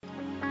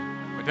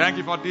We thank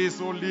you for this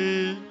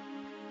holy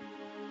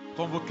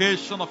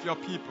convocation of your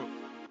people.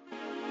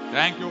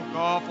 Thank you,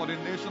 God, for the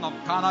nation of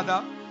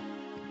Canada.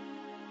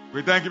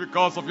 We thank you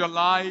because of your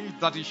light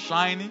that is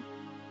shining.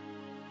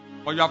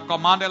 For you have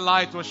commanded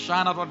light to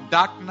shine out of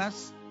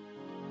darkness.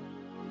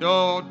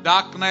 Though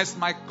darkness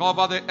might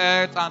cover the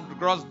earth and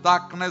gross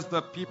darkness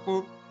the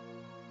people,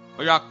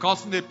 but you are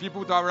causing the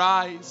people to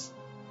arise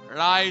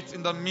right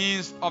in the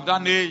midst of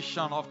that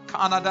nation of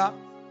Canada,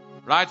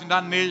 right in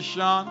that nation,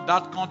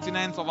 that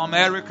continent of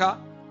America.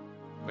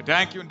 We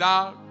thank you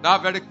that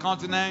very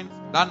continent,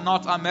 that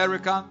North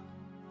America.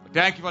 We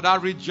thank you for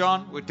that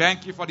region. We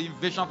thank you for the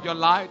invasion of your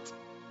light.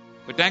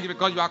 We thank you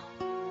because you are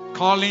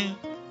calling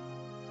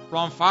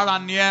from far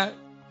and near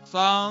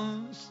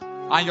sons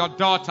and your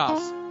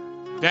daughters.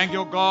 Thank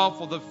you, God,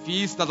 for the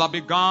feast that have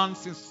begun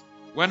since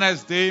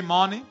Wednesday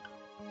morning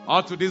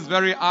up to this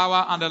very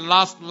hour and the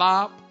last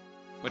lap.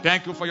 We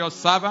thank you for your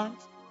servant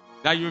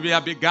that you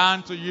have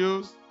begun to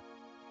use,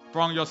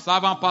 from your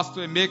servant,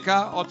 Pastor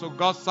Emeka, or to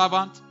God's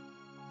servant,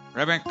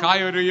 Reverend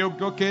Kayo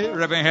Oyogoke,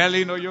 Reverend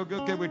Helen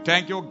Oyogoke. We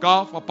thank you,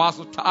 God, for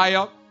Pastor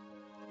Tayo.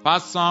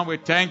 Pastor, we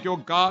thank you,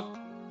 God.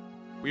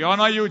 We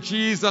honor you,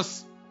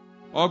 Jesus.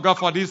 Oh, God,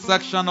 for this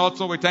section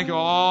also, we thank you,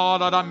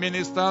 all other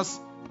ministers,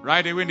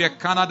 right away in the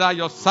Canada,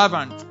 your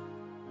servant,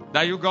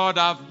 that you, God,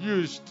 have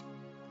used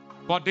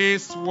for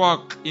this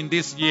work in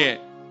this year.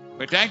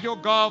 We thank you,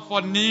 God,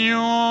 for new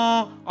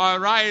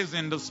horizon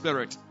in the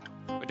Spirit.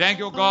 We thank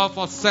you, God,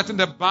 for setting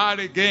the bar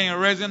again,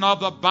 raising up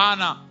the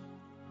banner.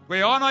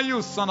 We honor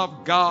you, Son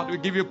of God. We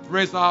give you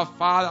praise, our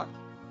Father.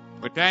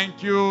 We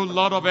thank you,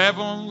 Lord of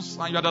heavens,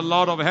 and you are the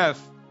Lord of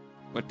earth.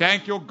 We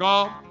thank you,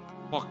 God,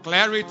 for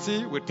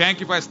clarity. We thank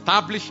you for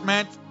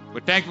establishment.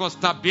 We thank you for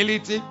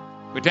stability.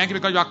 We thank you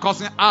because you are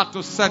causing earth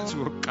to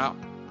settle, God.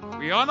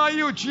 We honor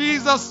you,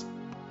 Jesus.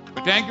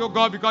 We thank you,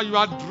 God, because you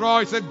are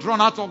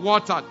drawn out of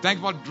water. Thank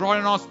you for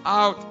drawing us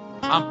out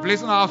and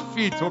placing our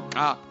feet, oh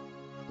God,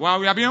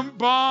 while we are being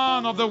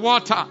born of the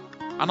water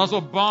and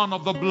also born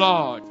of the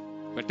blood.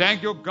 We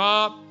thank you,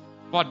 God,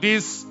 for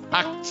this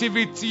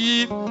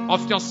activity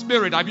of your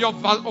Spirit. I be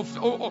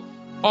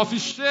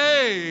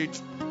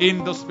officiate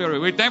in the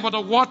Spirit. We thank you for the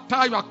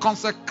water you are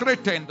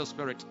consecrated in the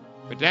Spirit.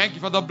 We thank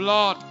you for the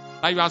blood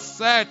that you are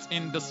set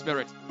in the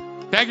Spirit.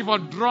 Thank you for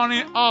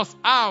drawing us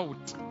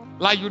out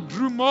like you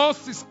drew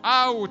Moses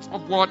out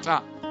of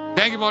water.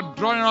 Thank you for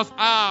drawing us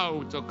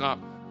out, oh God.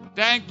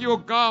 Thank you,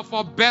 God,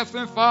 for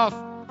birthing forth,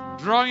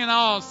 drawing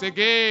us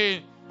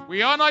again.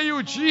 We honor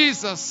you,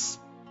 Jesus.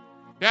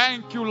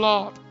 Thank you,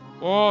 Lord.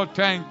 Oh,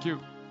 thank you.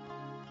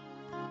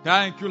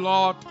 Thank you,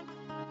 Lord.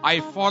 I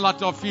fall at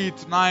your feet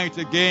tonight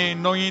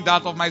again, knowing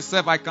that of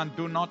myself I can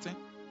do nothing.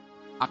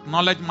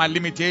 Acknowledge my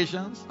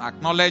limitations.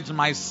 Acknowledge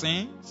my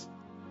sins.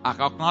 I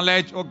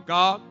acknowledge, oh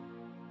God,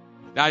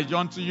 that it's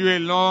unto you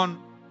alone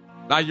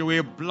that you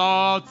will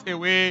blot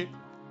away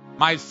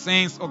my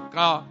sins, oh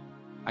God.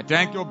 I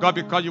thank you, oh God,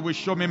 because you will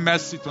show me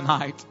mercy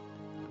tonight.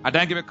 I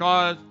thank you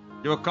because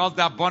you will cause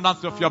the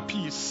abundance of your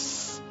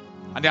peace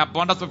and the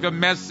abundance of your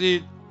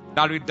mercy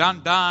that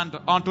redundant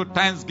unto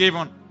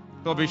thanksgiving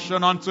to be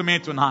shown unto me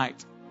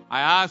tonight.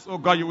 I ask, oh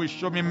God, you will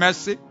show me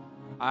mercy.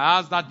 I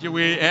ask that you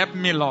will help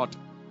me, Lord.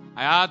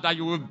 I ask that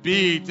you will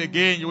beat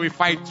again, you will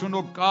fight tune,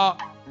 oh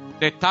God,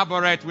 the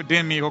tabernacle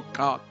within me, oh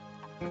God.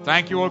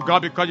 Thank you, oh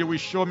God, because you will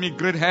show me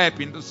great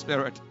help in the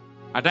Spirit.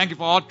 I thank you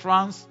for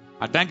utterance.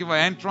 I thank you for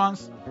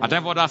entrance. I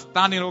thank you for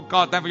understanding, oh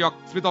God. Thank you for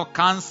your spirit of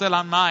counsel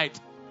and might.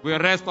 We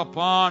rest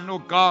upon, oh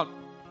God,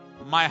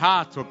 my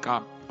heart, oh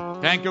God.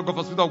 Thank you, God,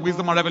 for the spirit of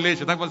wisdom and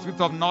revelation. Thank you for the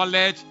spirit of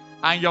knowledge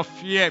and your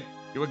fear.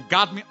 You will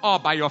guard me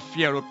up by your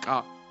fear, oh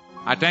God.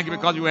 I thank you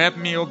because you help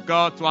me, oh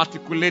God, to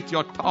articulate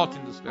your thought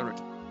in the Spirit.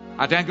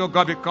 I thank you, oh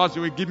God, because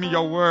you will give me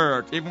your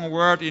word, even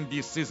word in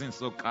these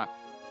seasons, oh God.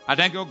 I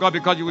thank you, oh God,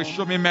 because you will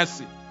show me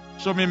mercy.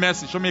 Show me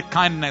mercy. Show me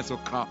kindness, oh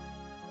God.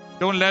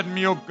 Don't let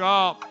me, oh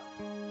God,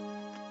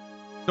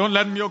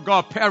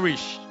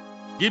 perish.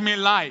 Give me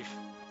life,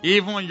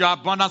 even your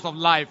abundance of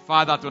life,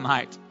 Father,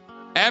 tonight.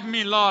 Help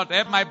me, Lord.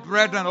 Help my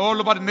brethren all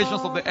over the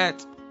nations of the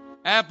earth.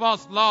 Help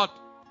us, Lord.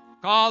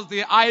 Cause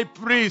the high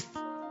priest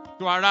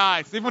to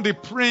arise, even the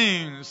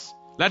prince.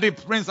 Let the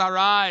prince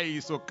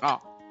arise, oh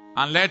God,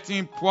 and let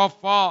him pour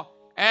forth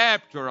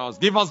help to us.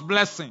 Give us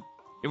blessing,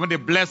 even the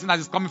blessing that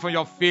is coming from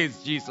your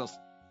face, Jesus.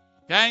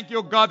 Thank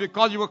you, God,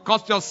 because you will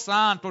cause your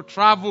son to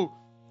travel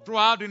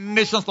throughout the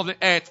nations of the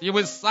earth. You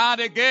will sound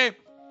again,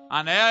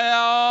 and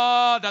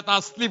all that are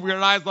asleep will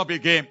rise up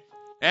again.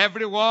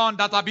 Everyone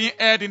that are being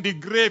held in the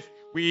grave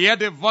will hear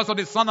the voice of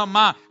the Son of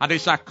Man, and they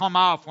shall come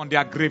out from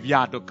their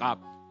graveyard, oh God.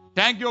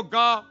 Thank you,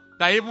 God,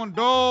 that even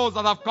those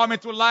that have come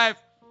into life,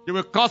 you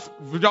will cause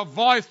your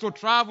voice to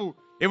travel,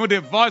 even the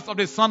voice of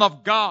the Son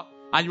of God,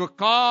 and you will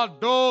call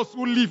those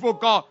who live, oh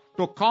God,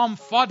 to come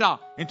further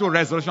into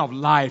resurrection of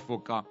life, oh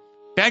God.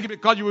 Thank you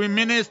because you will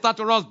minister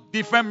to us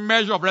different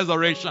measure of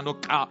resurrection, oh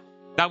God,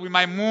 that we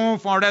might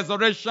move from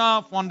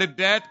resurrection from the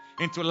dead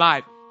into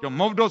life. You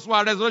move those who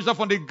are resurrection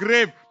from the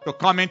grave to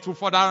come into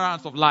further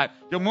realms of life.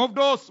 You move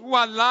those who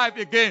are alive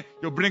again.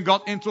 You bring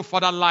us into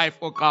further life,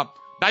 oh God.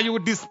 that you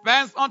will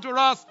dispense unto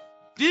us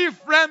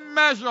different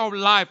measure of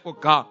life, oh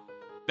God.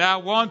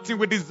 That one thing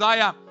we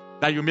desire,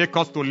 that you make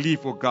us to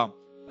live, oh God.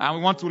 And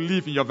we want to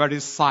live in your very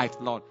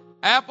sight, Lord.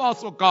 Help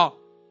us, oh God.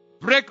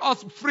 Break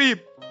us free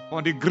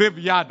from the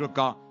graveyard, oh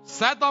God.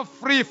 Set us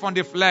free from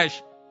the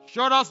flesh.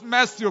 Show us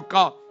mercy, oh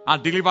God,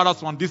 and deliver us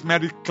from this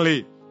merry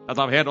clay that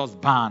have held us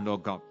bound, oh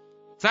God.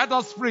 Set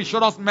us free. Show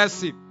us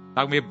mercy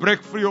that we may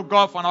break free, oh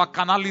God, from our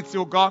carnality,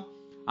 oh God,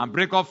 and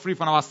break us free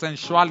from our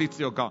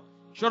sensuality, oh God.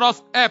 Show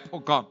us help, oh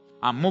God,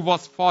 and move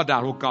us further,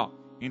 oh God,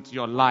 into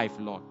your life,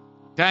 Lord.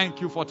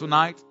 Thank you for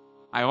tonight.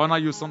 I honor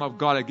you, Son of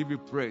God. I give you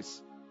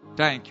praise.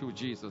 Thank you,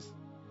 Jesus.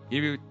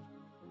 Give you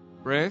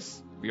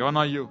praise. We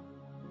honor you.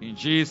 In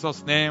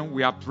Jesus' name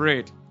we have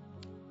prayed.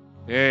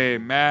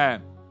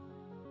 Amen.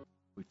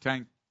 We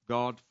thank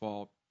God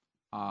for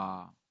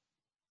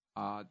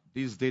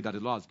this day that the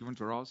Lord has given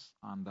to us.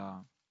 And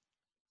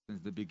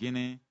since the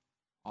beginning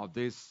of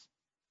this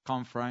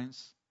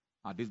conference,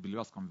 this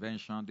Believers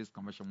Convention,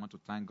 we want to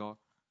thank God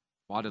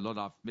for how the Lord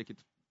has made it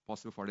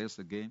possible for us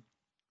again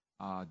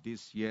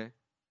this year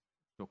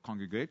to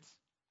congregate.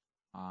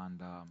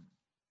 And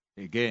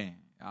again,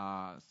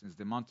 since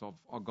the month of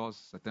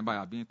August, September,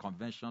 I have been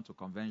convention to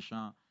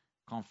convention,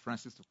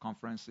 conferences to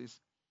conferences.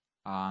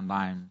 And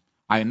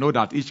I know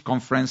that each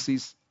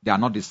conferences, they are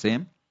not the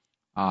same.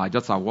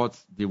 Just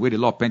the way the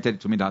Lord painted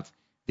it to me, that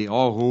they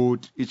all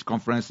each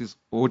conferences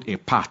hold a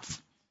part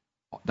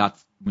that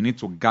we need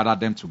to gather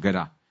them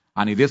together.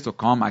 And in days to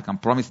come, I can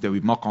promise there will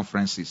be more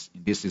conferences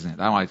in this season.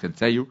 That's why I can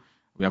tell you,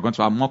 we are going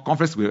to have more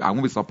conferences. I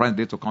won't be surprised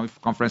days to come if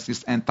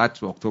conferences enter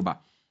to October.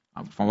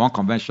 From one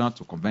convention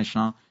to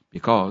convention,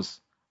 because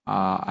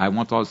I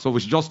want also, we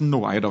should just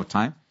know ahead of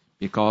time,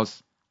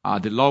 because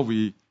the Lord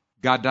will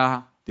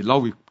gather, the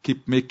Lord will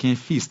keep making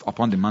feast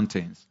upon the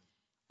mountains.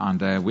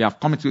 And we have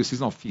come into a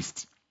season of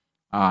feast.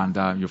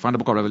 And you find the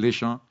book of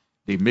Revelation,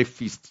 they make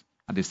feast.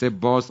 And they say,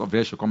 birds of the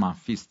air shall come and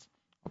feast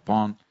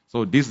upon.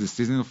 So this is the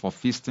season for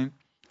feasting.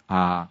 We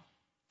are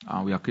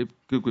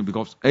keeping,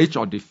 because each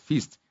of the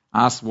feast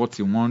has what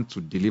he wants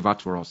to deliver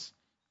to us.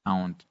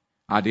 And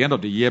at the end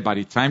of the year, by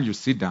the time you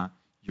sit down,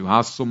 you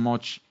have so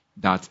much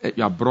that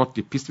you have brought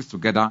the pieces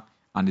together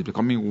and it's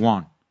becoming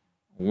one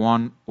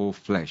whole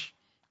flesh.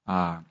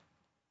 I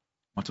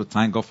want to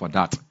thank God for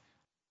that.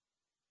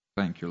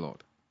 Thank you,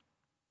 Lord.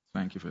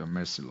 Thank you for your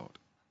mercy, Lord.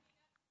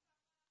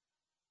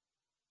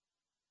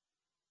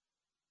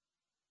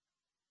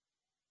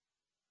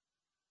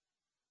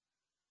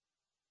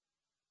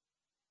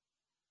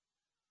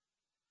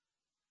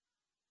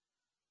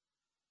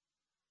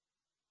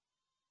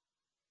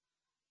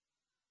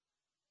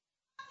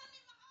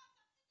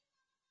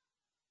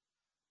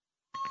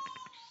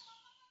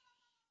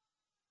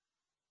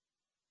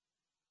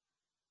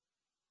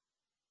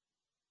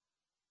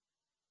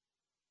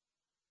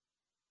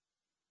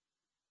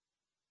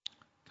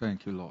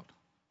 Thank you, Lord.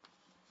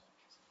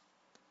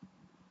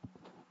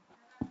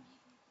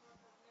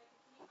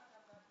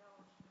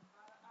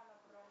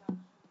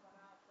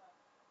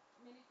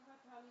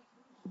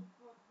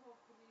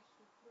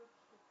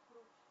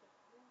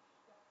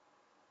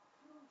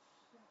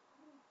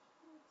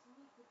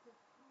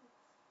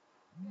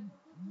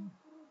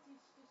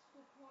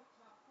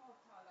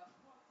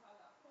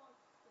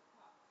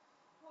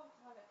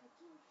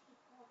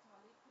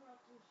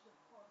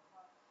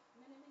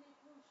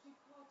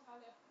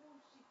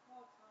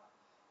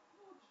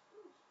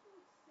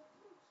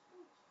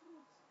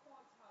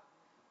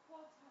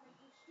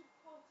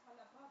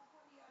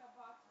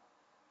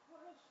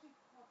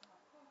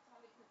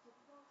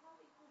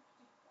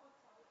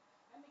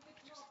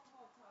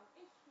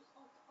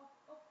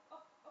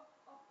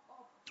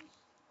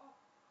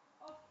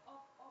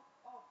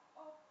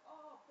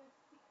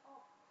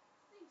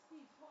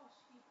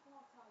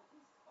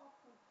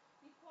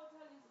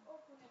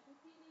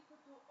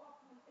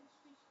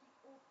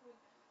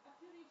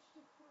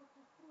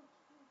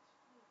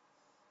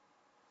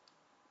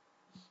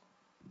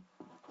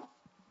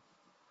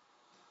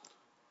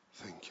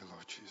 Thank you,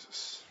 Lord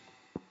Jesus.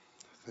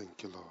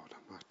 Thank you, Lord.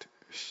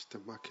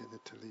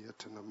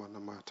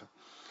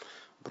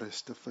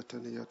 Bresta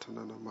Fatania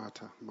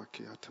Tanamata,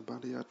 Makiata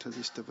Bariata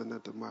Lista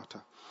Veneta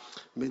Mata,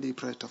 Many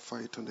Preta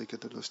Fight on the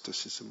Gedelusta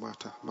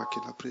Sisimata,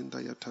 Makila Prinda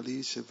Yatali,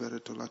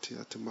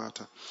 Severetolatia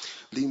Tomata,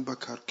 Limba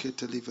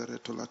Carketa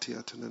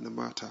Liveretolatia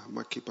Tanamata,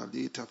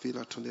 Makibalita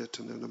Villa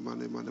Toneta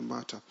Nanamane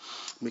Manamata,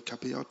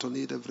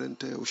 Mikapiatoni de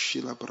Vrente,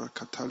 Ushila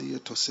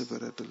Baracatalia to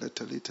Severet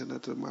Letalita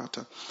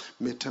Natamata,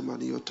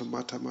 Metamaniota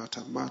Mata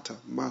Mata Mata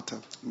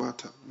Mata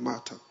Mata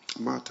Mata.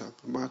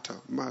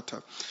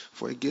 Matter.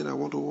 For again, I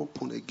want to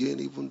open again,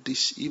 even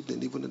this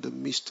evening, even in the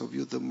midst of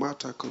you, the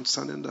matter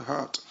concerning the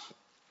heart.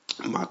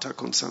 Matter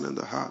concerning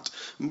the heart,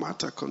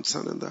 matter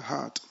concerning the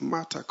heart,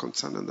 matter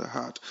concerning the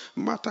heart,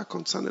 matter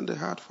concerning the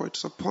heart. For it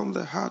is upon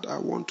the heart I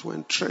want to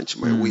entrench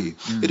my way.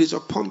 It is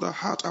upon the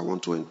heart I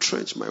want to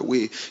entrench my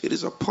way. It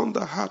is upon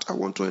the heart I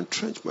want to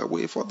entrench my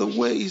way. For the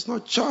way is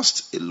not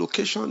just a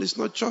location, it's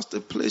not just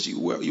a place you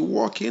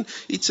walk in,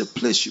 it's a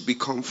place you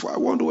become. For I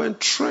want to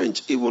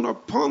entrench even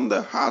upon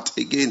the heart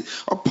again,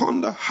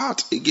 upon the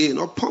heart again,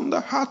 upon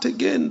the heart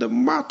again, the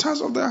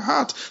matters of the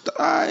heart, that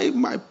I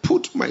might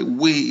put my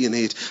way in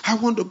it. I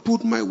want to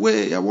put my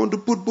way. I want to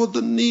put both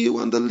the new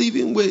and the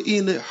living way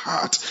in a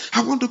heart.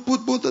 I want to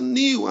put both the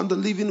new and the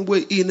living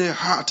way in a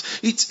heart.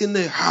 It's in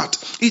a heart.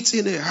 It's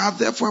in a heart.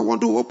 Therefore, I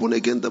want to open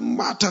again the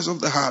matters of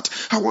the heart.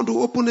 I want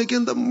to open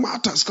again the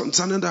matters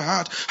concerning the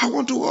heart. I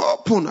want to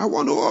open. I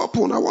want to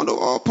open. I want to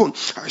open.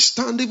 I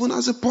stand even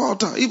as a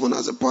porter at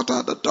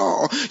the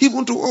door,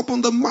 even to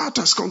open the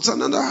matters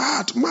concerning the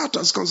heart.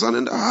 Matters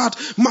concerning the heart.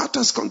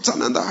 Matters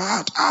concerning the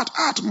heart.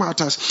 Heart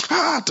matters.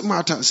 Heart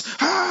matters.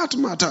 Heart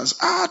matters.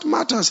 Heart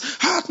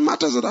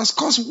matters that has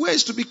caused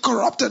ways to be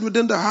corrupted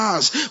within the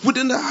heart.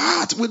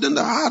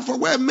 For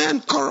where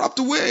men corrupt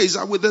ways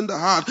are within the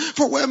heart.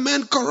 For where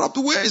men corrupt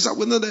ways are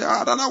within the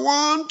heart. And I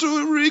want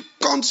to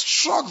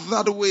reconstruct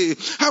that way.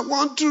 I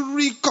want to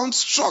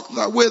reconstruct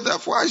that way.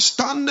 Therefore, I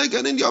stand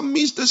again in your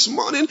midst this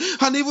morning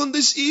and even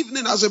this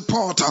evening as a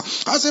porter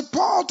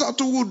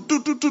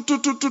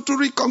to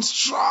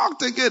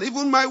reconstruct again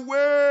even my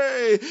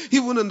way,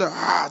 even in the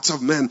hearts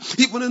of men,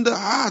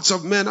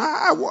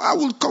 I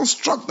will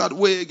construct that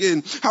way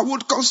again. I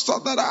would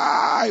construct that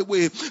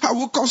highway. I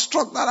will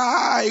construct that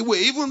highway,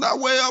 even that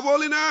way of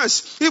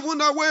holiness,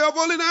 even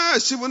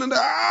in the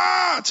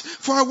heart.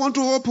 For I want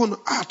to open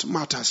heart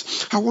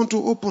matters. I want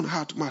to open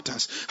heart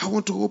matters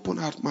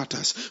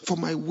for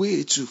my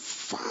way to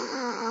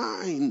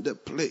find a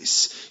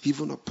place,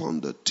 even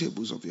upon the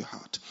tables of your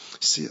heart.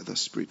 Say the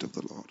Spirit of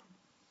the Lord.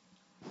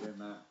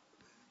 Amen.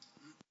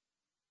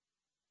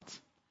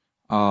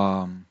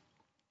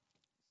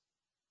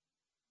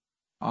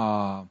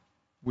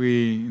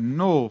 We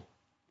know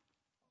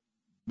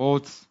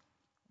both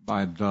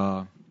by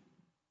the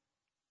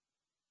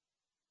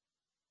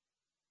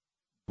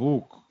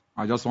book.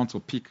 I just want to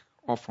pick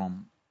up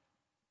from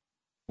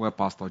where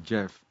Pastor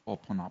Jeff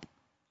opened up.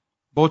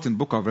 Both in the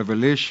book of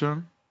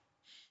Revelation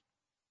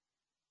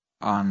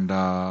and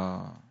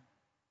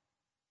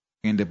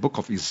in the book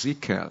of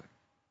Ezekiel,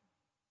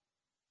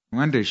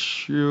 when they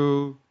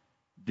show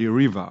the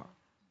river,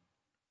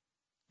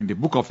 in the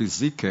book of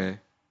Ezekiel,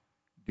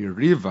 the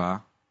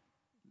river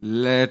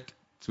led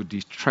to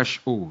the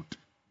threshold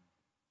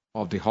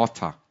of the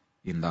altar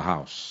in the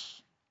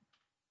house.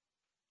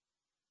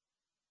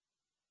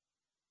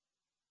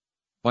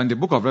 But in the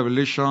book of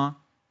Revelation,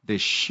 they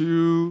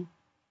show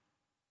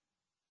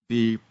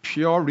the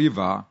pure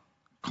river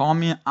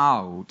coming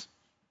out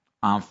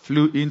and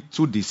flew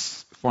into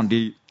this from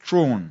the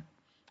throne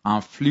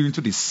and flew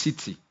into the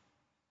city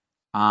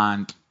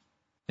and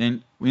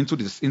then into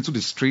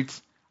the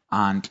street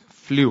and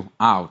flew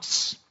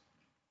out.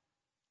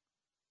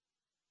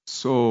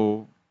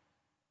 So,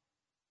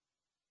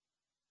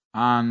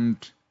 and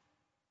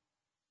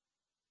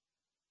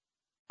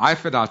I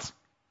feel that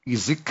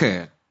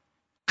Ezekiel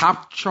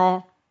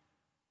capture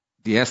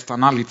the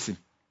externality.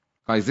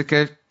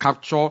 Ezekiel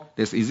capture,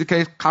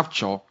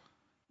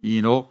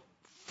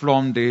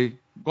 from the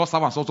God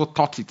servants also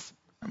taught it.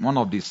 One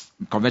of this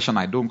convention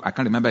I can't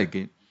remember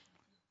again.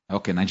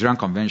 Okay, Nigerian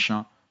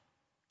convention,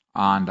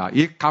 and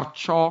he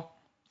capture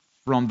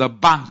from the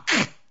bank.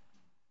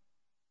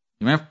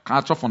 He went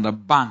capture from the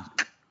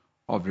bank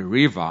of the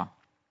river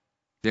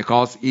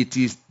because it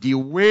is the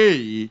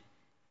way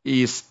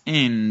is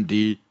in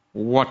the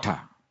water.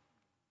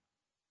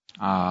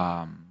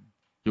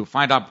 You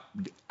find out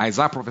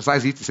Isaiah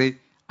prophesies it to say,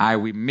 I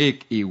will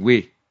make a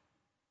way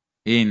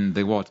in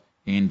the what?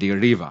 In the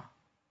river.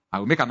 I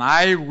will make an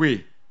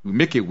highway. We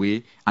make a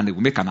way and they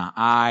will make an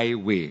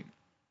highway.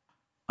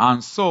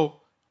 And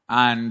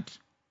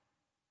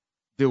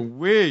the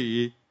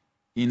way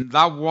in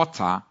that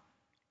water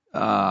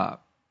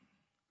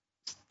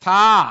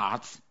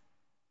starts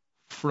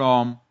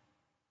from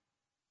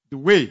the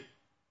way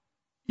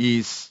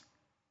is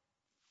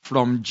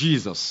from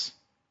Jesus.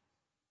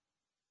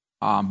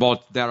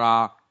 But there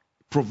are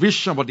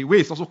provision, but the way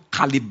is also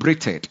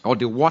calibrated, or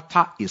the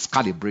water is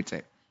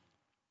calibrated.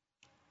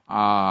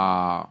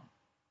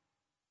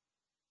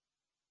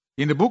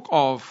 In the book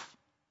of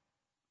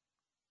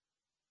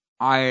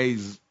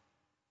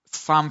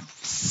Psalm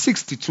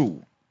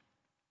 62.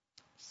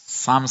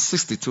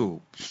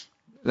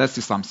 Let's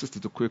see Psalm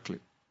 62 quickly.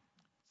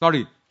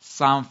 Sorry,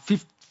 Psalm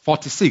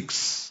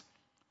 46.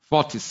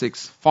 Not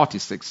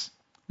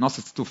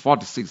 62,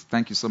 46.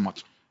 Thank you so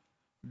much.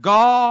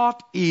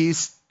 God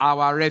is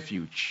our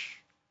refuge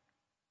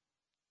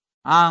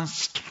and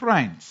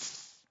strength.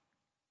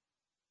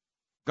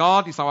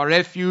 God is our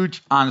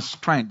refuge and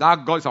strength.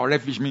 That God is our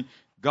refuge means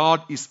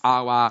God is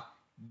our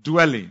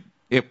dwelling.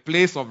 A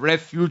place of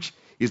refuge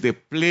is the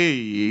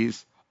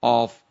place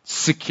of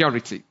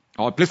security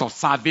or a place of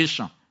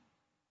salvation.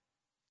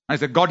 I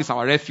say God is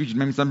our refuge. It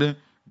means something.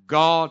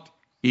 God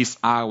is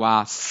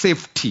our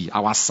safety,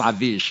 our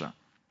salvation,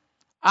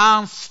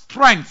 and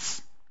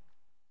strength.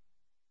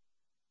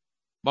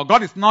 But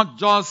God is not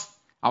just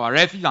our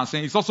refuge and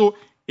saying, it's also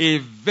a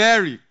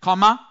very,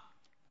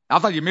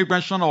 after you make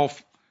mention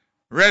of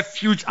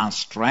refuge and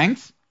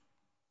strength,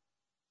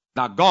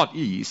 that God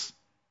is,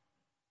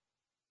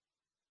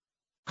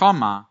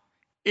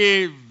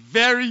 a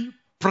very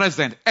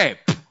present help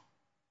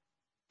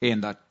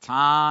in the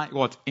time,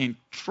 in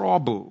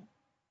trouble.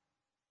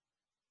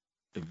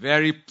 A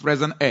very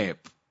present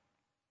help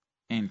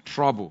in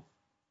trouble.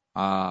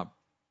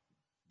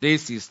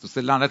 This is to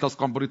say, let us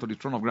come to the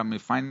throne of grace. May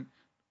find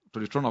to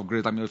the throne of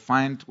grace. I may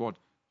find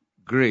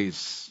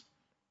grace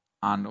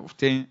and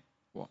obtain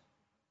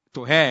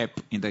to help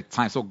in the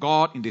time. So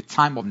God in the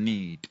time of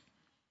need.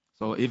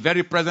 So a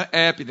very present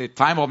help in the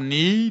time of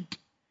need.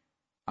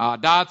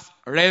 That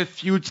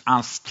refuge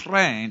and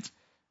strength.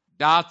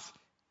 That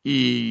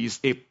is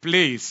a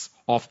place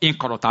of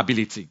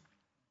incorruptibility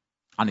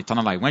and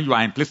eternal life. When you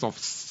are in place of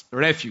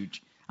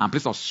refuge and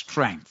place of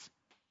strength.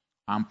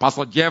 And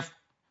Pastor Jeff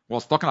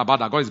was talking about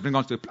that God is bringing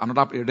us to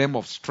another realm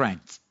of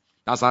strength.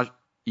 That's how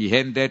he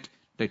ended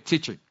the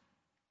teaching.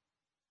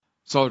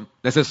 So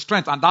there's a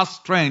strength, and that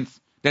strength,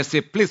 there's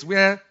a place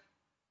where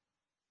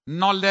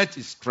knowledge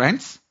is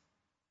strength.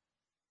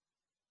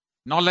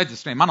 Knowledge is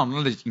strength. Man of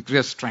knowledge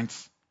increases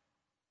strength.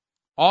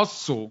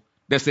 Also,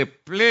 there's a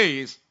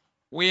place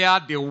where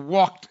they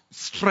worked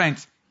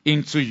strength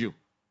into you.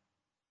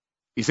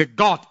 He said,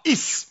 God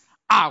is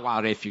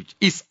our refuge,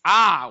 is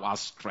our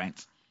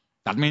strength.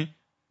 That means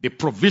the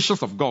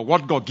provisions of God,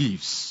 what God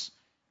gives,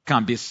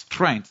 can be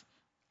strength.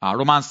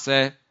 Romans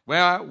says,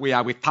 where we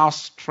are without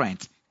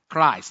strength,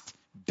 Christ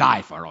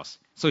died for us.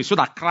 So it shows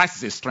that Christ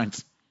is a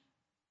strength.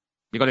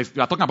 Because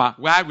we are talking about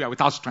where we are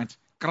without strength,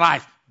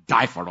 Christ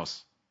died for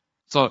us.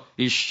 So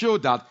it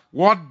showed that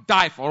what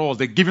died for us,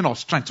 the giving of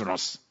strength to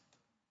us.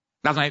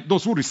 That's why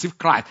those who receive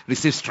Christ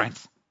receive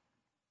strength.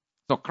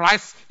 So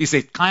Christ is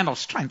a kind of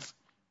strength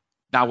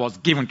that was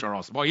given to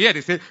us. But here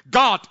they say,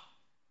 God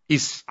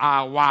is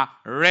our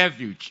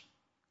refuge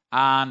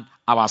and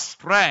our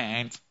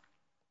strength.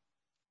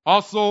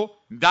 Also,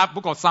 that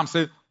book of Psalms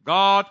says,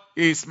 God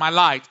is my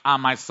light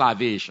and my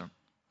salvation.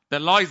 The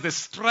Lord is the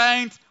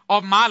strength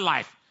of my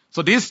life.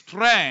 So this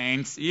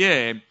strength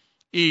here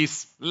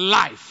is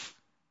life.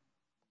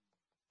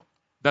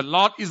 The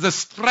Lord is the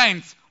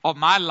strength of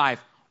my life.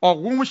 Of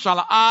whom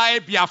shall I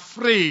be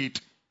afraid?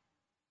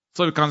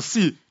 So you can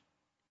see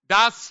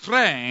that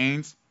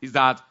strength is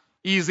that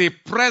he is a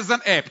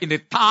present help in the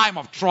time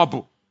of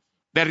trouble.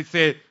 There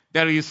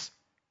is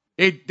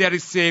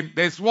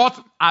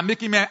what are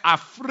making me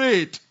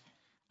afraid,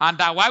 and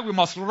that why we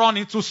must run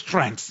into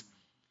strength.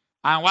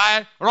 And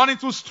why run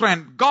into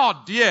strength?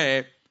 God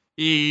there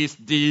is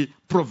the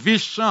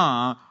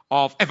provision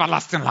of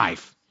everlasting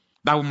life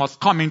that we must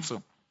come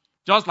into.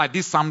 Just like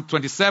this Psalm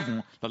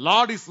 27, the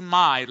Lord is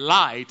my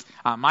light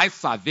and my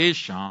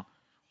salvation.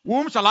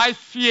 Whom shall I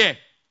fear?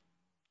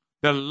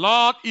 The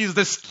Lord is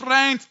the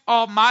strength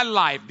of my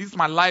life. This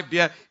my life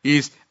there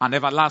is an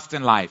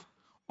everlasting life.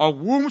 Of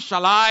whom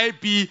shall I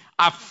be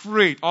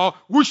afraid? Or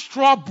which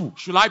trouble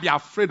should I be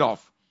afraid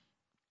of?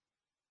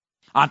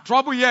 And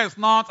trouble here is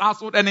not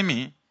household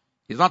enemy.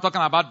 He's not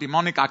talking about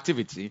demonic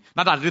activity.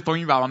 Not that they're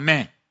talking about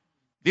men.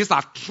 These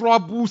are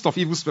troubles of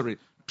evil spirit.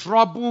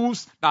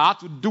 Troubles that have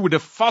to do with the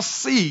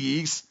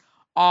forces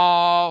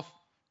of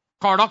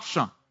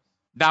corruption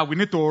that we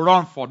need to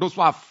run for. Those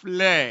who have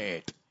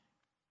fled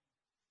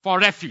for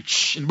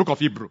refuge in the book of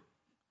Hebrew.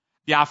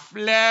 They have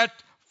fled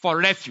for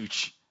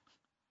refuge.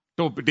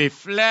 So they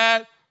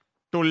fled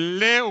to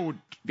lay hold.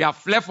 They have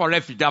fled for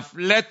refuge. They have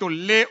fled to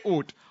lay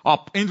hold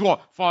up into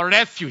what? For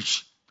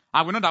refuge.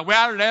 And we know that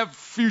where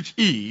refuge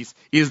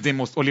is the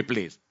most holy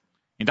place.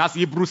 And that's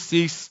Hebrews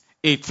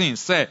 6:18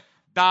 said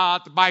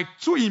that by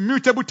two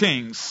immutable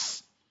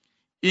things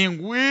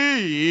in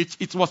which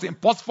it was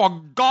impossible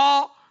for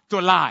God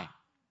to lie,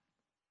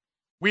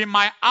 we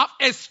might have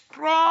a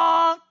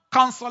strong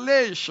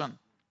consolation.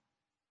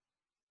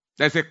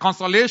 There's a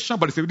consolation,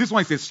 but this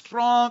one is a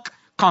strong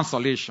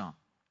consolation.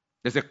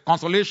 There's a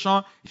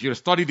consolation if you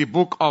study the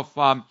book of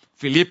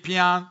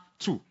Philippians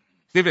 2.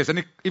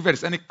 If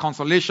there's any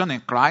consolation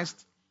in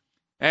Christ,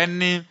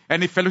 any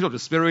fellowship of the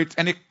Spirit,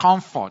 any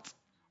comfort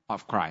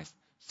of Christ.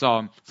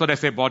 So they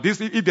say, but if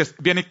there's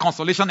be any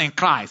consolation in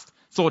Christ,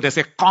 so there's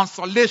a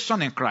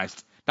consolation in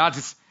Christ. That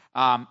is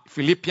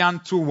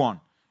Philippians 2:1.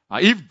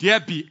 If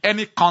there be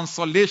any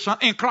consolation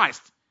in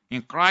Christ,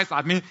 in Christ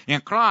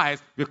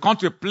we come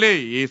to a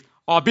place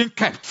of being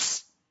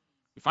kept.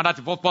 We find that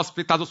in 1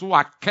 Peter, those who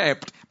are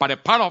kept by the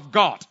power of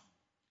God.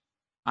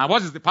 And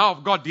what is the power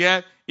of God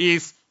there?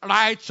 Is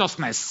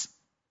righteousness.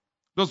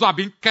 Those who are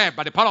being kept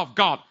by the power of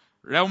God.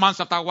 Romans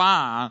chapter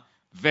 1,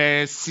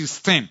 verse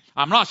 16.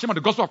 I'm not ashamed of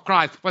the gospel of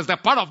Christ, but it's the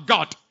power of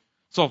God.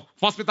 So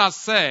 1 Peter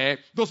says,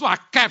 those who are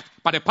kept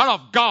by the power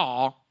of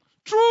God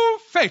through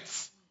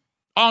faith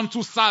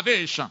unto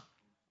salvation.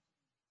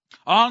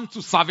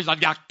 Unto salvation.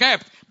 They are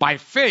kept by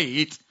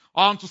faith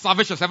unto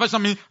salvation.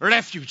 Salvation means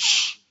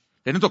refuge.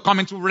 They need to come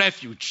into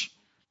refuge.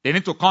 They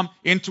need to come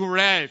into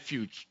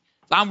refuge.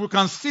 And we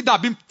can see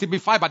that being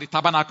typified by the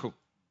tabernacle.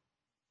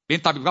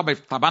 Being typified by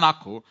the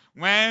tabernacle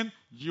when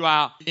you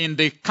are in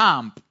the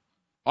camp.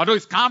 Although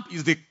his camp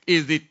is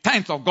the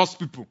tent of God's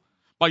people.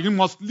 But you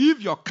must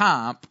leave your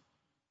camp,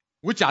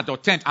 which are the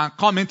tent, and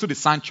come into the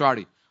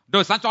sanctuary.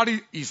 The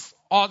sanctuary is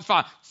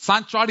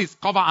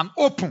covered and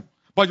open,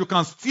 but you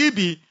can still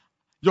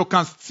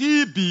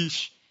be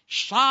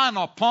shined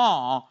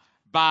upon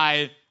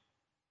by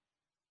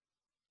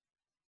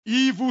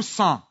evil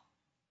sun.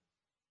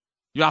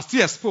 You are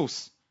still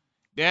exposed.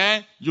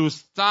 Then you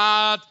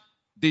start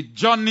the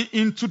journey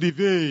into the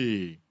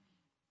veil.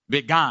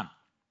 Began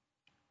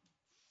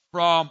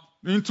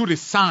into the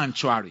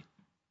sanctuary.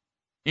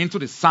 Into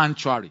the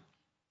sanctuary.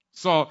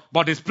 So,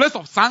 but this place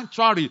of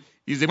sanctuary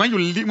is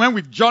when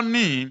we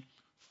journey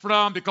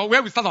from, because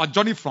where we start our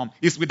journey from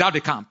is without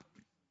the camp.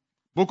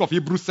 Book of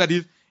Hebrews said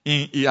it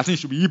I think it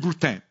should be Hebrew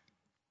 10.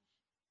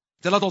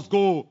 So let us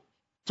go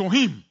to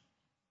him.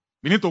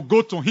 We need to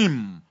go to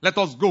him. Let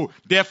us go,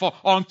 therefore,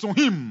 unto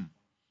him.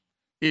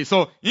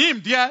 So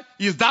him there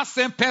is that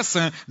same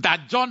person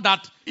that John,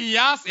 that he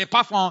has a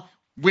path from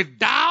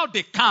without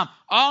the camp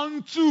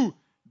unto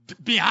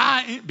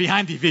behind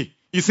the veil.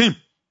 It's him.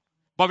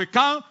 But we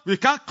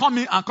can't come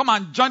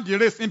and join the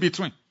race in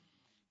between.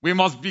 We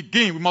must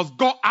begin. We must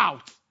go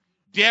out.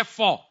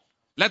 Therefore,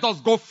 let us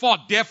go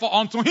forth. Therefore,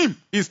 unto him.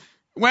 It's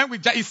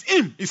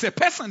him. It's a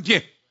person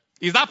there.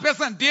 Is that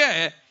person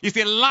there? It's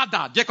a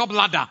ladder, Jacob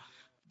ladder,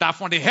 that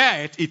from the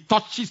head it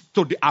touches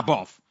to the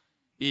above.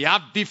 He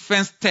had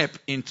different step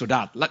into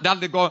that.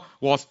 That God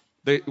was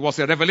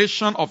a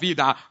revelation of it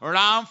that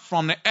ran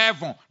from the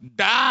heaven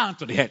down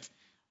to the head.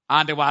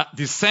 And they were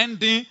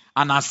descending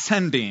and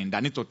ascending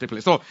that need to take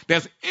place. So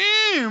there's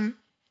him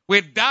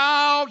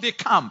without the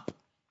camp.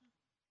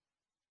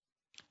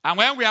 And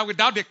when we are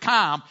without the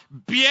camp,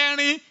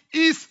 bearing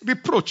his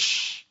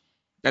reproach.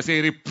 There's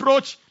a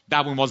reproach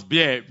that we must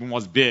bear.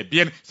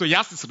 So he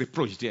has this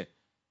reproach there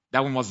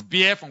that we must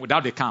bear from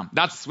without the camp.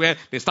 That's where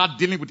they start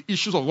dealing with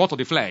issues of what of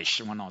the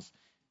flesh.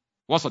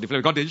 What's of the flesh?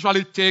 Because they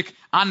usually take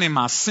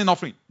animals, sin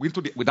offering,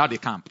 without the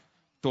camp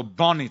to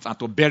burn it and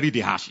to bury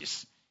the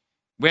ashes.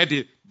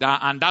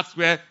 And that's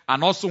where,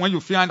 and also when you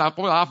find that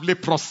people have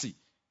leprosy,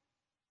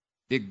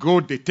 they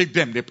take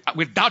them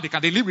without the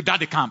camp. They live without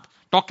the camp,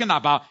 talking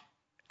about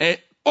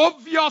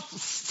obvious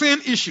sin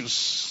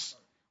issues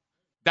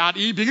that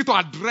he begin to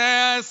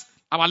address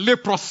our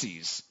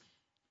leprosies.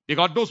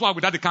 Because those who are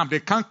without the camp, they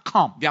can't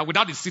come. They are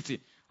without the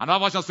city.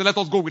 Another version says, let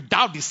us go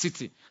without the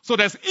city. So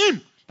there's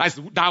him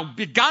that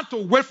began to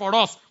wait for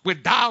us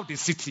without the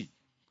city.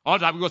 Or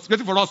that was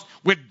waiting for us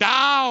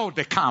without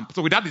the camp.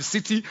 So without the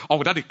city or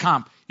without the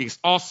camp is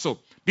also.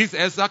 This is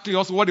exactly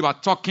also what they were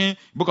talking,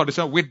 book of the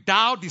Psalms.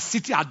 Without the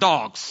city are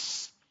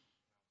dogs.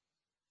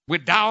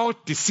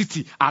 Without the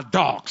city are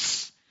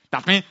dogs.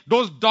 That means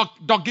those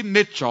doggy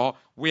nature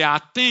were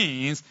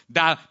things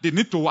that they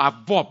need to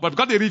avoid. But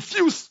because they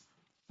refuse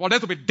for them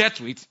to be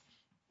dealt with,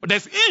 but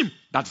there's him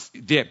that's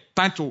there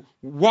trying to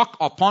walk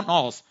upon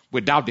us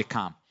without the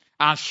camp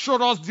and show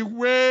us the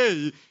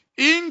way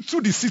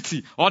into the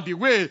city or the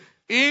way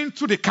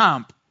into the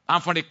camp.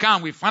 And from the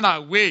camp, we find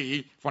our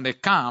way from the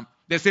camp.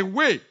 There's a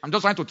way. I'm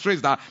just trying to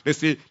trace that.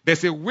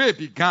 There's a way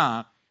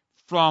began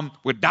from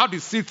without the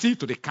city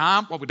to the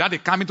camp, or without the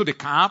camp into the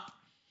camp,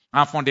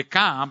 and from the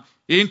camp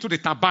into the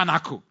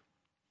tabernacle.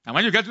 And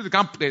when you get to the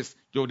camp place,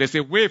 there's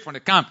a way from the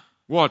camp.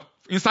 What?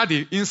 Inside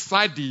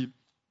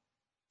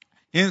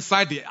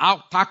the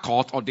outer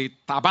court of the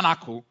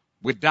tabernacle,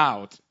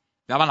 without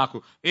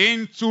tabernacle, for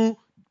you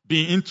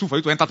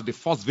to enter to the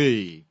first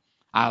veil,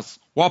 as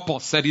what Paul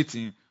said it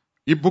in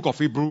the book of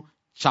Hebrews,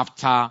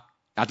 chapter,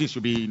 that it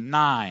should be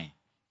 9.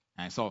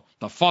 And so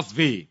the first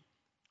veil.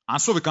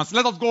 And so we can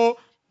let us go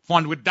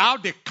from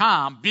without the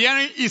camp,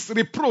 bearing his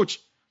reproach.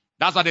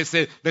 That's what they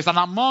say. There's an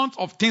amount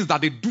of things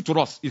that they do to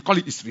us. You call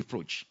it his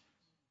reproach.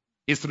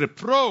 His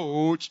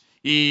reproach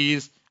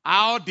is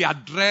how they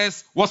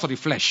address works of the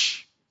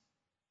flesh.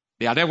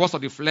 They address works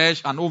of the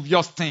flesh, an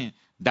obvious thing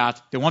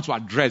that they want to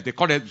address. They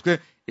call it,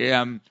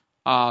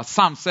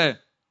 Psalm said,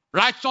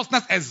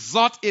 righteousness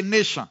exalts a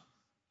nation,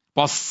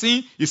 but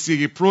sin is a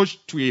reproach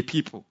to a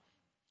people.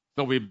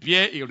 So we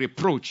bear a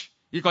reproach.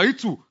 Because he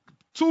too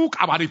took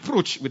our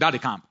reproach without the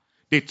camp.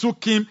 They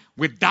took him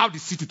without the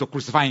city to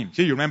crucify him.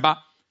 Do you remember?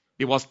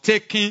 He was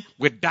taken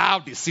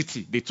without the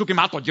city. They took him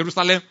out of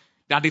Jerusalem.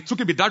 Then they took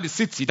him without the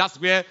city. That's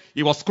where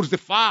he was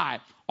crucified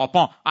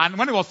upon. And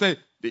when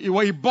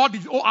he bore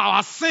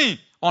our sin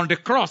on the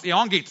cross, he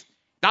hung it.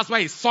 That's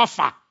why he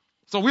suffered.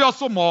 So we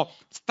also must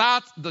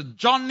start the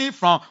journey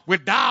from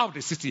without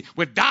the city,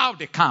 without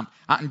the camp,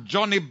 and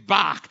journey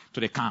back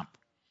to the camp.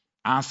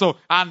 And so,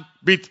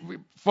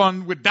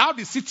 from without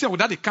the city or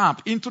without the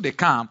camp into the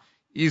camp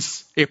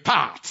is a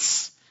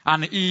path.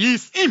 And he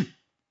is him.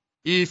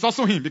 He is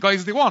also him because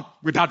he's the one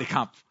without the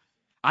camp.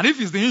 And if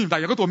it's the him that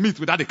you're going to meet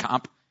without the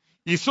camp,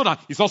 it's so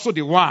that he's also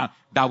the one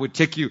that will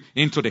take you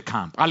into the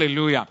camp.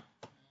 Hallelujah.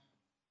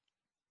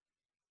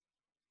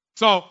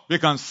 So we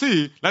can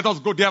see, let us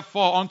go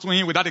therefore unto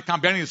him without the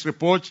camp bearing his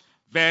reproach.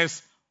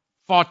 Verse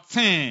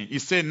 14, he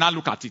said, now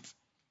look at it.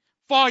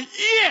 For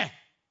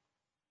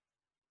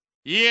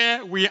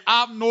here we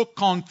have no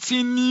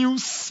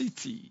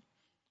continuity,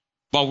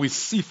 but we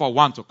seek for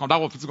one to come.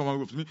 That was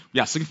we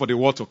are seeking for the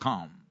world to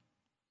come.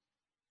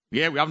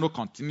 Here we have no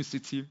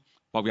continuity,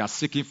 but we are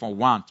seeking for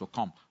one to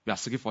come. We are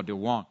seeking for the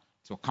one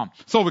to come.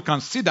 So we can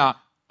see that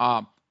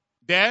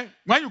there,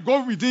 when you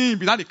go within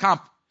the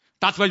camp,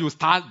 that's where you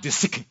start the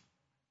seeking.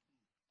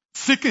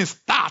 Seeking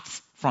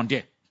starts from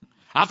there.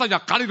 After you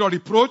have carried your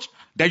reproach,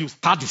 then you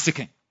start the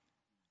seeking.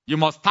 You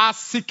must start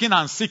seeking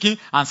and seeking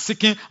and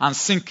seeking and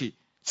seeking.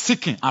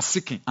 Seeking and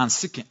seeking and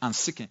seeking and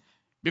seeking.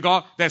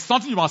 Because there's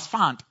something you must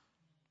find.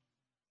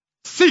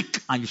 Seek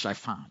and you shall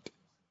find.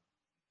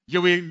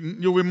 You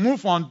will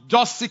move on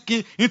just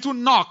seeking into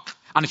knock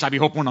and it shall be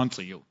opened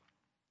unto you.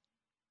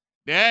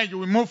 Then you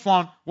will move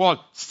on,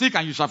 well, seek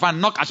and you shall find,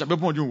 knock and shall be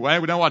opened unto you.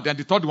 Well, then what? Then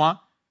the third one,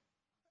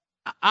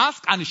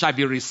 ask and you shall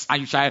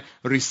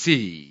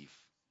receive.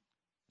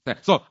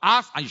 So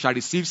ask and you shall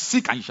receive,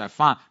 seek and you shall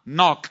find,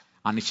 knock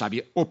and it shall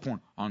be opened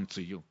unto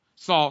you.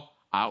 So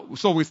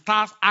we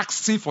start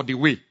asking for the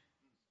way.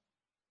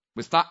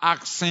 We start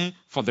asking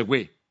for the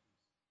way.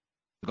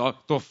 Because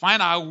to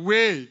find our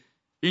way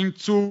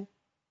to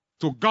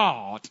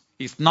God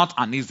is not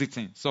an easy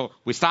thing. So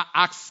we start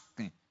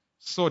asking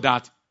so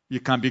that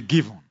it can be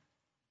given.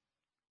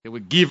 They will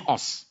give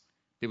us.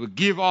 They will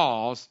give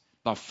us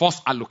the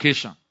first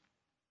allocation.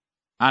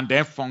 And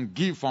then from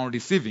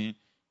receiving,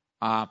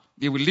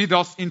 it will lead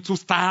us into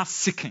start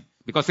seeking.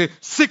 Because they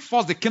seek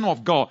first the kingdom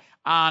of God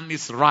and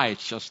his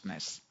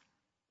righteousness.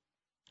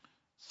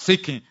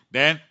 Seeking,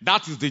 then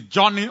that is the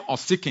journey of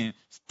seeking.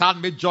 Start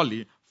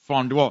majorly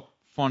from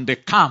the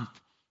camp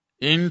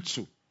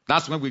into.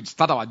 That's when we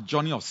start our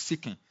journey of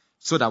seeking,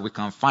 so that we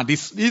can find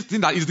this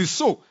thing that is the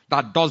soul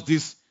that does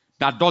this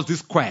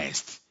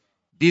quest,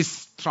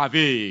 this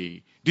travail,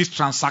 these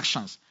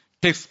transactions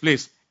takes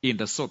place in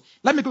the soul.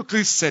 Let me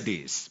quickly say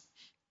this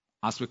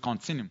as we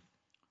continue.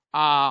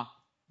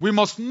 We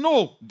must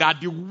know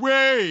that the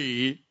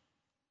way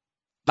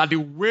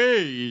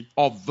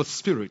of the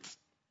Spirit,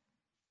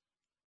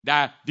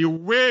 that the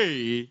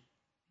way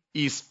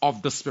is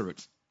of the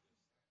Spirit.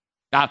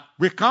 That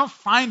we can't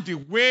find the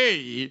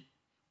way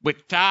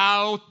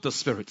without the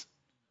Spirit.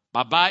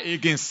 Baba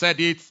again said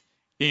it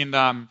in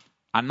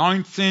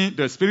anointing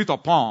the Spirit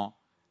upon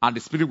and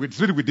the Spirit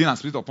within and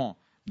Spirit upon,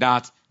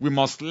 that we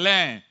must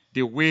learn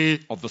the way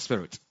of the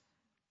Spirit.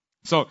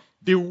 So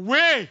the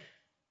way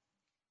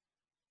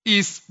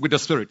is with the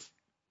Spirit.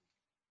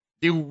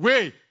 The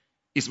way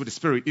is with the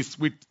Spirit. It's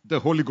with the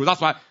Holy Ghost.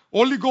 That's why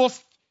Holy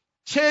Ghost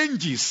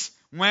changes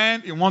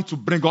when he wants to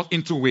bring us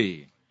into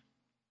way.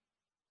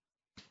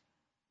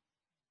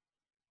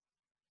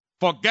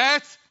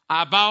 Forget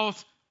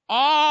about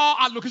all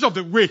allocation of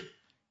the way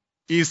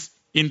is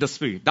in the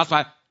Spirit. That's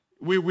why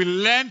we will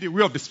learn the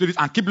way of the Spirit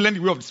and keep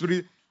learning the way of the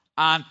Spirit.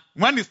 And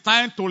when it's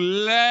time to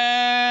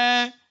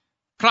learn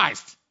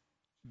Christ,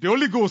 the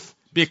Holy Ghost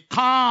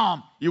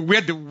become the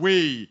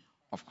way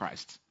of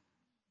Christ.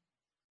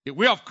 The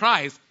way of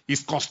Christ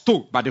is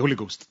custodied by the Holy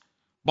Ghost.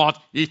 But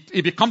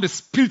it becomes the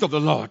Spirit of the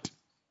Lord.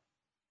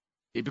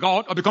 It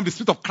becomes the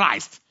Spirit of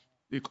Christ.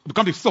 It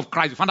becomes the Spirit of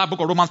Christ. You find that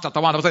book of Romans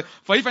chapter 1. Say,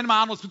 for if any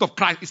man has no Spirit of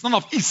Christ, it's none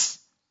of his.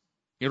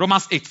 In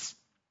Romans 8.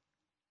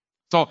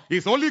 So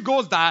it's Holy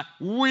Ghost that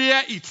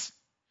wear it.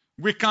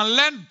 We can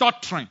learn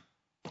doctrine.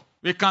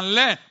 We can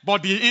learn,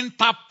 but the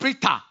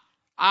interpreter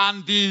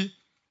and the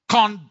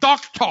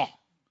conductor,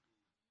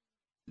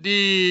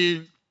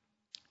 the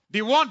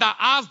one that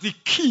has the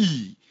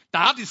key,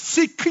 that has the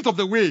secret of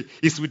the way,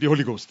 is with the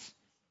Holy Ghost.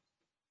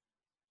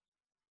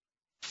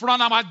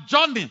 From our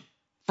journey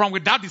from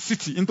without the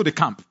city into the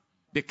camp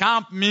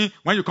means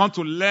when you come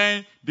to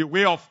learn the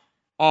way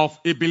of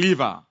a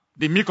believer,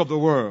 the milk of the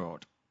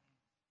world.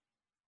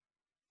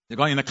 They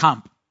go in the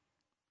camp.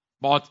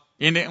 But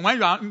when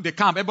you are in the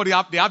camp, everybody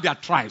they have their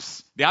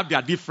tribes. They have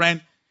their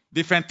different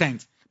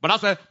tents.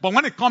 But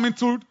when they come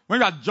when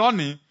you are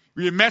journeying,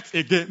 we met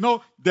again.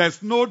 No,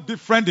 there's no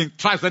difference in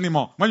tribes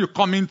anymore. When you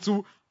come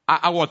into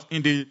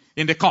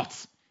in the court,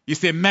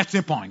 it's a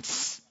meeting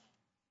point.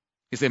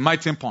 It's a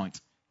meeting point.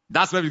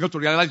 That's where we're going to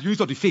realize the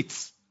unity of the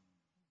faith.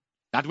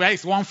 That where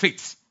is one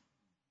faith.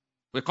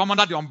 We come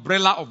under the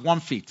umbrella of one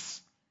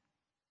faith.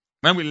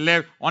 When we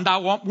live under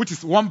one, which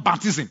is one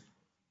baptism,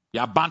 we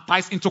are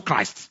baptized into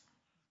Christ.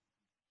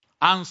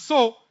 And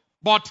so,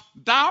 but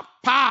that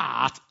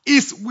part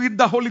is with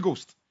the Holy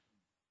Ghost.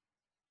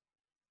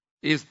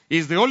 Is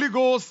the Holy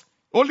Ghost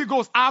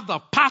has the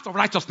path of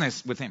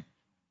righteousness with him.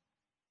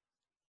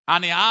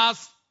 And he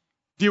has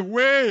the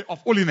way of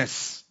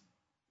holiness.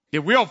 The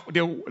way of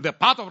the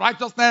path of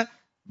righteousness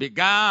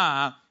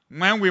began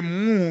when we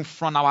move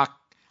from our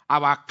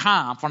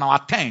camp, from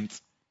our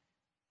tent,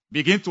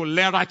 begin to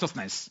learn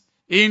righteousness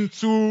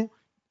into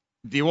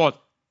the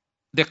what?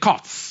 The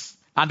courts.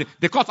 And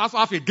the courts also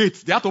have a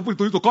gate. They have to open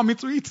to you to come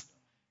into it.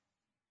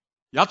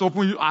 You have to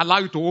allow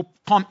you to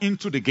come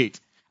into the gate.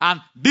 And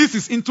this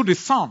is into the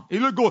Son.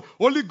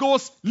 Holy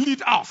Ghost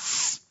lead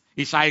us.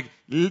 He shall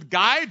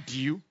guide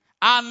you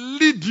and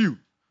lead you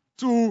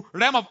to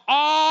realm of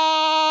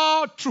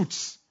all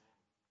truths.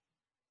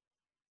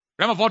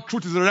 Realm of all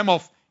truth is the realm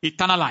of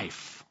eternal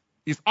life.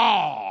 It's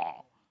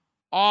all.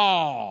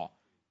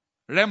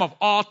 Realm of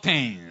all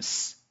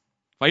things.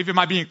 For if you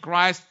might be in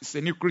Christ, it's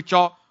a new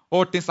creature.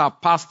 All things are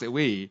passed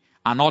away,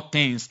 and all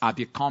things are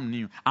become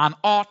new. And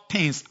all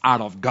things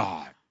are of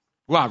God,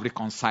 who have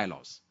reconciled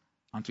us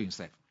unto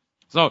himself.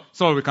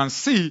 So we can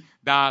see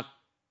that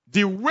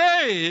the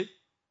way,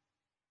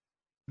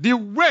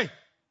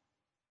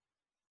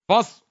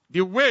 first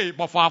the way,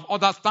 but for our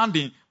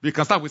understanding, we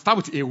start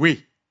with a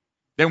way.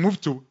 Then move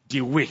to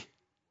the way.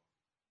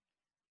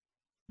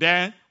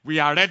 Then we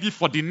are ready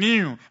for the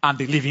new and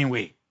the living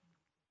way.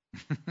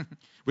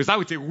 We start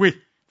with a way,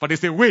 for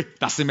there's a way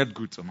that seemeth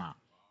good to man.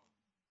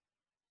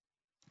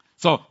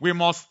 So we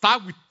must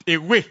start with a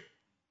way.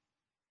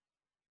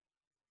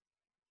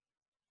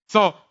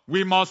 So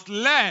we must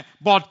learn,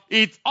 but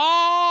it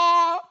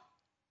all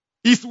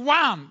is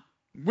one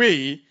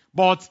way,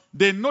 but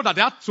they know that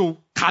they have to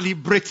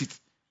calibrate it.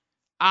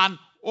 And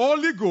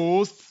Holy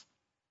Ghost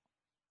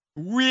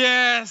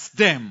wears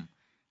them,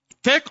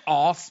 take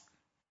us,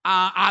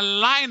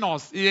 align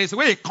us, is a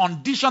way,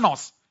 condition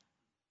us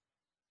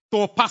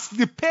to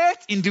participate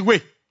in the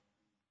way.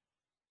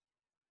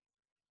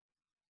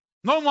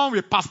 No one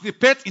will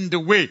participate in the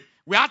way.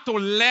 We have to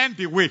learn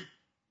the way.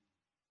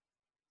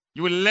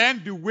 You will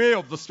learn the way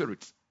of the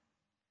Spirit.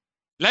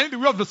 Learning the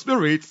way of the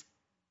Spirit,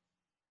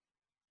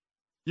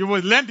 you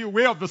will learn the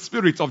way of the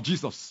Spirit of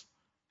Jesus.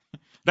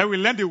 Then we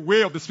learn the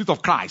way of the Spirit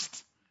of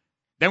Christ.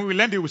 Then we will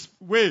learn the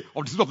way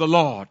of the Spirit of the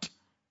Lord.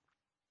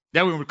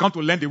 Then we will come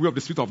to learn the way of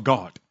the Spirit of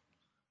God.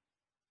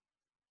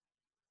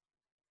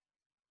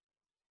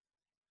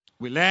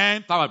 We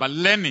learn by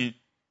learning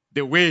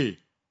the way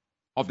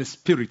of the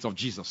Spirit of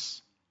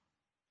Jesus.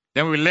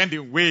 Then we learn the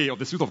way of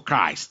the Spirit of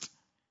Christ.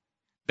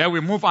 Then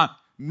we move on.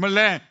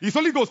 Learn. It's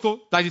Holy Ghost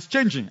that is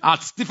changing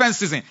at different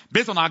seasons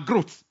based on our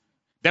growth.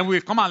 Then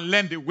we come and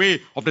learn the way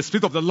of the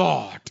Spirit of the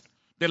Lord.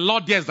 The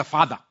Lord there is the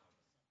Father.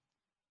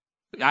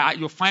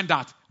 You'll find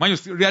that when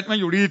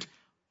you read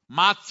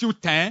Matthew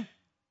 10,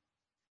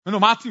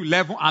 Matthew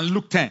 11 and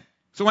Luke 10.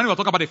 So when we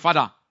talk about the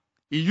Father,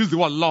 he used the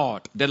word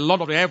Lord, the Lord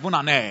of the heaven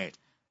and earth.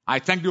 I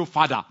thank you,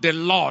 Father, the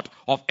Lord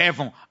of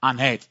heaven and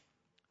earth.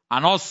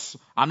 And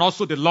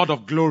also the Lord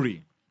of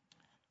glory.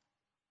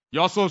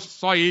 You also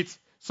saw it.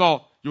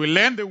 So you will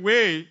learn the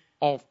way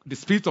of the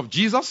Spirit of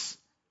Jesus.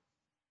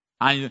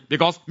 And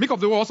because make of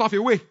the world also have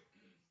a way.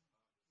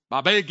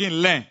 But again,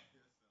 learn.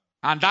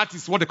 And that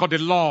is what they call the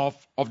love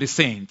of the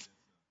saint.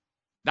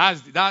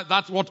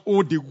 That's what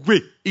hold the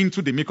way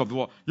into the make of the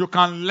world. You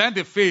can learn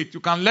the faith.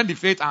 You can learn the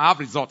faith and have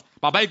results.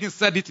 Baba again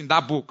said it in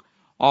that book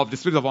of the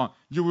Spirit of God.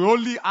 You will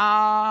only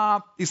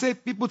have, he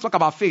said people talk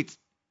about faith,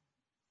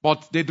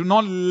 but they do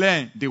not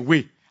learn the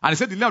way. And he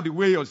said the learn of the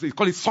way, he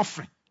call it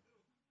suffering.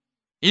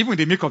 Even in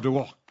the make of the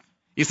world.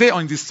 He said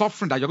on the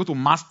suffering that you're going to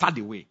master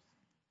the way.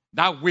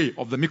 That way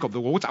of the make of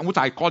the world, which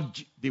I call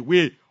the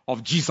way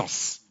of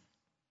Jesus.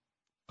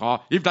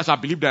 If thou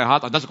shalt believe in thy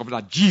heart and thou shalt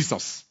confess that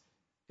Jesus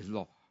is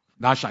Lord,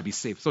 thou shalt be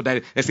saved. So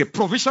there's a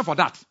provision for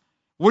that,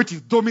 which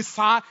is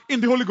domiciled in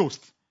the Holy Ghost.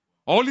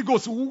 The Holy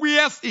Ghost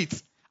wears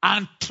it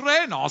and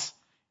trains us.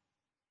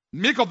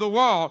 Make of the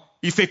world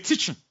is a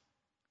teaching.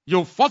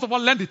 You first of all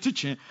learn the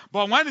teaching,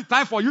 but when it's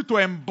time for you to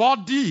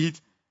embody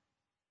it,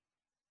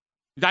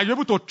 that you're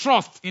able to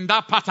trust in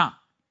that pattern,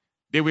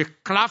 they will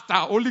craft the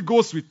Holy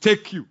Ghost will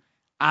take you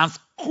and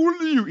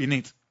school you in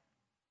it.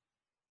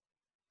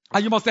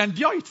 And you must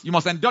endure it. You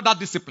must endure that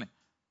discipline.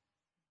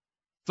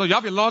 So you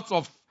have a lot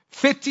of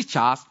faith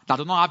teachers that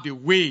do not have the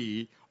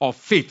way of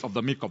faith of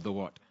the milk of the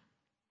word.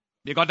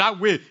 Because that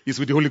way is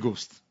with the Holy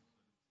Ghost.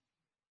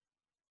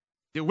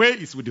 The way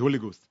is with the Holy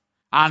Ghost.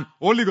 And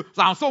Holy Ghost.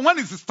 And so when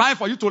it is time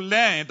for you to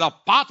learn the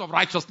path of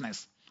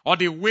righteousness or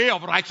the way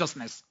of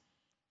righteousness,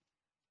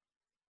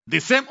 the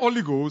same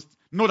Holy Ghost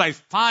know that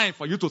it's time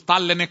for you to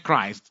start learning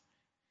Christ.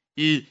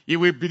 He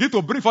will begin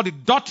to bring forth the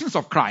doctrines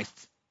of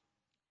Christ.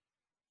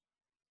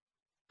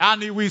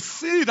 And he will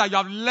see that you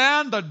have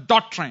learned the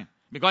doctrine.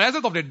 Because the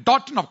essence of the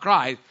doctrine of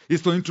Christ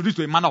is to introduce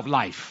to a manner of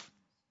life.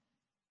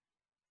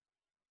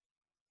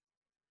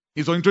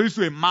 Is to introduce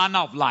to a manner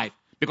of life.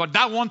 Because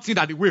that one thing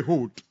that the way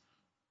hold,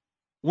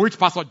 which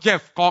Pastor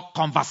Jeff called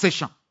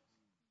conversation.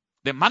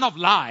 The manner of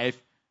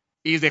life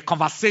is a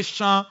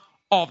conversation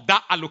of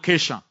that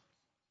allocation.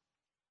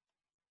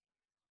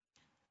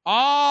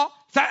 Or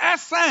the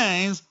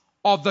essence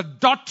of the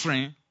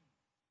doctrine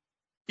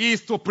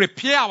is to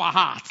prepare our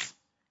hearts,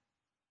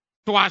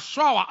 to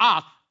assure our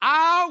heart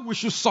how we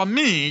should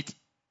submit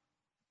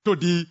to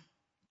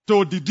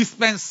the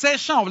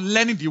dispensation of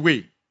learning the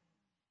way.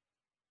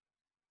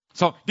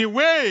 So the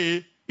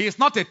way is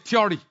not a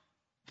theory.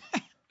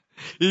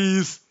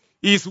 is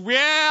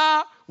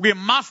where we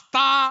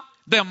master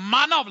the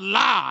manner of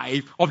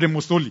life of the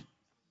Most Holy.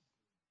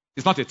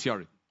 It's not a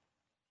theory.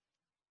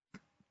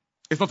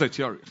 It's not a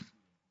theory.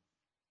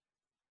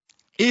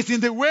 It's in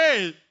the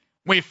way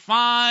we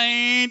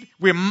find,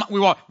 we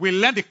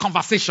learn the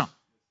conversation.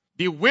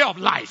 The way of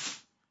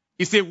life.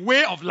 It's a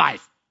way of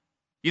life.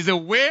 It's a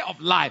way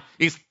of life.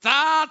 It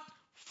starts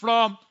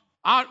from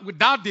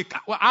outside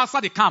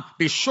the camp.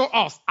 They show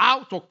us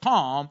how to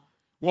come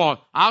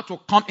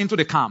into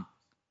the camp.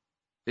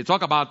 They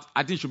talk about,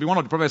 I think it should be one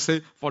of the prophets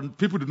say, for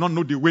people do not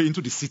know the way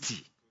into the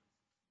city.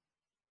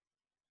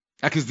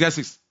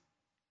 Ecclesiastes.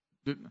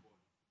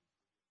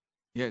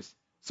 Yes.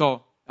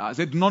 So,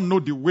 they do not know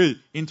the way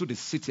into the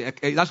city.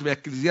 That should be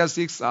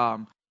Ecclesiastes.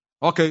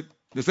 Okay.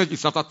 They say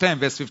it's chapter 10,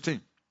 verse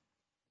 15.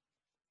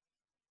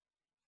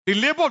 The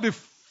labor of the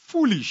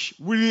foolish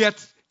will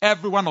yet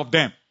every one of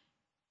them.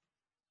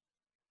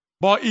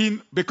 But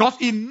because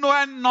he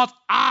knoweth not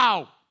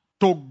how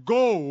to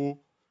go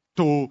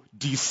to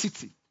the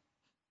city.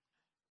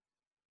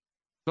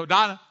 So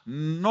that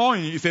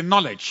knowing is a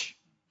knowledge.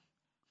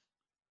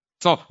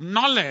 So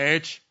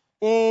knowledge,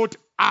 old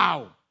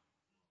how.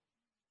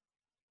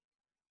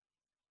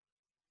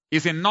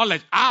 Is a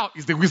knowledge. How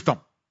is the wisdom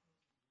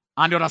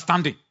and the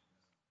understanding.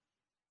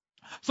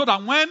 So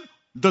that when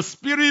the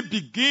Spirit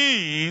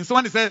begins, so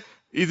when it says,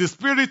 is the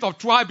Spirit of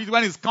truth,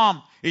 when it's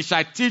come, it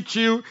shall teach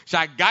you,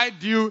 shall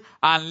guide you,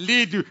 and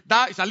lead you.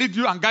 That it shall lead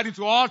you and guide you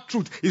to all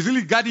truth. It's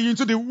really guiding you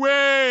into the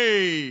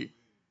way.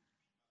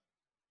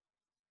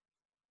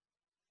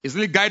 It's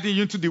really guiding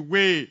you into the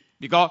way.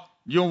 Because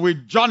you will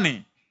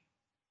journey.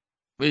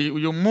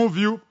 You move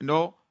you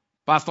know.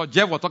 Pastor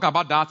Jeff will talk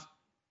about that.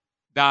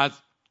 That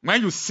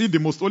when you see the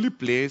most holy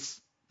place,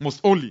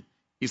 most holy,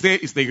 he says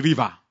it's the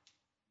river.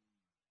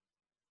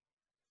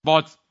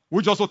 But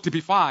which also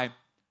typified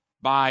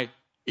by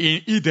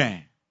in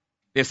Eden,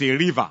 there's a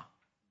river.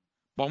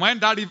 But when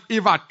that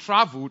river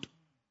traveled,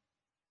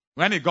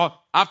 when it got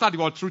after they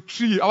were through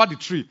the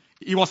tree,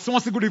 it was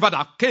one single river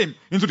that came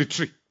into the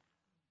tree.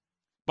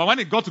 But when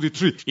it got to the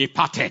tree, it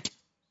parted.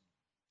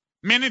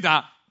 Meaning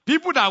that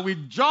people that will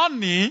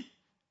journey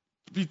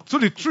to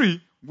the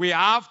tree, we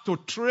have to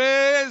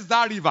trace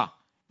that river.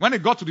 When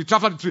it got to the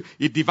top of the tree,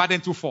 it divided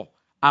into four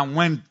and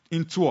went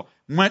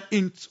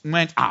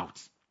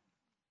out.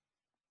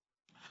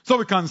 So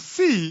we can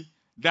see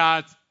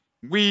that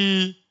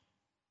we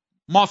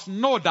must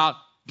know that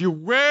the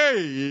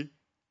way,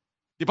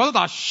 the person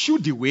that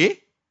shoot the way,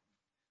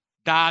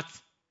 that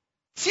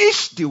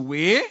teach the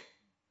way.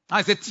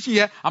 I say teaching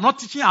here, I'm not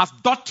teaching as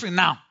doctrine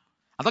now.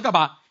 I'm talking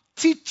about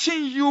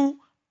teaching you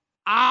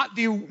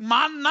the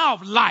manner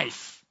of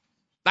life.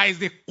 That is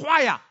the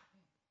choir.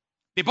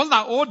 The person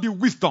that hold the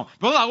wisdom, the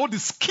person that hold the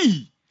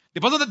skill,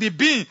 the person that they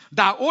being,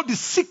 that hold the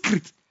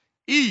secret,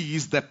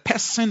 is the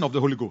person of the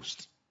Holy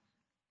Ghost.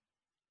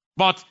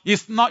 But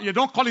it's not, you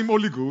don't call him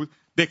Holy Ghost,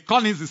 they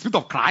call him the Spirit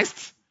of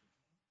Christ.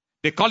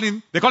 They call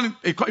him the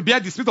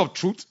Spirit of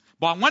truth.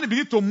 But when they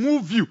begin to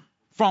move you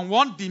from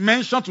one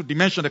dimension to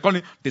dimension, they call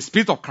him the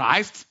Spirit of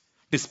Christ,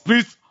 the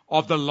Spirit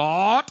of the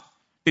Lord,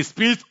 the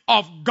Spirit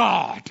of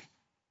God.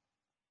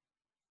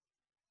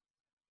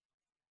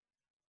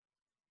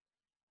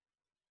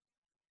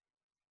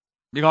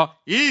 Because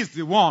he is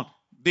the one,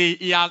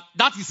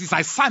 that is his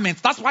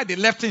assignment. That's why they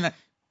left him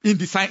in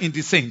the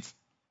saints.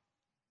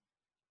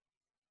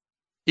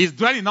 He's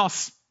dwelling in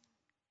us.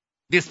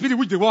 The Spirit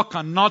which the world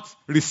cannot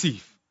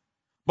receive.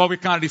 But we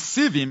can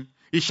receive him.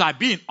 He shall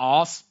be in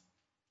us.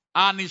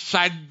 And he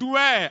shall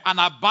dwell and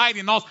abide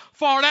in us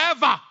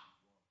forever.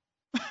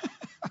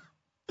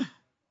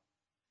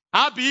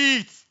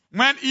 Howbeit,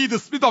 when he, the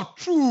Spirit of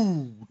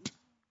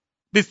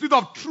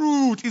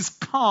truth is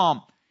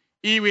come,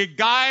 he will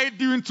guide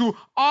you into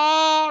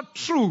all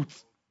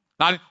truth.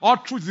 Now, all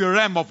truth is the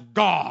realm of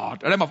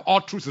God. The realm of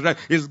all truth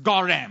is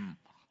God realm.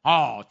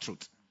 All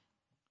truth.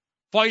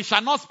 For he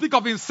shall not speak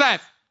of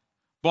himself,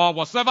 but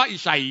whatsoever he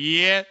shall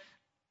hear,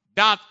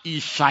 that he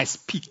shall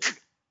speak.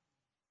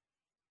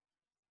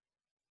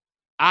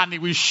 And he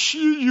will show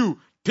you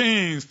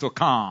things to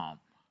come.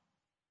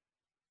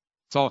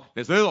 So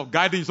there's a lot of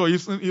guidance. So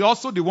he's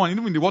also the one,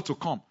 even in the world to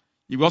come.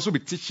 He will also be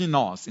teaching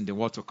us in the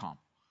world to come.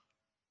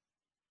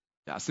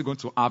 They are still going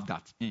to have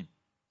that in.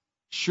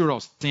 Show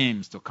us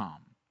things to come.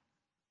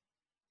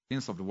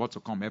 Things of the world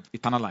to come,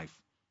 eternal life.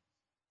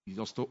 He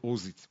also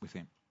owes it with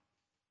him.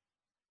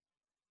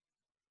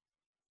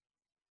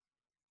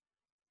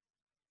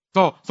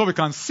 So we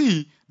can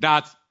see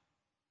that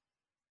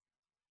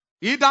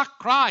either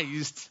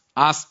Christ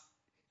as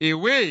a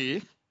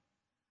way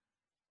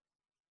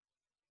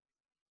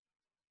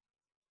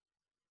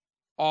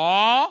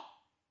or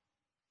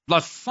the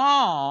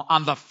Son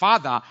and the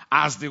Father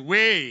as the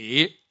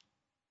way,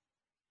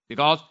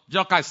 because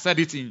Jesus said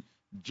it in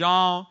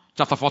John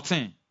chapter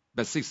 14,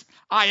 verse 6.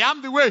 I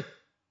am the way.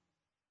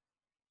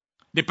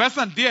 The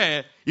person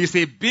there is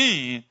a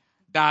being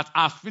that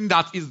has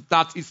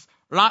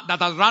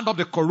round up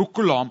the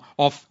curriculum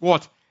of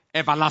what?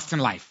 Everlasting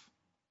life.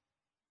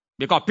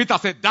 Because Peter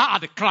said, thou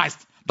art the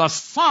Christ, the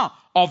Son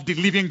of the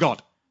living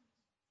God.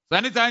 So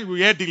anytime we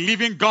hear the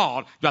living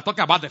God, you are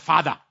talking about the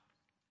Father.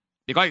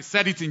 Because he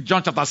said it in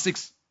John chapter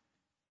 6.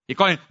 He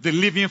called him the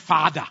living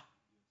Father.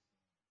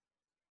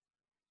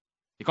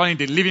 He called him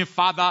the living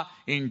Father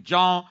in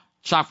John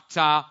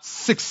chapter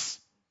 6.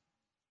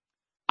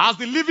 As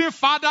the living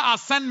Father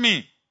has sent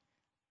me,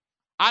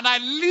 and I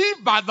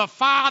live by the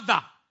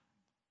Father,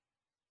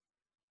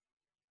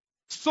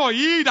 so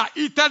he that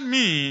eateth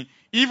me,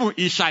 even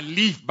he shall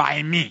live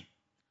by me.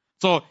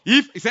 So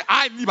if he said,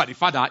 I live by the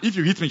Father, if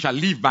you eat me, you shall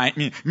live by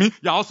me. You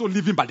are also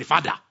living by the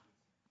Father.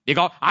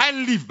 Because I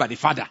live by the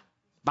Father,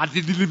 by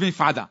the living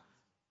Father.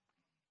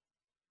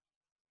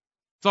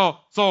 So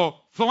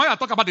when I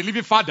talk about the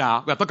living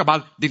Father, we are talking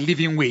about the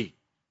living way,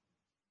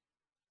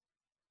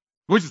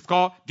 which is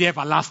called the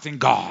everlasting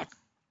God,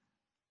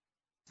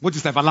 which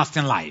is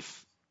everlasting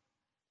life.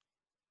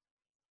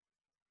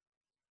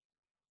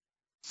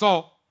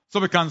 So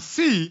we can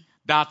see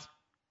that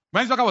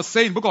when Jesus was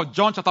saying in the book of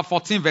John chapter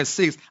 14 verse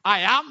 6,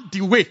 I am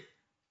the way,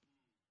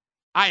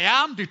 I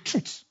am the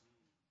truth,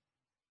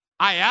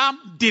 I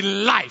am the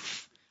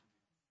life.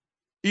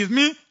 It's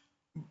me,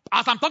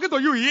 as I'm talking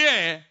to you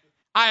here,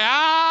 I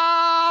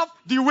have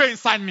the way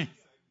inside me.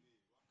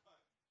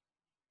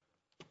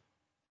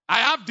 I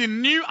have the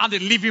new and the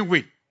living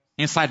way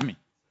inside me.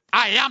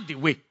 I am the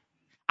way.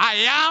 I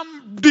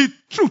am the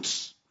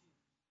truth.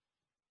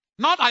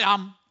 Not I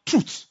am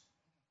truth.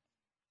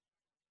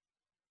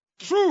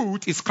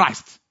 Truth is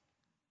Christ.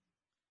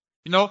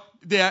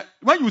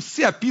 When you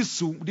see a piece,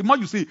 the more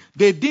you see,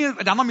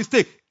 they're not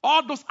mistake.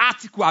 All those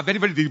articles are very,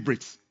 very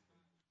deliberate.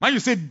 When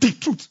you say the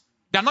truth,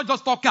 they're not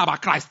just talking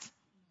about Christ.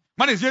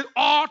 When they say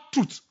all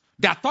truth,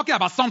 they are talking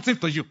about something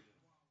to you.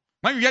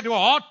 When you hear the word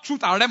all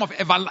truth, are a realm of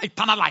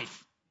eternal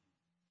life.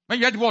 When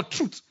you hear the word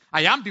truth,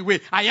 I am the way,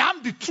 I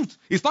am the truth.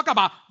 It's talking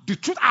about the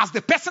truth as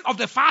the person of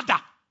the Father.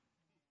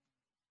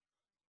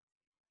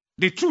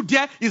 The truth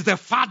there is the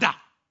Father.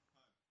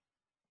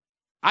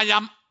 I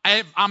am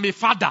a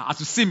father, as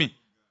you see me.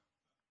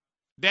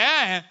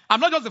 Then, I'm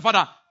not just the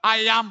Father. I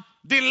am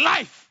the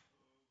life.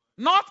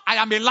 Not I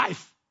am a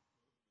life.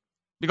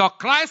 Because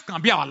Christ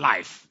can be our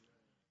life.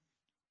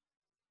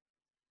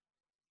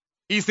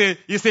 It's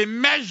a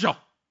measure.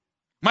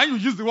 When you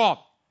use the word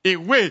a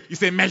way,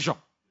 it's a measure.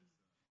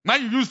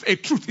 When you use a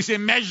truth, it's a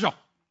measure.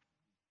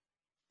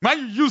 When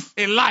you use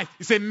a life,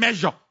 it's a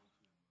measure.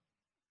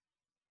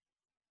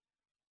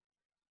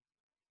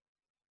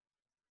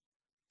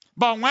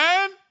 But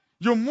when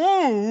you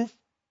move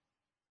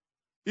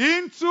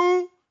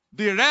into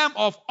the realm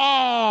of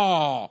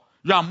awe,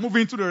 you are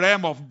moving to the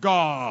realm of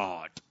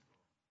God,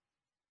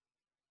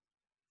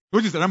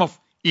 which is the realm of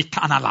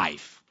eternal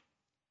life.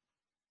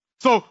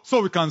 So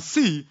we can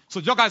see,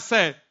 so Jesus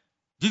said,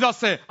 Jesus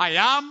said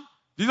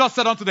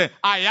unto them,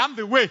 I am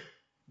the way,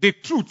 the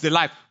truth, the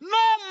life.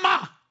 No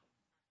man.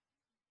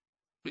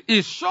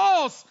 It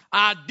shows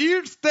at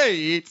this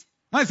state,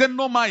 when I say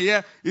no man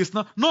here, it's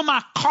not, no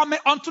man coming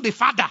unto the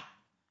Father.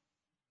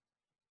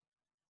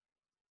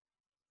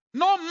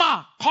 No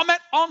man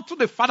cometh unto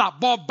the Father,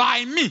 but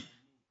by me.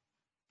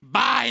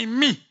 By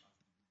me.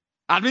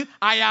 I mean,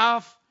 I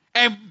have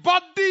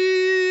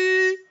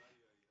embodied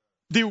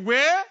the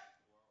way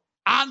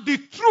and the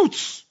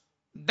truth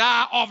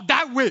that of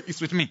that way is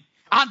with me.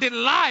 And the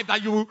life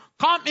that you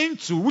come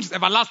into, which is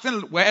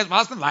everlasting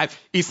life,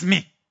 is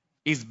me.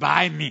 Is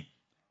by me.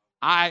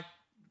 The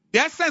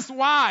essence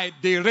why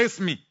they raised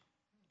me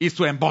is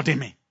to embody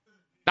me.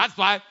 That's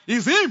why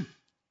it's him.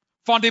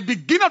 From the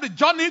beginning of the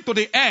journey to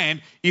the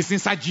end, is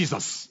inside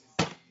Jesus.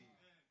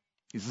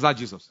 It's inside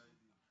Jesus.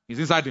 It's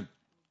inside him.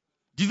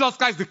 Jesus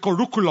Christ is the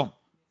curriculum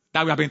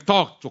that we have been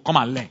taught to come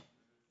and learn.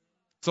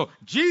 So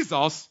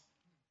Jesus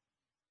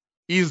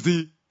is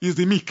the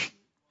meat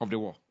of the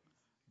world.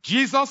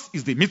 Jesus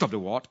is the meat of the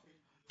world.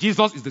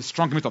 Jesus is the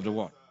strong meat of the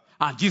world.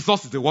 And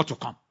Jesus is the word to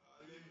come.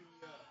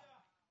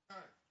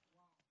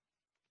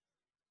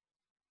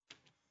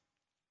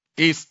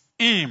 It's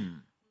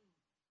him.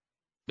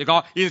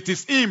 Because it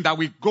is him that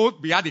we go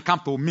behind the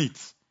camp to meet.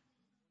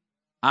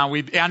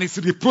 And it's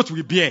the reproach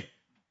we bear.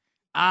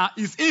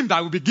 It's him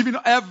that will be giving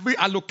every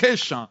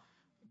allocation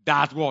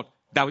that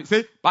we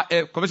say,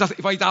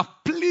 if it has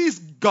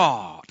pleased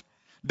God,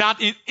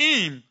 that in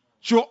him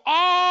should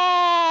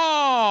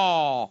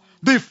all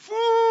the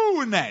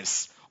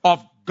fullness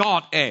of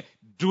God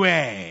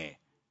dwell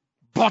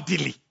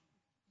bodily.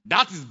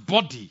 That is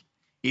body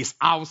is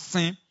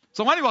housing.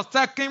 So when he was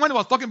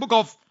talking book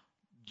of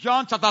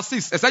John chapter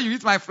 6, he said, you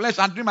eat my flesh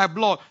and drink my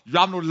blood, you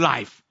have no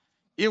life.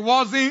 It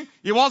wasn't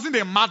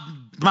a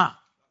madman.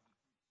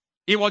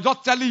 He was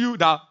just telling you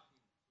that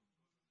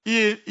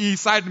he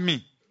inside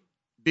me,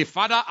 the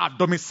Father are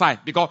domiciled,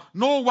 because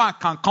no one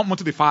can come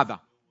unto the Father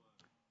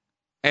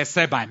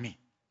except by me.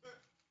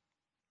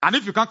 And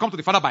if you can't come to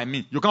the Father by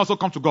me, you can also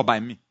come to God by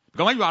me.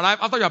 Because when you arrive,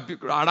 after you have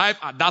arrived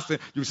at that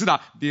stage, you see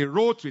that the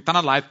road to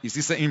eternal life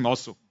is in him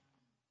also.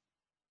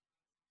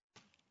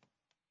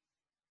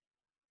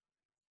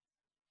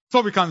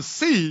 So we can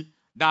see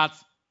that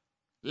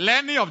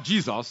learning of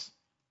Jesus,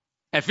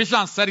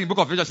 Ephesians said in the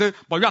book of Ephesians,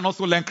 but you are not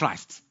so learn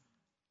Christ.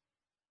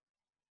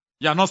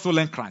 You are not so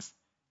learn Christ.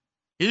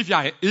 If you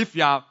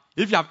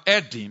have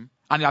heard him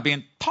and you have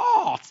been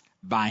taught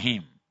by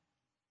him,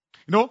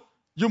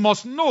 you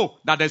must know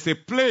that there's a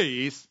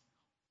place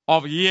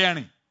of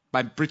hearing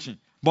by preaching.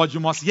 but you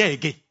must hear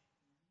again.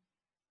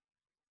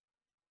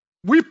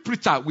 We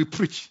preacher, we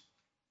preach,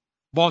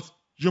 but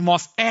you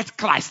must hear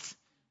Christ.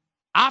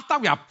 After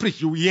we have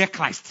preached, you will hear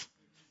Christ.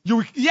 You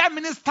will hear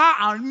minister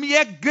and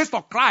hear grace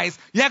of Christ,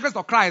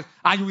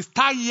 and you will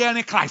start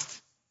hearing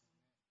Christ.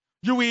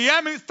 You will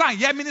hear minister and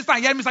hear minister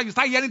and hear minister. You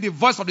start hearing the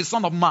voice of the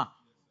Son of Man.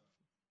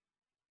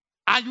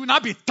 And you will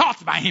not be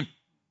taught by him.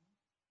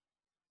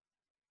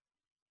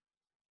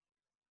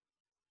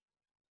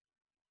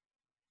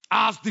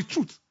 As the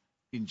truth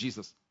in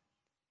Jesus.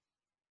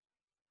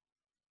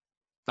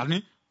 That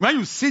means when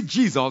you see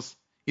Jesus,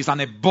 it's an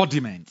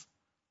embodiment.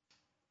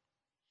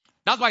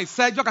 That's why he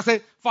said, that's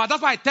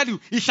why I tell you,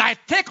 he shall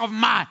take of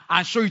mine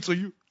and show it to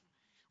you.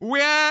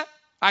 Where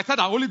I said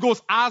the Holy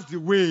Ghost has the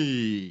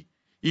way.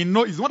 He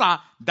knows it's one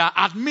that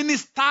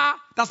administer.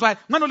 That's why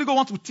when the Holy Ghost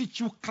wants to teach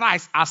you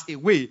Christ as a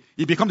way,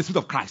 he becomes the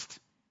Spirit of Christ.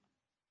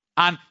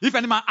 And if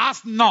any man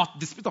has not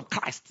the Spirit of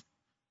Christ,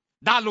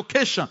 that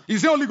location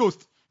is the Holy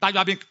Ghost that you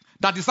have been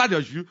that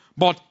decided you,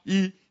 but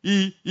he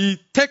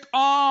take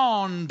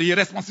on the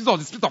responsibility of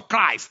the Spirit of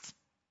Christ,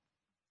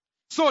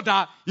 so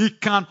that he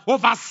can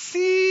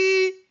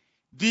oversee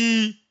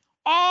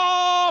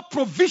all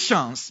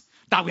provisions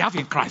that we have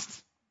in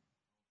Christ.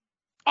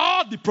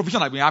 All the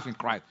provision that we have in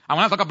Christ. And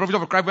when I talk about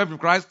provision of Christ, we have in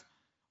Christ,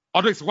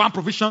 although it's one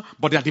provision,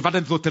 but they are divided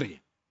into 3.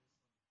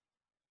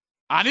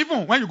 And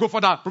even when you go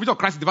further, provision of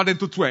Christ is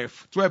divided into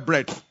 12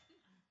 bread.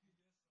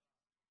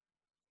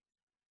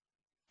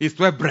 It's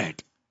 12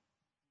 bread.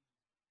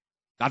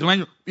 That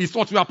when it's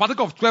what you are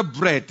partaker of 12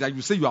 bread, that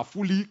you say you are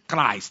fully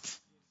Christ,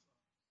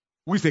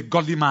 who is a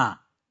godly man.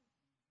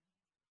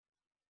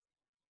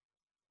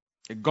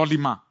 A godly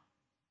man.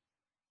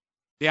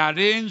 They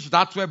arrange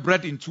that 12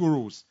 bread in 2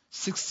 rows,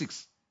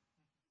 6.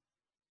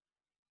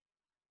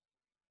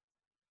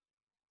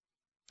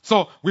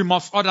 So we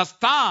must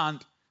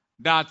understand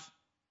that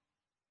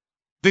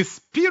the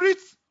Spirit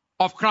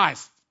of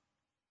Christ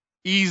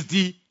is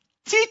the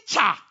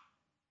teacher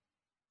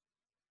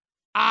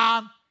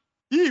and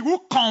he who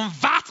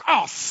converts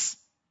us.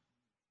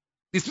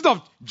 The Spirit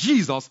of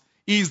Jesus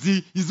is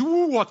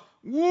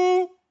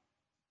who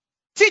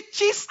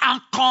teaches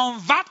and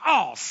converts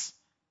us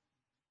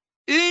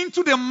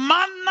into the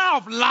manner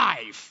of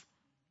life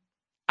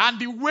and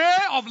the way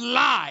of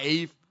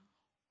life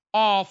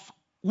of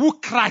who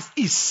Christ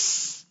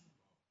is.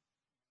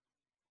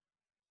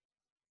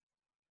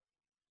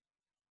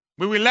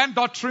 We will learn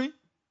doctrine,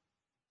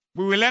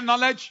 we will learn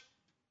knowledge,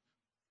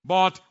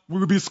 but we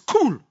will be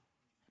schooled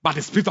by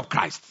the Spirit of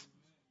Christ.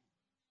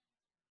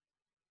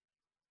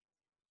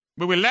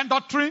 We will learn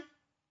doctrine,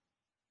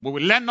 we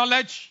will learn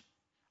knowledge,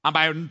 and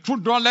by true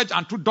knowledge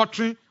and true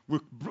doctrine, we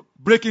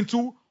break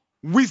into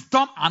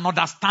wisdom and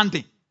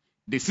understanding.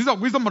 The season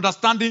of wisdom and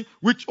understanding,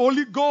 which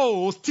Holy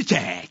Ghost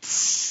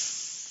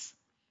teaches.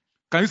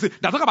 Can you see?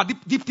 They're talking about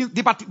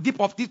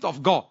deep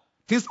of God,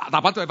 things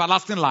about the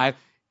everlasting life.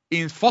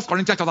 In 1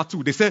 Corinthians chapter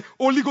 2, they say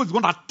Holy Ghost is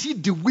going to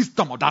teach the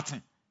wisdom of that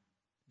thing.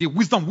 The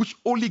wisdom which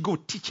Holy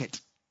Ghost teacheth.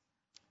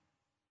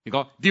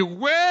 Because the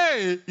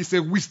way is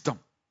a wisdom.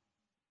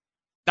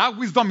 That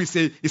wisdom is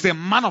a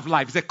man of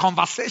life. It's a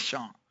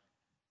conversation.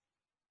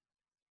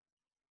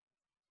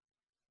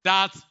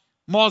 That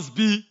must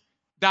be,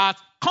 that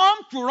come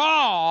to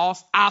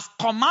us as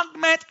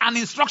commandment and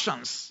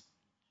instructions.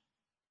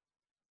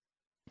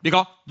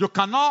 Because you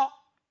cannot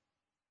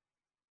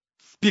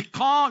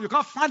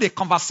find a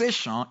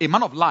conversation, a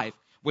man of life,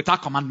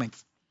 without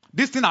commandments.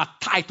 These things are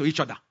tied to each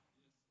other.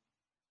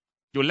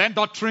 You learn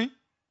doctrine,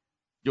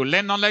 you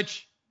learn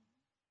knowledge.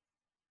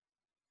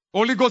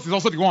 Holy Ghost is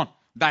also the one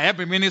that helped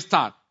me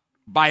minister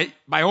by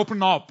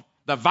opening up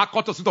the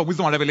vacuum of Spirit of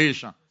wisdom and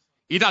revelation.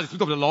 Either as the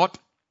Spirit of the Lord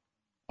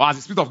or as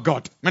the Spirit of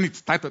God, when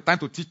it's time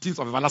to teach things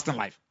of everlasting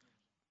life.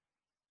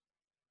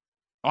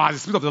 Or as the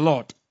Spirit of the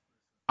Lord,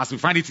 as we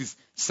find it is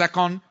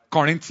 2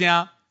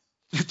 Corinthians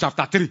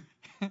chapter 3.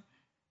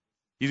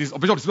 It is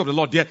operation of the Spirit of the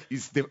Lord there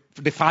is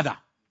the Father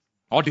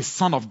or the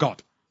Son of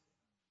God.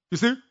 You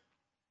see?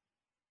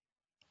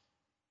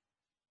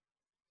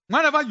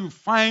 Whenever you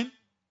find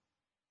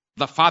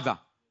the Father,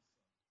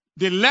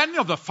 the learning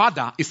of the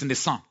Father is in the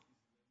Son.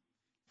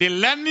 The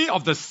learning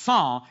of the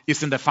Son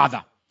is in the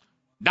Father.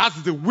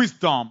 That's the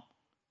wisdom,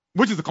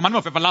 which is the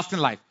commandment of everlasting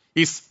life.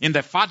 Is in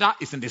the Father,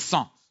 is in the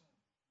Son.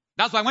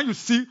 That's why when you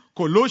see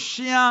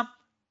Colossians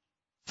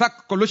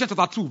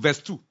chapter 2, verse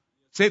 2,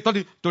 say to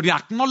the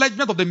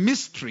acknowledgement of the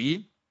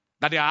mystery,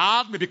 that their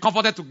hearts may be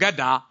comforted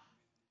together,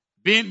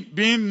 being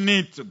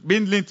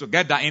linked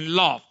together in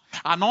love,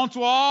 and unto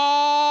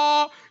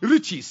all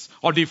riches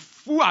of the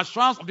full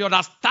assurance of the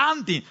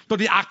understanding, to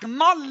the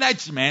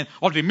acknowledgement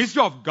of the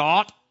mystery of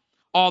God,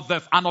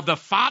 and of the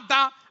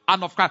Father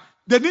and of Christ.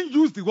 They didn't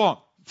use the word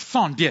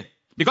Son there,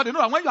 because they know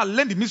that when you are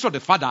learning the mystery of the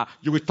Father,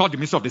 you will taught the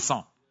mystery of the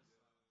Son.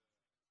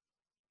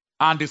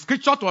 And the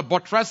scripture to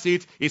buttress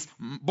it is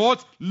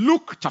both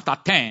Luke chapter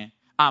 10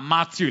 and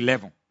Matthew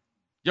 11.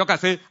 You can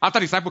say, after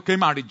the disciple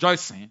came and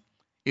rejoicing,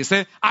 he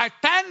said, I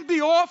thank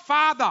thee, O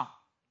Father,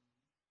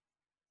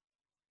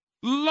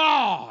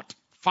 Lord,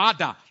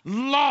 Father,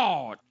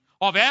 Lord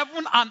of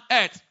heaven and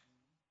earth,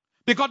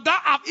 Because thou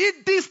have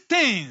hid these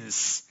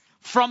things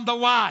from the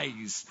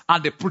wise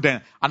and the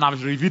prudent, and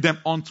have revealed them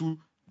unto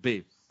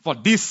thee. For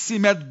this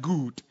seemeth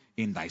good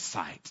in thy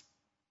sight.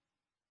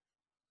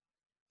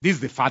 This is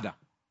the Father.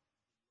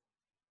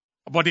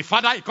 But the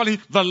Father is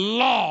calling the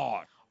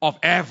Lord of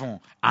heaven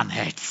and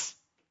earth.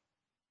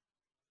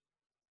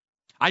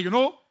 And you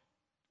know,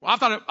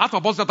 after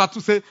Apostles chapter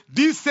 2 say,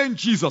 this same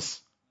Jesus,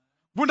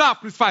 who they have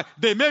crucified,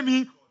 they made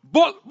me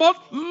both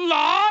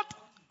Lord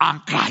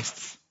and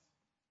Christ.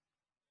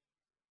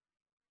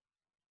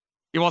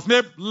 He was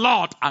made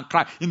Lord and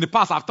Christ. In the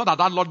past, I've thought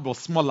that Lord was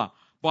smaller.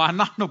 But I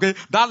now know, okay,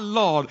 that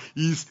Lord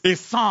is a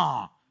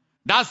son.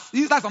 That's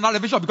another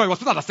revelation because it was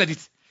Peter that said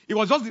it. It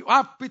was just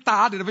Peter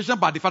had the revelation,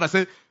 but the Father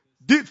said,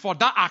 for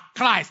that are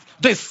Christ,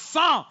 the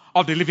Son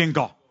of the living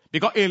God.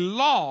 Because a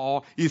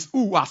Lord is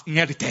who has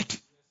inherited.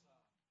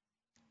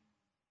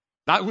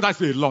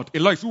 That's a Lord. A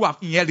Lord is who has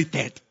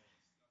inherited.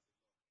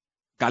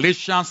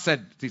 Galatians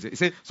said, he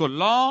said, so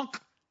long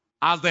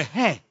as the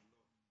heir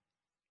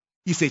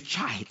is a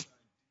child,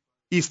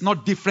 is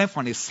not different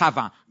from a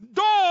servant.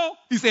 Though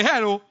he's a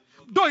hero,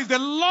 though he's the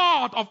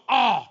Lord of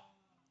all.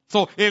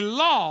 So a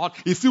Lord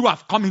is who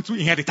has come into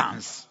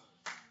inheritance.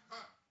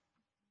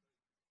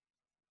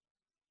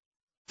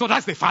 So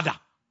that's the Father.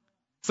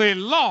 So a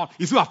Lord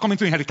is who have come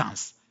into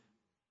inheritance.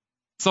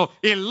 So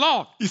a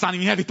Lord is an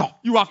inheritor.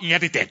 You have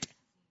inherited.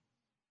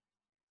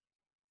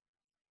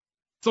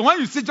 So when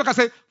you see Joker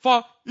say,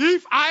 for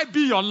if I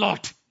be your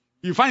Lord,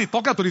 you find it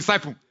talking to the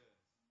disciple,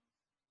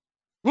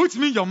 which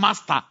means your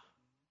master.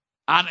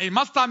 And a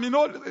master, you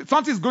know,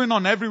 something's going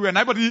on everywhere. And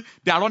everybody,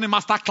 they are running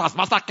master class.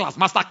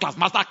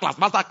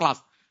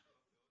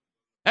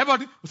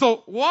 Everybody.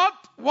 So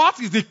what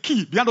is the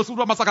key behind those who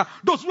run master class?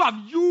 Those who have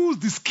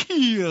used the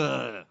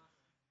skill.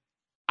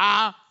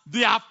 They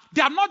have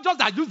not just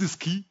that used the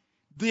skill,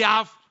 they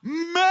have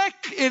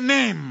make a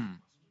name.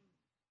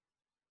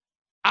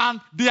 And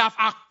they have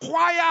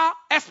acquired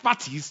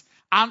expertise,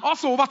 and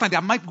also over time they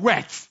have made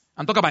wealth.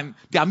 I'm talking about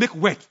they have made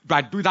wealth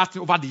by doing that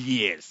over the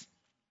years.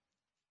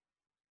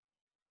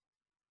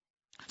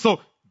 So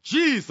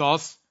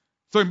Jesus,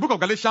 so in book of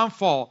Galatians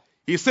 4,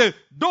 he said,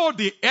 though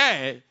the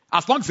heir,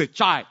 as long as a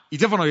child, is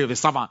definitely a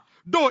servant,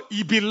 though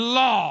he be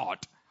Lord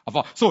of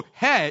all. So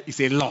heir is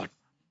a Lord.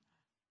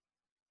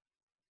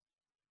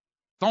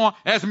 Someone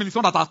else means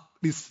someone that has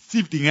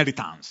received the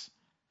inheritance.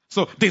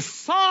 So the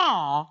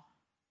son,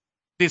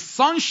 the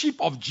sonship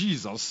of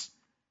Jesus,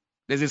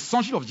 there's a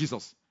sonship of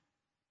Jesus.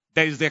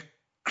 There is the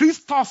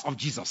Christos of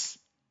Jesus.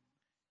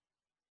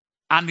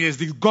 And there is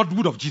the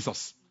Godhood of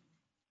Jesus.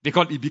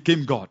 Because he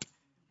became God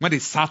when they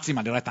sat him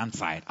at the right hand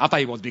side after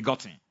he was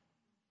begotten.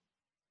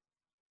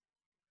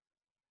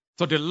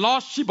 So the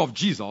lordship of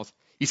Jesus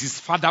is his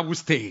fatherhood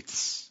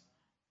states.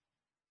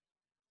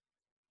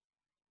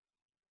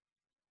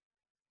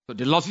 So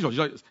the lordship of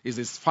Jesus is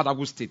his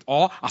fatherhood state,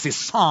 or as a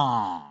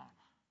son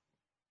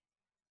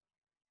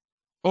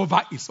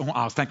over his own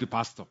house. Thank you,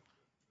 Pastor.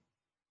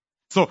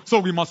 So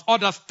we must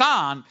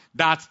understand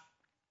that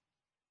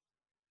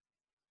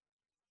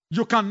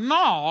you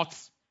cannot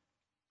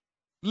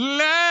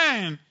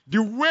learn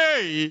the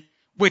way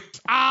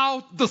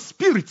without the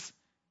Spirit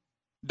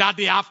that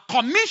they have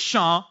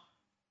commissioned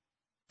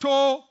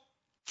to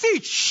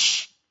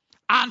teach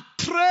and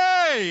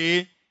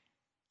train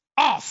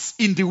us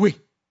in the way.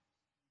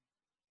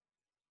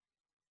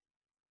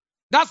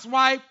 That's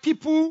why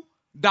people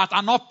that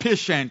are not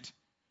patient,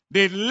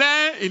 they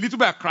learn a little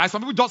bit of Christ.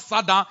 Some people just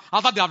sat down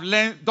after they have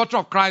learned doctrine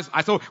of Christ.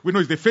 I thought we know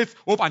it's the faith,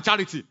 hope, and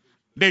charity.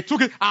 They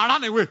took it and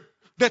ran away.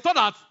 They thought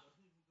that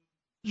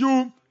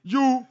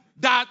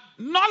that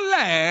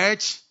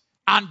knowledge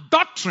and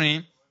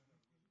doctrine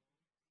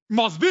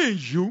must be in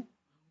you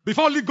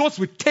before Holy Ghost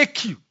will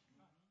take you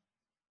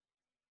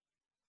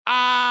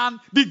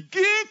and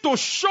begin to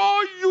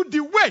show you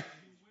the way.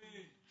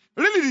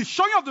 Really, the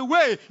showing of the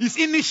way is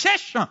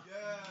initiation.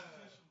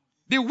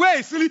 The way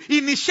is really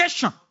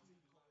initiation.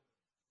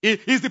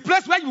 It is the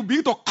place where you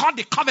begin to cut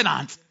the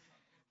covenant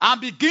and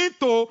begin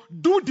to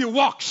do the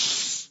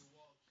works.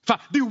 So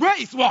the way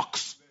is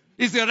works.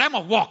 It's the realm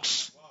of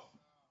works.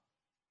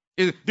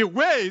 The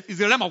way is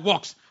the realm of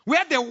works,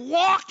 where they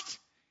walked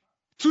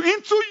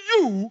into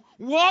you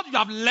what you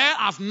have learned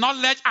as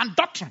knowledge and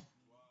doctrine.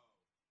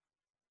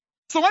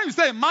 So when you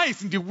say a man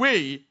is in the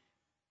way,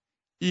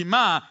 you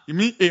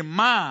mean a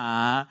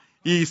man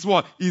is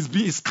what?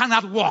 Is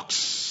carnal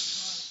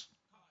works.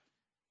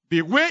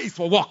 The way is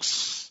for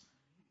works.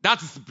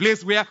 That is the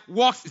place where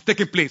works is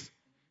taking place.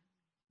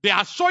 They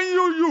are showing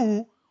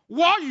you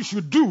what you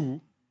should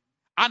do,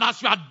 and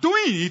as you are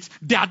doing it,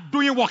 they are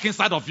doing work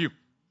inside of you.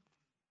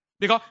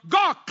 Because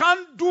God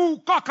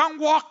can't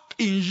work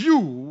in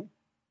you.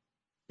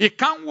 He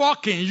can't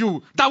work in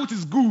you that which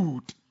is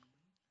good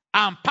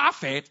and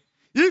perfect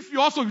if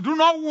you do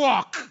not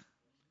work.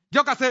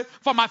 God can say,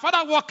 for my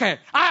Father worketh,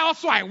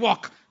 I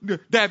work.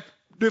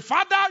 The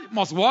Father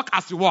must work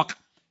as you work.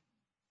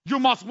 You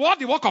must work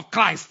the work of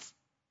Christ.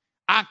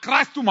 And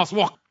Christ too must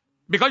work.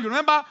 Because you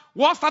remember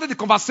what started the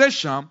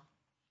conversation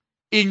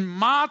in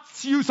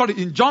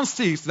John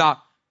 6, that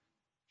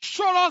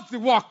Show us the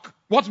work.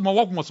 What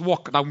work must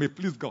work that we may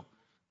please God.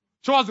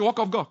 Show us the work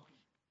of God.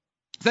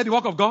 Say the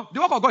work of God. The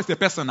work of God is a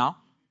person now.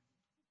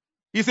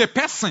 It's a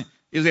person.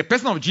 It's a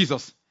person of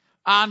Jesus.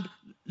 And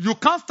you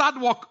can't start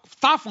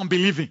from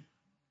believing.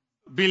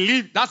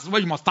 Believe, that's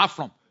where you must start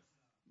from.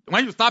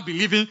 When you start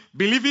believing,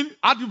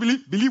 how do you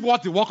believe? Believe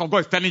what the work of God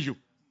is telling you.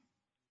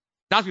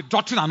 That's with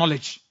doctrine and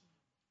knowledge.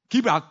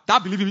 Keep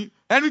that believing.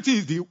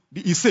 Anything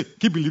he said,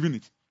 keep believing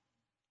it.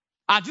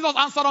 And Jesus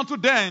answered unto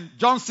them,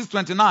 John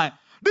 6:29.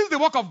 This is the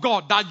work of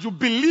God, that you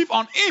believe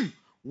on him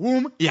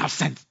whom he has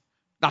sent.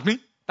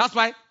 That's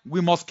why we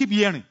must keep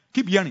hearing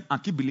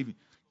and keep believing.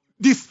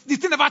 This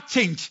thing never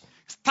change.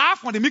 Start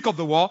from the milk of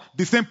the word,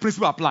 the same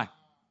principle apply.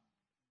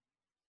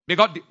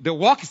 Because the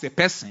work is a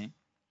person.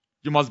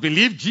 You must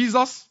believe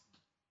Jesus.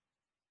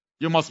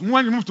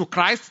 When you move to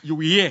Christ, you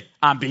will hear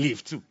and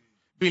believe too.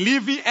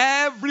 Believing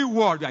every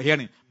word you are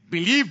hearing.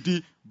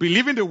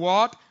 Believing the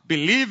word,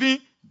 believing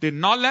the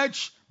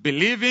knowledge,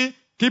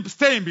 keep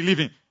staying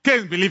believing,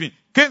 stay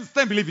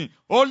believing.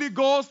 Holy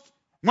Ghost,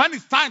 when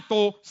it's time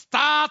to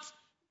start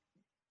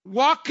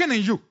working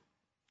in you,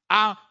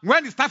 and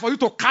when it's time for you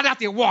to carry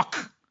out a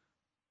work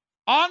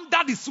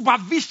under the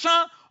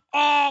supervision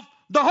of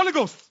the Holy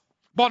Ghost.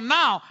 But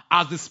now,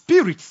 as the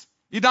Spirit,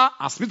 either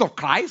as Spirit of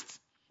Christ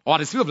or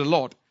the Spirit of the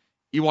Lord,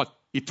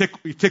 it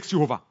takes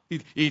you over.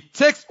 It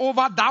takes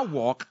over that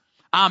work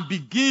and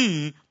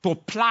begin to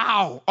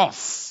plow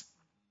us.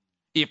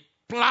 It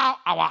plow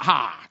our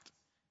heart.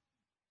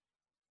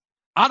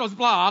 How does it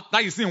plow our heart?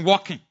 That is in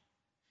walking.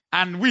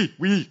 And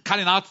we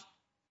carrying out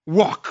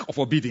work of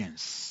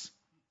obedience.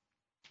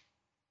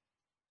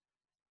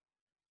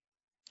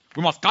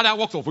 We must carry out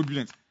works of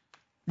obedience.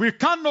 We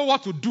can't know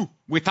what to do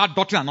without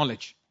doctrine and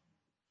knowledge.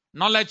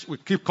 Knowledge will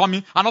keep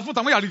coming. And often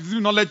when you are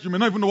receiving knowledge, you may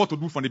not even know what to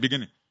do from the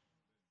beginning.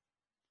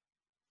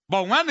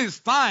 But when it's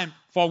time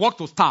for work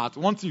to start,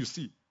 one thing you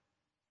see,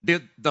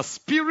 the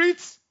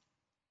Spirit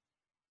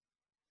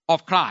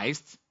of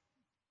Christ,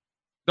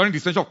 during the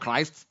dispensation of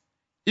Christ,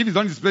 if it's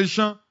during the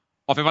dispensation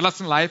of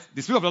everlasting life,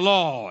 the Spirit of the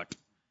Lord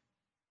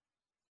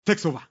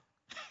takes over.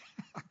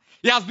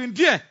 He has been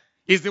there.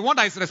 He's the one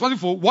that is responsible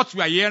for what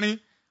we are hearing,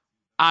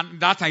 and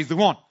that is the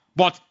one.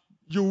 But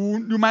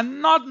it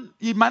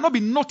might not be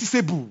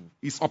noticeable,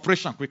 his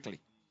operation quickly. It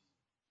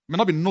may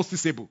not be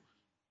noticeable.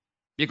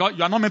 Because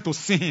you are not meant to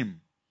see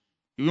him.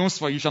 You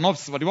shall not,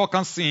 for the world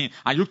can't see him,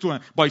 and you too,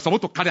 but he's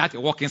supposed to carry out a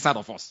work inside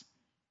of us.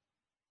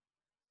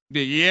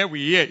 We hear,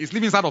 it's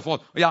living inside of us.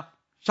 Oh yeah,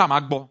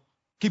 Shamagbo,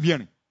 keep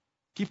hearing.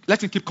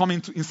 Let him keep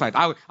coming inside.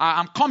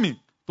 I'm coming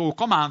to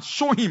come and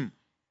show him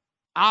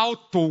how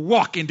to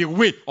walk in the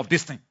way of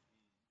this thing.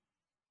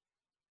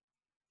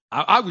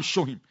 I will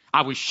show him.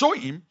 I will show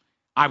him.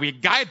 I will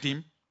guide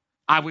him.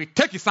 I will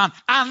take his hand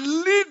and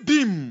lead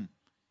him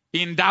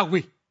in that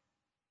way.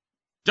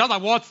 Just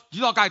like what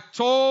Jesus Christ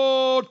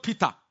told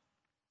Peter.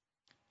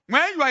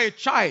 When you are a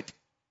child,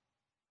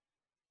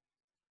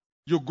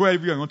 you go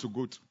everywhere you want to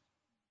go to.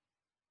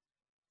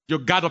 You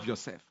guard up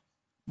yourself.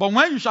 But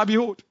when you shall be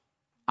old,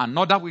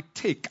 another will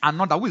take.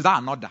 Another, who is that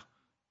another?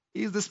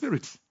 It is the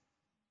Spirit.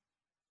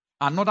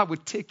 Another will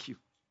take you.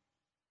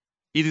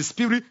 It is the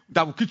Spirit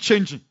that will keep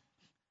changing.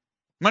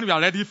 When we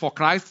are ready for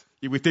Christ,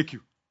 He will take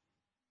you.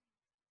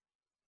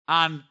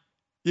 And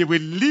He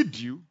will lead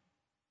you.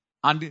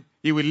 And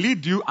He will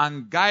lead you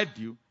and guide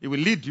you. He will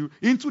lead you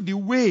into the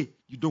way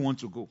you don't want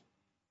to go.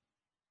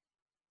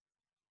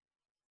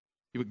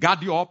 He will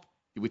guard you up.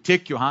 He will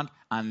take your hand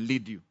and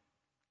lead you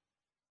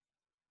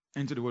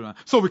into the world.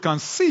 So we can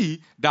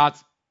see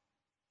that,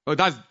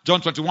 that's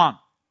John 21.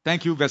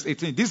 Thank you, verse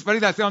 18. This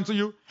very day I say unto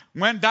you,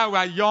 when thou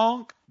wert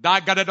young, thou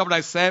gathered up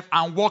thyself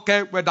and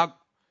walkest where thou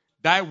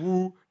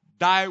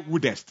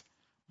wouldest.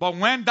 But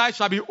when thou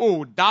shalt be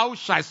old, thou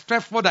shalt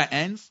stretch forth thy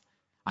hands,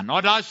 and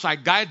others shall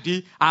guide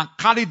thee and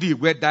carry thee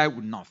where thou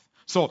wilt not.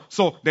 So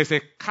there's a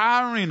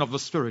carrying of the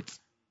Spirit.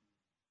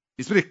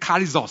 The Spirit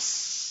carries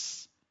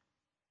us.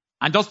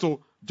 And just to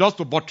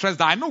buttress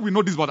that, I know we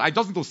know this, but I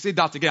just need to say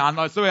that again.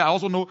 And so I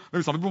also know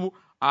maybe some people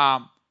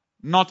are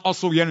not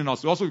also hearing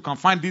us. Also, you can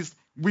find this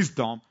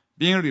wisdom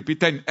being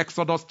repeated in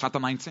Exodus chapter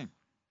 19.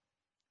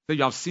 So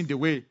you have seen the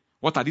way,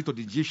 what I did to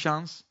the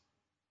Egyptians,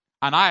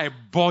 and I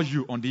bore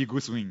you on the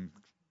eagle's wing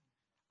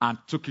and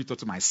took you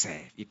to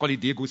myself. He called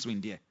it the eagle's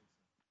wing there.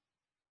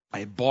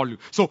 I bore you.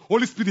 So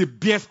Holy Spirit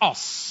bears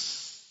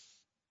us.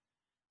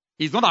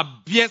 He's not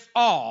that bears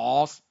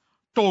us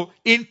to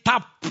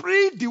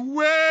interpret the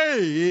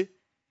way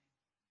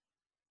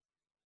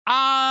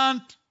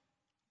and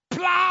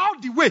plow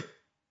the way.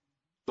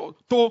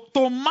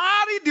 To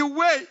marry the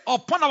way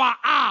upon our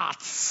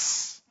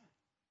hearts.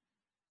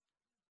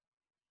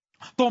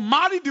 To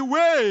marry the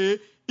way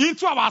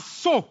into our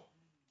soul.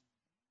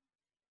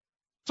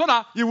 So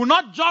that it will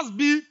not just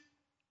be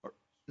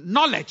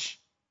knowledge.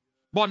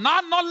 But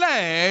now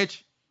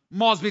knowledge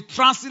must be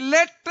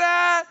translated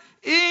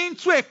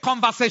into a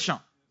conversation.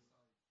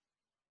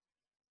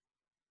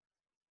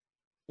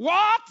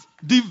 What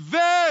the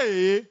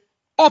way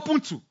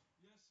open to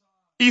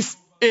is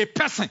a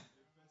person.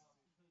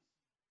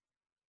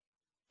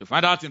 You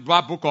find out in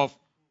the book of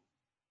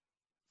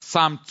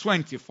Psalm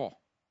 24.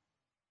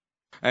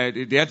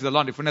 The earth is the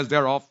Lord, the fullness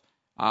thereof.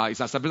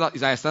 Is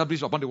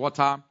established upon the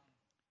water.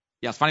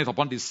 He has founded it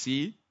upon the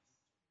sea.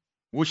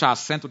 Who shall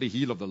ascend to the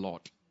hill of the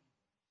Lord?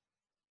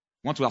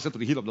 Want to ascend to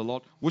the hill of the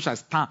Lord? Who shall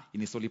stand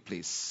in his holy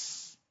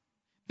place?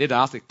 They that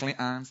have a clean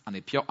hands and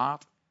a pure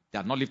heart, they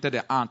have not lifted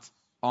their heart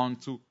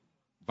unto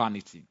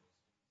vanity,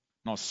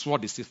 nor swore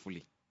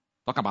deceitfully.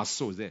 Talk about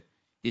souls there.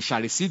 He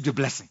shall receive the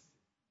blessing.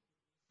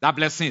 That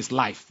blessing is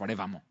life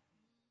forevermore.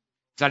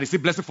 He shall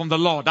receive blessing from the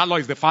Lord. That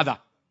Lord is the Father.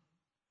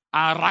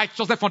 And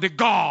righteousness from the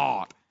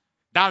God.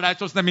 That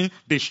righteousness means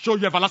they show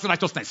you everlasting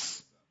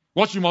righteousness.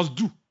 What you must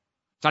do.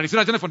 Shall receive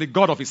righteousness from the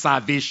God of his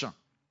salvation.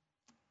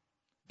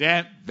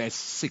 Then verse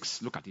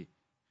 6. Look at it.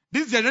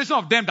 This generation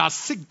of them that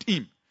seek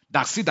him,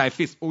 that see thy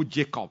face, O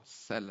Jacob,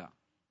 Selah.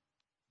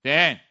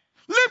 Then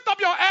lift up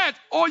your head,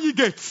 O ye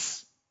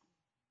gates,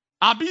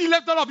 and be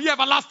lifted up, ye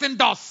everlasting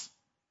doors.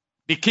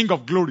 The King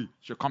of glory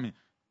shall come in.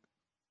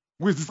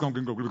 Who is this King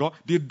of glory? Because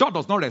the door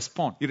does not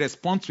respond. It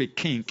responds to a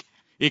king.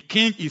 A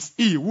king is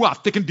he who has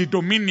taken the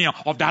dominion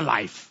of that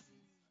life.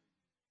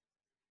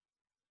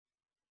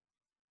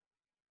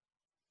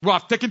 Who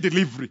have taken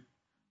delivery.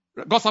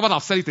 God's servant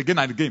have said it again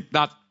and again,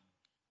 that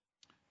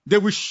they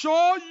will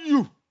show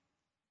you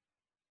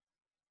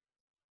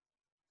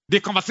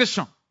the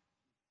conversation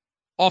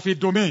of a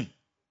domain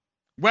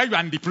where you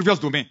are in the previous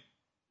domain.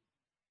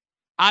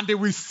 And they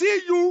will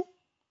see you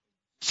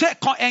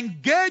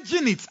engage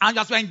in it. And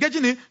as you are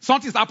engaging in it,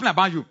 something is happening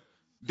about you.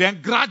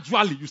 Then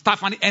gradually you start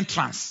finding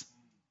entrance.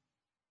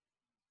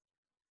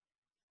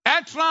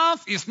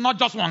 Entrance is not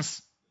just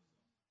once.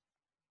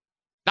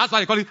 That's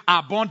why they call it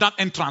abundant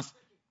entrance.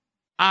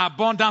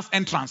 Abundance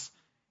entrance.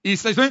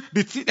 It's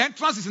the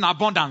entrance is in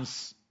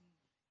abundance.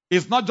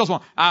 It's not just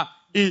one.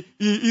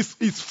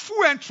 It's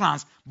full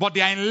entrance, but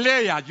they are in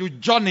layers. You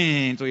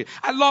journey into it.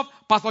 I love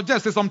Pastor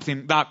Jeff say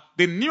something that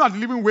the new and the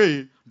living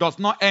way does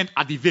not end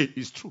at the veil.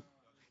 It's true.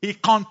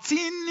 It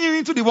continues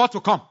into the world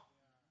to come.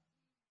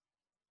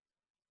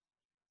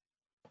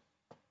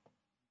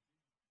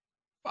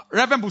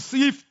 Reverend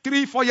Busif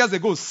 3-4 years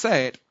ago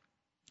said,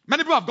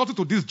 many people have gotten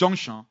to this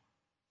junction,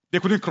 they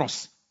couldn't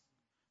cross.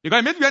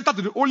 Because when you enter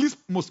to the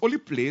most holy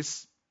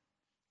place,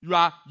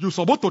 you're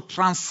supposed to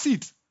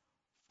transit.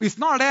 It's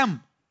not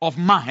realm of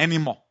man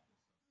anymore.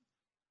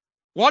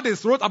 What they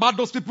wrote about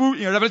those people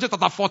in Revelation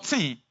chapter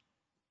 14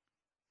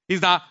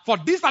 is that for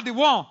these are the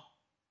one,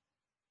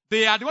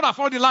 they are the one that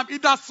follow the Lamb,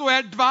 either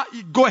soever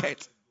go ahead.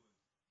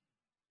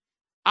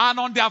 And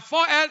on their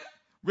forehead,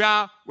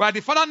 where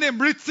the Father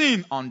name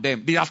written on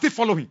them, they are still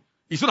following.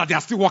 It's so that they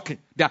are still walking.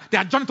 They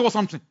are journeying towards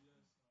something.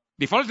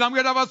 They follow the Lamb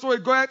wherever so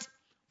go ahead.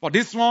 For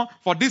this one,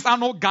 for this are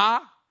no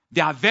God,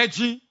 they are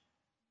virgin.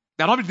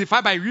 They are not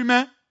defied by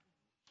women.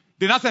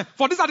 They not say,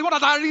 for these are the ones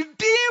that are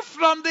redeemed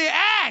from the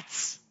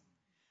earth.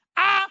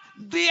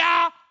 And they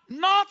are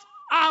not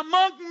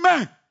among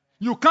men.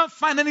 You can't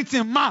find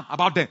anything man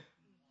about them.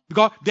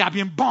 Because they have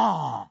been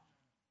born.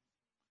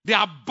 They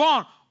are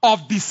born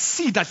of the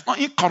seed that's not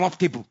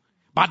incorruptible.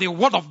 By the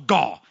word of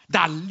God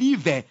that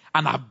liveth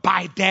and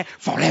abideth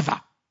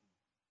forever.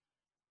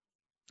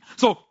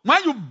 So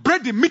when you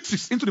break the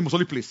matrix into the most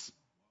holy place,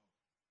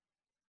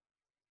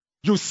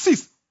 you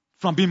cease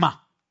from being man.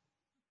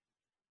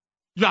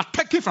 You are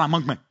taken from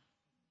among men.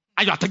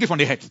 And you are taken from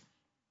the head.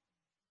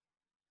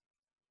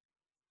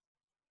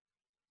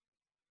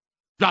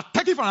 You are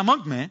taken from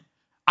among men.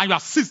 And you are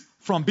ceased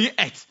from being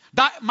earth.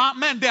 That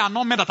men, they are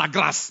not men that are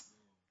grass.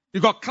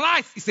 Because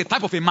Christ is a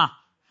type of a man.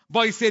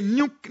 But it's a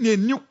new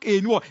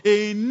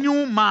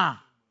man.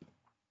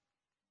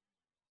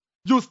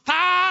 You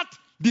start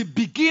the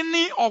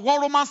beginning of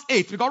what Romans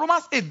 8. Because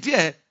Romans 8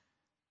 there,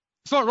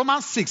 so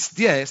Romans 6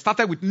 there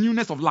started with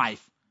newness of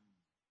life.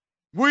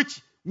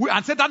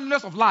 And said that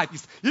newness of life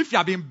is if you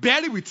have been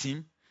buried with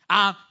him,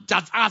 and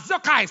as your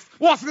Christ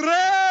was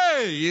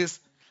raised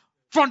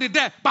from the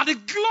dead, by the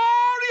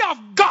glory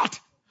of God,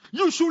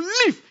 you should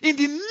live in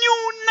the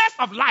newness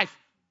of life.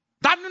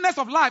 That newness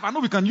of life, I know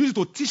we can use it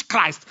to teach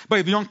Christ,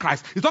 but beyond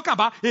Christ. He's talking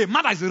about a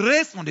man that is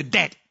raised from the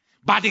dead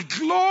by the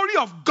glory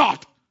of God.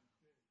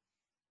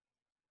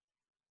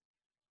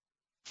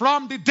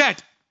 From the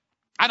dead.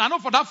 And I know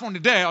for that from the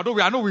dead, although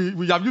I know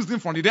we have used him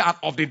from the dead and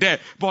of the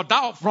dead, but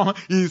that from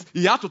is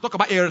he has to talk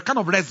about a kind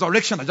of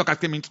resurrection that Jesus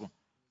came into.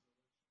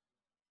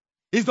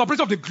 It's the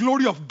operation of the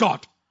glory of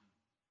God.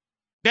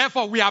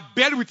 Therefore, we are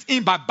buried with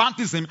him by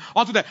baptism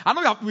unto death. I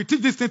know we teach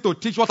this thing to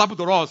teach what happened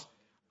to us.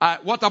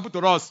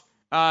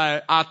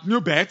 At new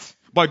birth,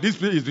 but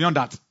this is beyond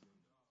that.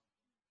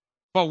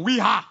 For we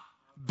are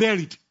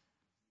buried.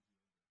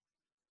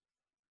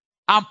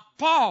 And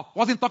Paul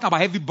wasn't talking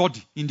about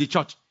everybody in the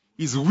church.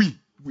 It's we.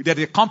 They're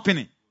the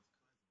company.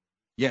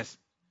 Yes.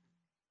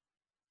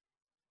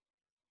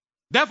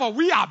 Therefore,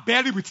 we are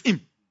buried with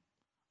him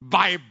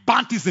by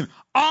baptism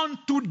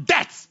unto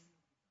death.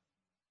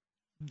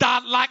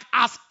 That like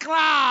as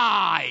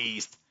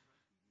Christ.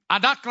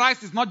 And that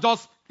Christ is not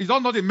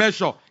a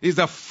measure, it's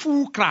a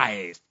full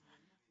Christ.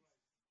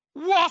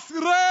 Was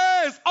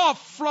raised up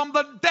from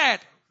the dead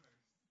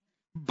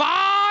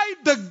by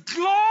the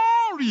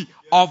glory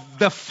of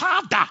the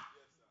Father.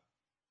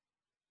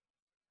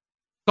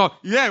 So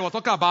yeah, he was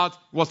talking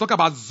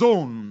about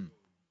zone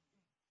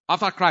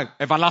after Christ,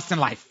 everlasting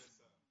life.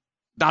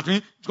 That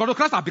means God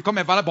Christ has become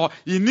available, but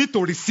you need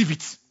to receive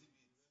it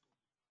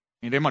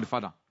in the name of the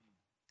Father.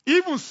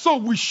 Even so,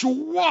 we should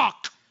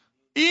walk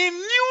in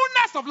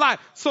newness of life.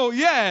 So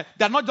yeah,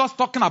 they're not just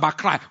talking about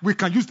Christ. We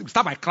can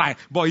start by Christ,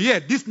 but yeah,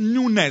 this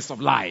newness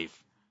of life.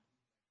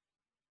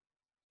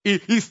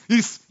 It's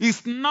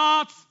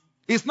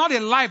not a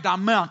life that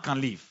man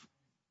can live.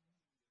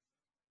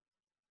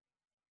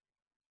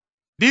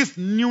 This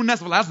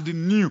newness of life is the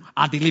new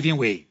and the living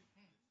way.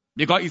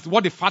 Because it's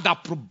what the Father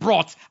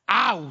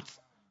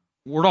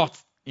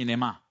wrought in a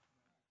man.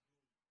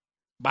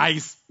 By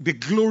the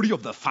glory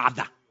of the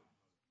Father.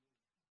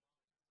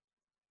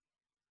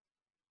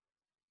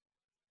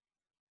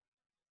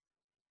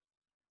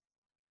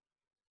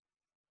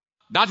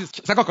 That is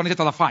 2 Corinthians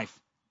chapter 5.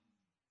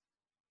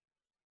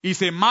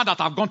 He's a man that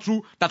have gone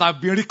through, that have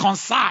been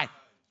reconciled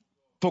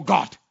to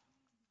God.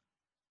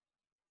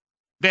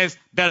 There's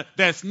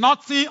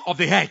nothing of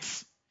the head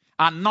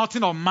and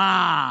nothing of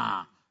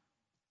man.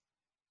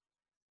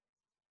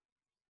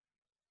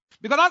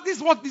 Because this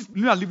is what this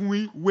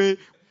living way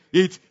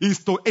it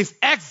is to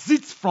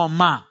exit from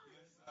man.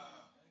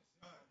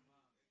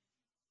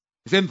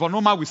 He said, for no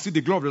man will see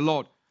the glory of the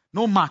Lord.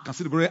 No man can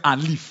see the glory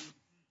and live.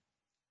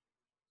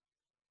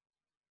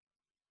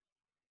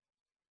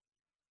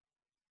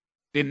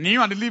 The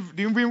new and the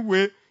living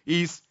way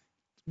is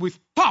we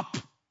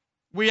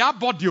are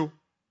body,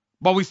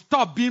 but we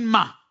stop being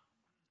man.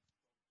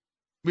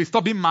 We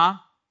stop being man.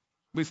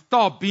 We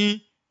stop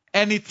being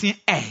anything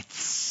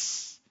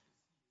else.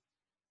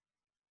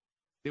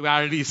 They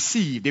were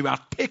received. They were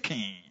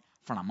taken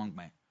from among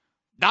men.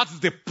 That is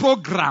the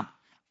program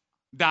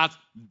that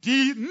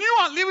the new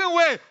and living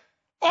way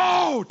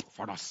owed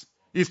for us.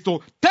 Is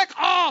to take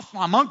us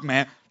from among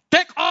men,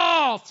 take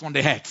us from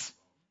the heads.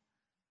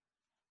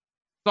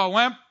 So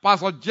when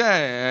Pastor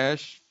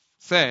Jesh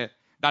said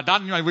that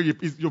new and living way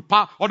is your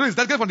power, although it's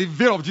dedicated from the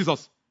veil of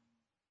Jesus,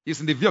 it's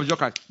in the veil of Jesus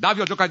Christ. That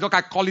veil of Jesus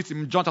Christ, call it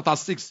in John chapter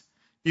 6,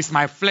 is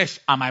my flesh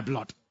and my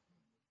blood.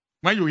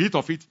 When you eat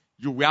of it,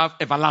 you will have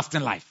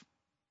everlasting life.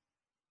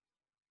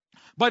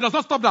 But it does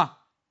not stop that.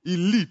 He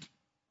lead.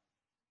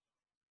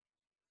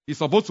 He's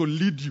supposed to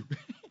lead you.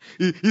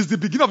 It's the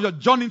beginning of your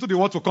journey into the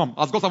world to come,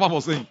 as God's servant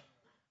was saying.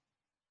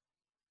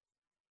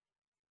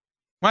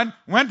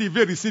 When the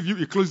veil received you,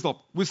 it closed up.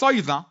 We saw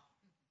it now.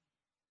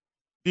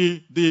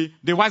 The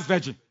wise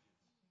virgin.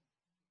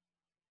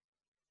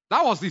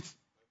 That was it.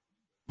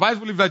 Wise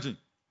virgin.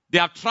 They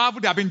have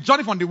traveled, they have been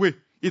journeying from the way.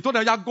 He told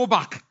them, yeah, go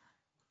back.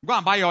 Go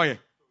and buy oil.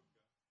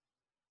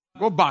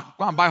 Go back.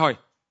 Go and buy oil.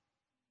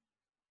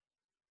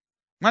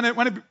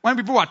 When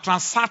people were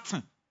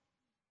transacting,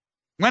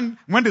 when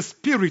the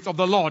Spirit of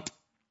the Lord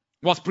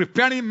was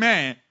preparing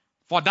men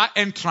for that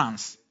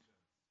entrance,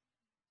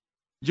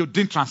 you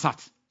didn't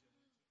transact.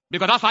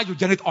 Because that's how you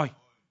generate oil.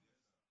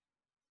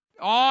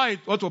 All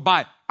what to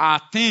buy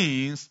are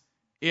things,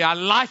 are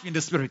life in the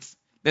Spirit.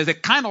 There's a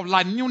kind of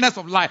life, newness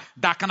of life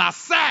that can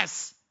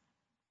access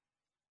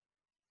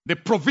the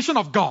provision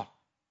of God.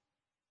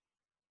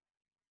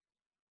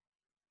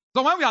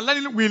 So when we are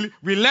learning,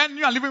 we learn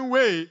new and living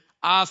way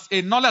as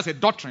a knowledge, as a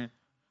doctrine.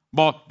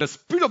 But the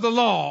Spirit of the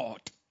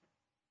Lord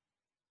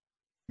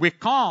will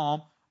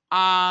come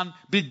and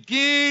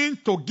begin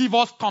to give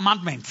us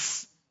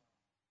commandments.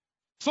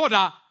 So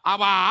that our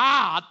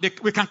heart,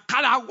 we can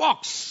carry our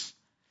works.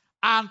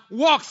 And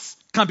works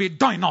can be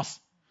done in us.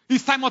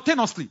 It's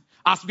simultaneously.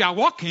 As we are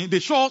walking, they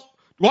show us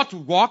what to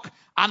walk.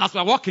 And as we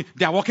are walking,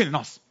 they are walking in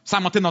us.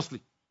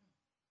 Simultaneously.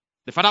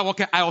 The Father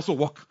walking, I also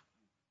walk.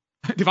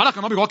 The Father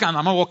cannot be walking and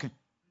I'm not walking.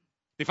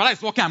 The Father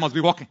is walking, I must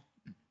be walking.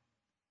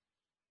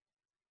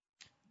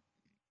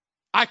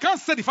 I can't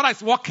say the Father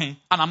is walking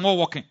and I'm not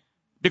walking.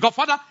 Because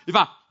when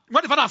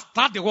the Father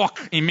starts the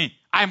walk in me,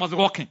 I must be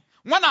walking.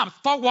 When I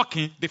start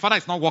walking, the Father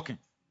is not walking.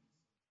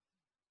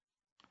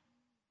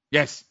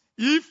 Yes.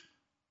 If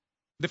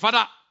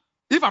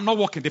I'm not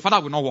walking, the Father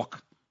will not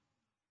walk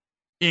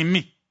in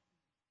me.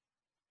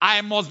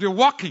 I must be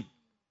walking.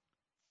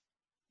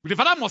 The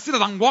Father must see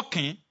that I'm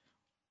walking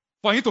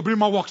for him to bring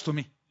more works to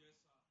me.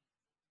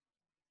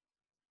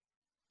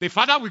 The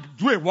Father will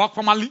do a work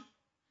formally.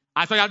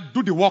 I say,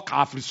 do the work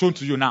I have shown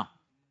to you now.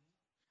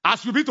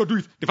 As you begin to do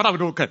it, the Father will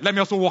do, okay, let me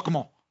also work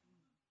more.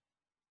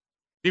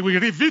 He will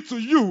reveal to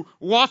you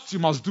what you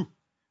must do.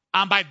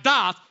 And by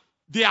that,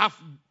 they are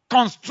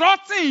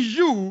constructing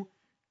you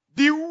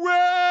the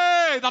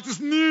way that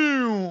is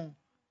new.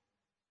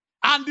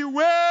 And the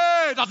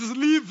way that is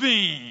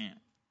living.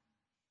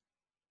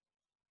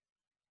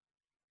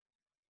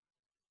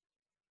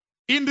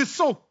 In the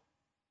soul.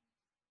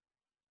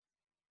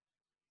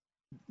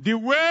 The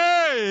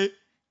way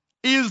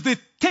is the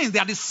things, they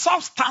are the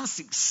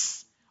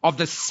substances of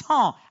the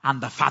Son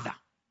and the Father.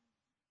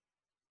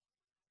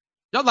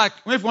 Just like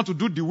when you want to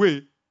do the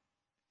way,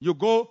 you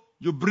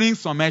bring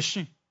some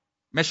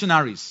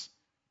machineries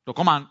to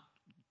come and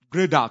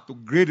grade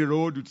the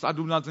road, you start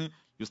doing nothing,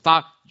 You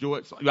start,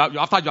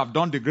 after you have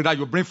done the grader,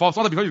 you bring forth,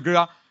 sometimes before you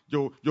grader,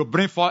 you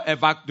bring forth,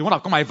 the one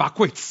that come and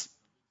evacuate.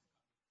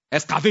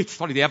 Excavate,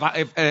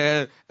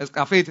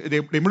 excavate, they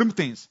remove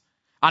things.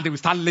 And they will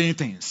start laying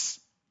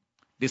things.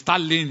 They start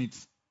laying it.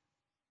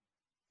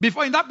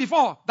 Before,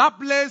 that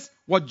place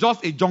was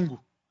just a jungle.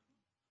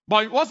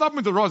 But what's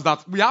happening to us is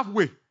that we have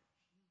way.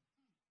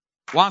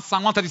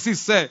 Psalm 136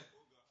 said,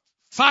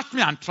 search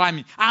me and try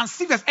me, and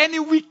see if there's any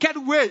wicked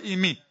way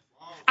in me.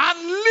 And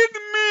lead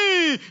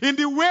me in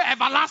the way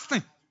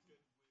everlasting.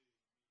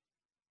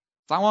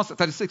 Psalm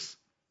 136.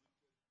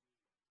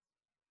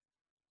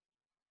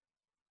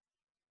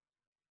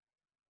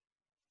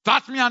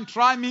 Search me and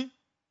try me.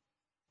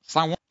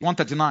 Psalm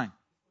 139.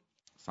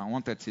 Psalm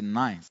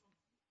 139.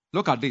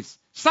 Look at this.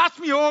 Search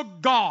me, O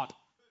God,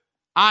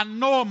 and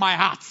know my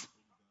heart.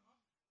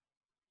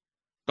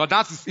 God,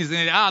 that is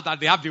in the heart that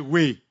they have the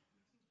way.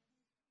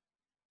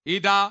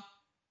 Either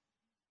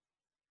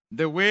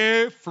the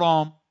way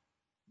from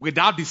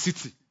without the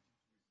city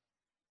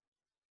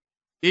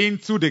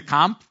into the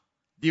camp,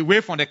 the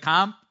way from the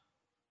camp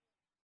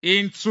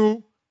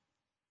into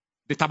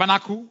the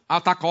tabernacle,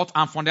 outer court,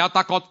 and from the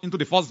outer court into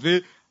the first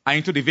veil, and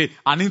into the veil,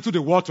 and into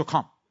the world to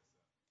come.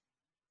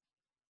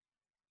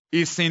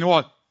 It's in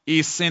what?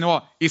 It's in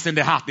what? It's in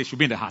the heart. They should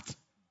be in the heart.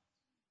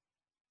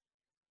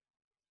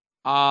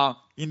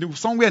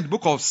 Somewhere in the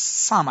book of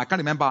Psalm, I can't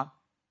remember.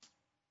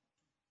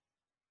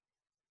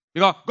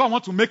 Because God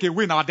wants to make a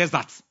way in our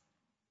desert.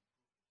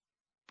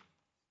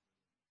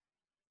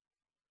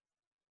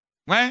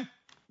 When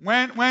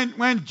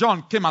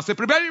John came and said,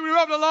 prepare the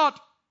way of the Lord.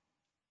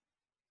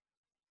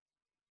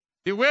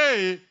 The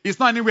way is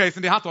not anywhere, it's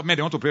in the heart of men.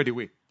 They want to prepare the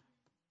way.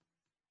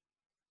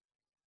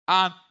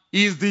 And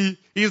is the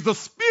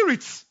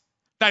Spirit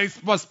that is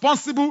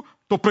responsible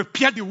to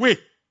prepare the way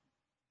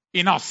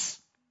in us.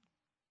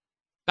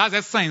 That's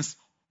the sense.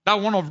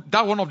 That one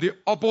of the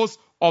opposites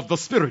of the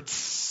Spirit.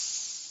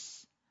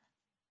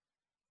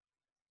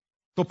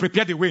 To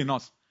prepare the way in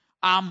us.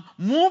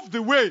 Move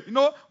the way.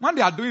 When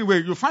they are doing way,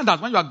 you find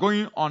that when you are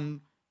going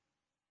on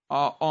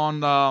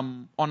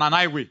an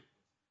highway,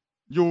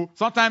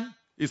 sometimes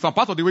in some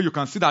part of the way you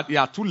can see that there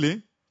are 2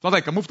 lanes.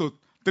 Sometimes you can move to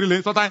 3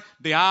 lanes. Sometimes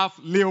they have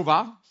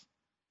layovers.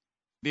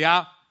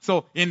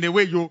 So in the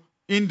way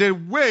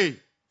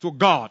to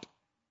God,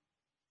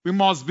 it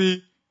must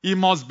be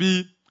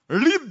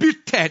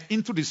rebuilt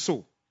into the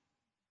soul.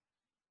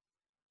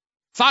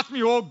 Search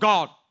me, O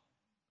God.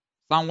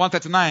 Psalm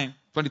 139,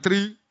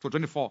 23 to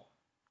 24.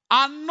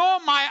 And know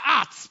my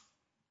heart.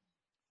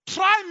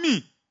 Try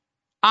me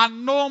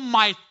and know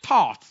my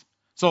thoughts.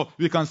 So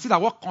we can see that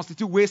what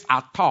constitutes ways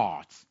are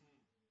thoughts.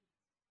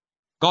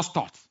 God's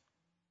thoughts.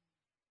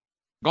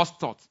 God's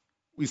thoughts.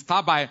 We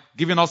start by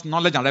giving us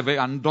knowledge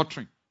and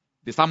doctrine.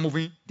 They start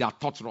moving their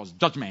thoughts to us,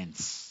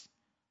 judgments.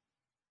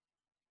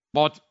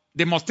 But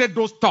they must take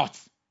those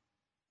thoughts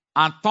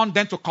and turn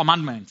them to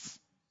commandments.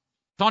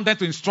 Turn them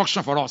to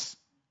instruction for us.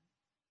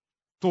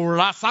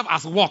 To serve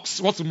as works,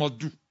 what we must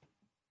do.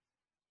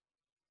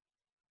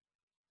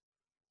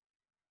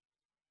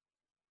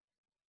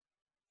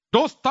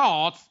 Those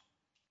thoughts,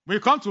 when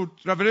we come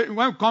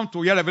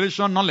to hear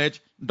revelation,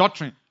 knowledge,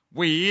 doctrine,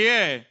 we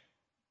hear,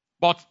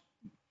 but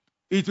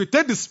it will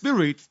take the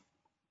Spirit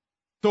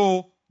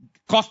to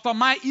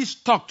customize each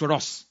thought to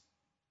us.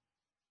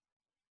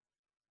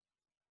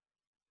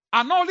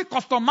 And not only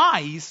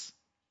customize,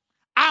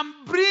 and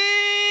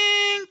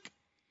bring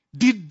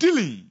the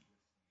dealing,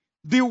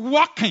 the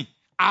working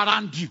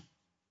around you.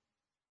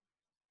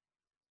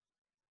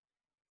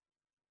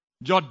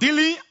 Your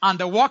dealing and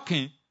the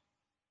working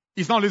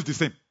is not always the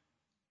same.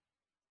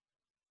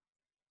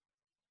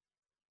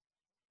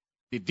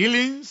 The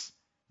dealings,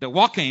 the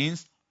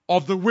workings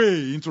of the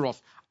way into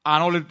us are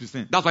not always the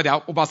same. That's why they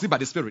are overseen by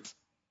the Spirit.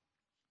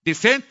 The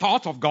same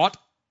thought of God,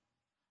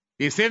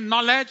 the same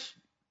knowledge,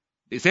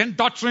 the same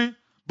doctrine,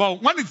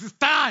 but when it is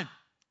time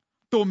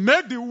to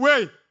make the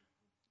way,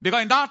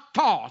 because in that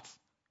thought,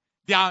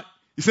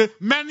 he said,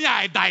 many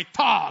are thy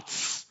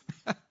thoughts.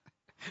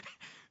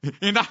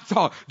 In that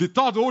thought, the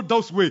thought hold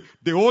those way,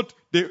 the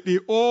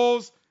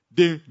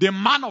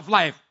man of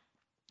life.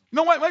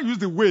 When you use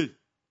the way,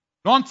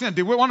 one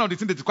of the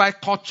things that is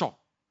called culture.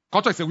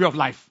 Culture is a way of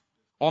life,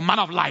 or man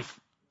of life,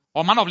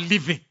 or man of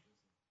living.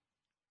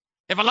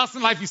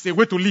 Everlasting life is a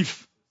way to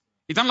live.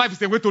 Eternal life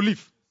is a way to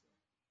live.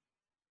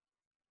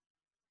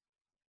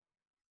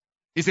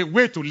 It's a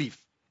way to live.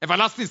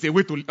 Everlasting is a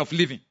way of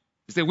living.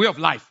 It's a way of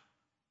life.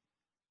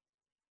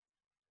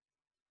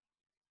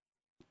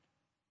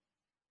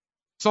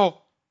 So,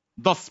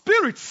 the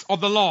Spirit of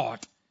the Lord,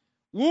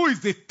 who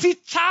is the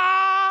teacher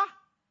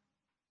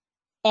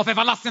of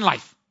everlasting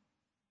life.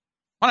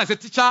 When I say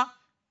teacher,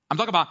 I'm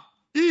talking about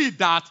he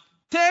that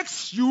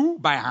takes you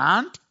by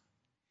hand,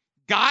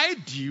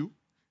 guide you,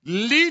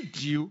 lead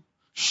you,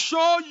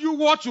 show you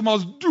what you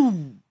must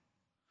do,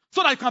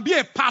 so that you can be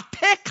a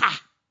partaker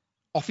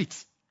of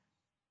it.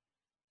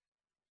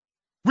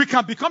 We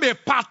can become a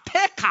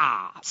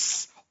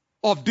partakers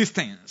of these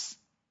things.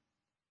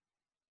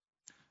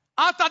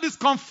 After this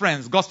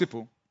conference, God's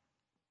people,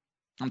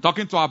 I'm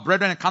talking to our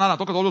brethren in Canada. I'm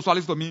talking to all those who are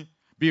listening to me.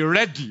 Be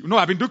ready. You know,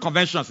 I've been doing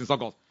conventions since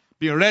August.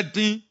 Be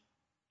ready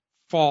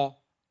for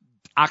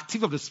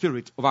activity of the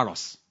Spirit over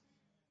us.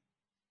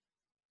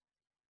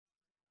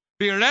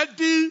 Be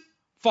ready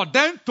for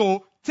them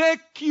to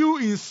take you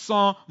in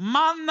some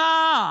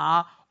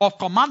manner of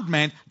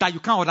commandment that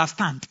you can't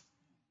understand.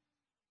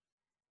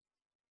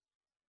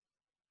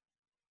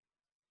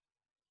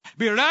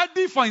 Be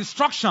ready for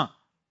instruction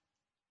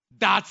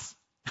that,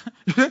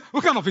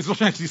 what kind of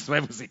instruction is this for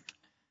heaven's sake?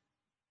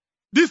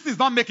 This is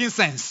not making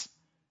sense.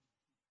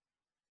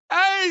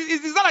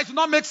 It's not that it should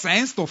not make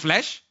sense to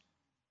flesh,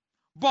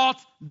 but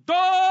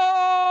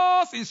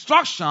those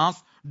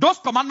instructions, those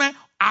commandments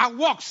are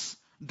works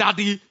that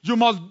you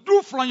must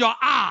do from your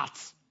heart.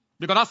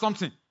 Because that's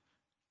something.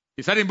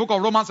 He said in the book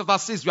of Romans chapter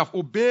 6, you have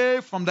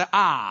obeyed from the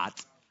heart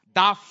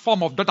that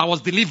form of that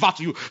was delivered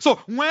to you. So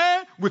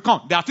when we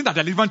come, there are things that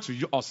are delivered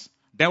to us.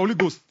 The Holy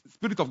Ghost,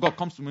 Spirit of God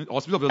comes to me, or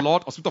Spirit of the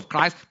Lord, or Spirit of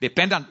Christ,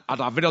 dependent at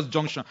our various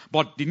junction.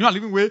 But the new and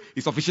living way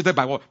is officiated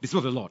by what? The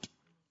Spirit of the Lord.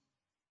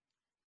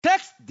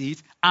 Take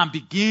this and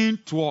begin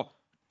to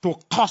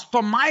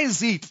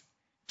customize it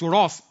to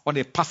us on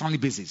a personal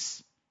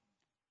basis.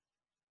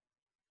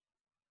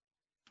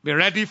 Be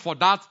ready for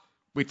that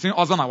between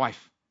husband and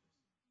wife.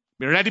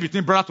 Be ready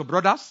between brother to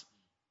brothers,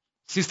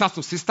 sisters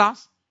to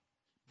sisters,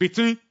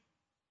 between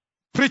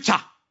preacher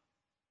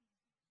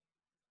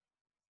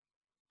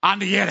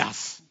and the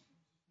hearers.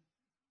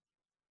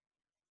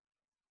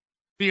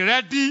 Be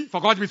ready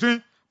for God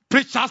between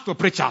preachers to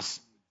preachers.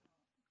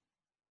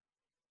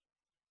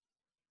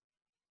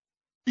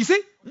 You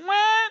see,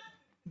 when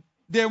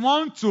they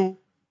want to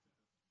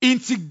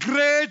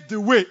integrate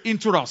the way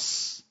into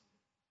us,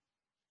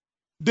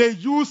 they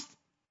use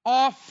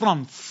all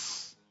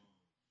fronts.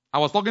 I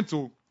was talking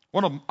to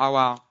one of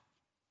our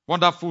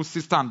wonderful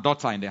sister and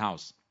daughter in the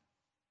house.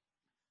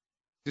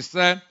 She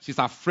said she's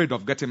afraid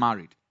of getting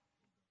married.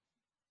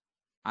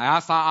 I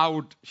asked her how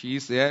old she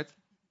is yet.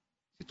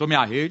 She told me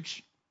her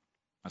age.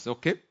 I said,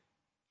 okay.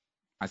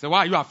 I said, why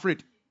are you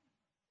afraid?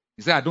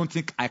 He said, I don't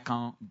think I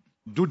can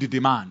do the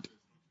demand.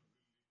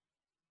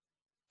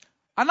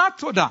 And I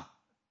told her,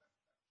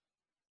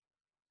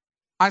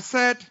 I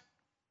said,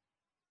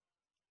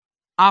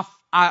 have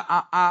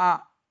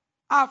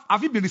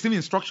you been receiving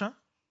instruction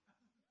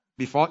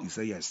before? He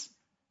said, yes.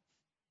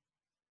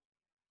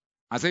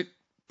 I said,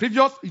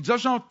 previous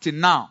instruction till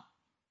now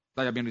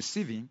that you have been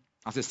receiving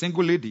as a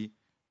single lady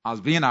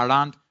has been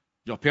around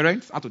your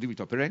parents, how to deal with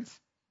your parents,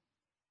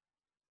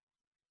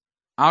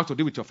 how to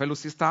deal with your fellow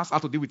sisters, how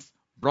to deal with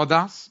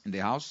brothers in the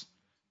house,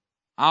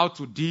 how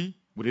to deal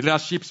with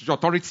leadership, spiritual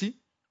authority.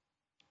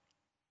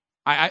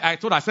 I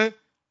told her, I said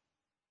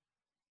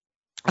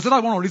that's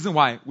one of the reasons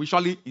why we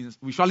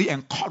usually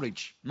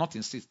encourage, not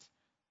insist,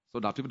 so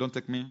that people don't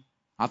take me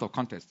out of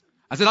context.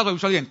 I said that's why we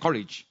usually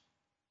encourage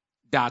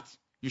that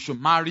you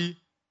should marry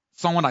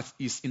someone that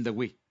is in the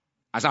way.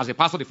 I said, as a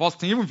pastor, the first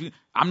thing, even if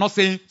I'm not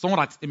saying someone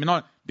that,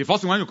 the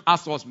first thing when you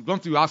ask us, we're going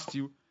to ask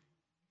you,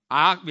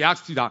 we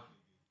asked you that,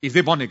 is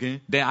he born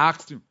again? Then I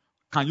asked you,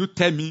 can you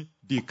tell me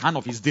the kind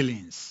of his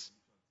dealings?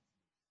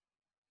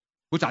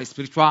 Which are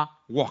spiritual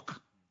work.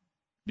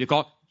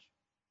 Because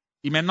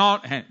he may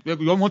not, we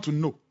don't want to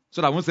know.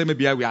 So that I won't say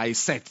maybe we are a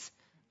set.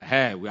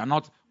 We are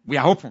not, we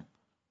are open.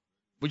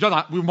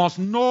 We must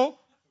know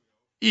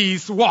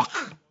his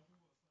work.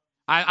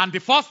 And the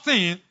first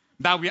thing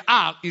that we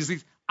are is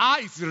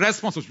the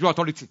response to spiritual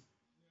authority.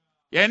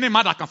 Any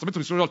man that can submit to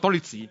the spiritual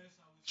authority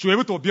should be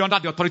able to be under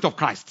the authority of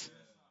Christ.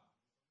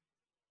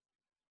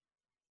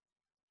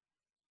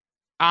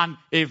 And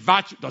a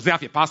virtue, does he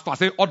have a pastor? I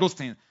say all those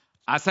things.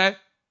 I say,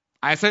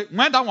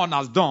 when that one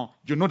has done,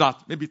 you know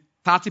that maybe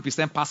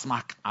 30% pass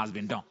mark has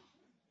been done.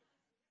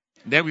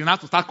 Then we have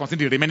to start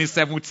considering the remaining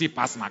 70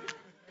 pass mark.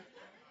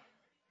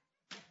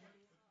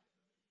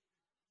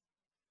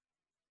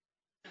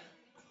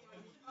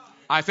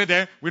 I said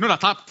then we know that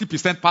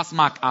 30% pass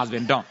mark has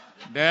been done.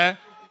 Then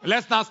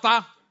let's now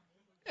start,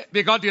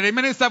 because the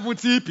remaining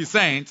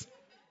 70%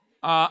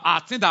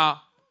 are things that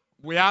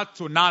we have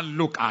to now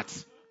look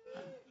at.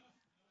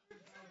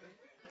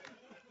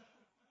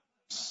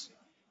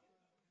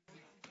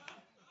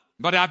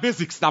 But there are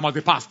basics that must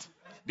be passed.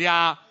 They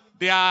are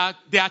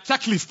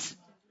checklists.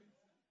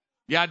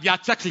 They are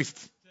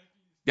checklists.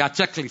 They are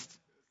checklists.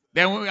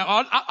 Then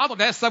out of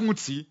that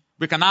 70,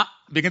 we can now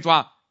begin to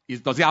ask,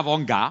 does he have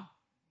hunger?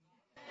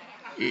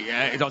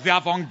 Does he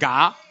have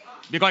hunger?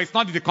 Because it's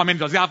not the comment,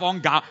 does he have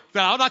hunger?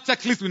 There are other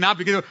checklists we now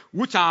begin,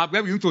 which are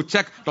where we need to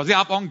check, does he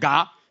have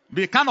hunger?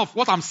 The kind of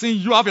what I'm seeing,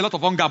 you have a lot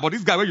of hunger, but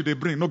this guy where you they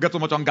bring, no get so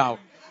much hunger.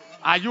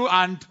 Are you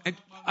and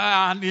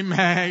him?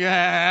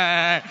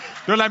 Yeah.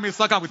 Don't let me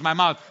suck up with my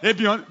mouth.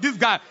 This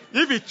guy,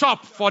 if he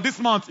chop for this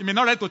month, he may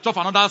not ready to chop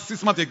for another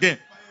 6 months again.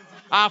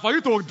 For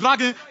you to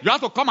drag it, you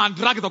have to come and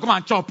drag it or come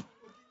and chop.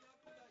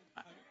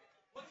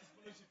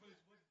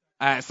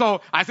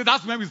 So I said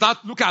that's when we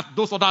start looking at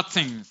those other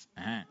things.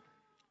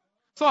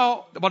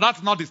 So, but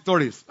that's not the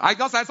stories. I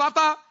said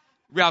after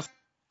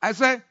I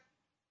said,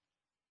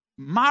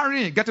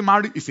 getting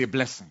married is a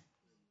blessing.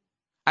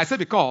 I said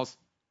because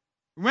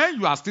when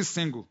you are still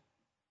single,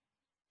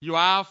 you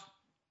have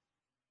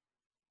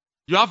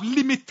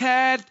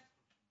limited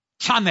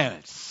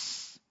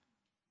channels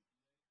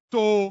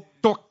to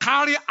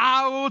carry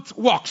out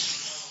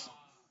works.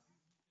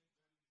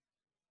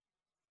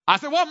 I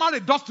said, what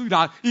marriage does to you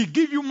that it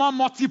gives you more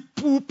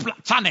multiple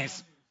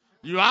channels.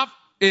 You have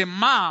a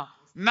man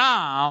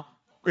now,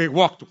 a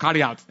work to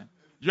carry out.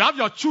 You have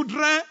your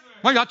children.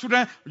 When you have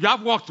children, you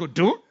have work to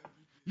do.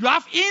 You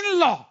have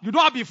in-law. You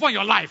don't have before in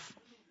your life.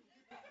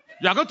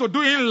 You are going to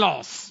do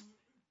in-laws.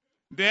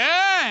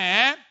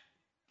 Then,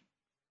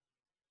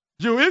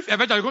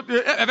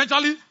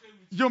 eventually,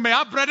 you may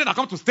have brethren that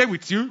come to stay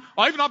with you.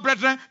 Or if not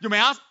brethren, you may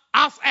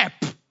ask help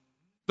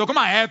to come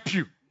and help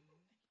you.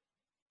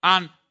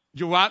 And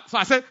so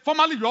I said,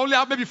 formerly you only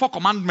have maybe 4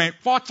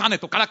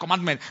 channels to carry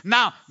commandment.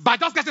 Now, by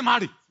just getting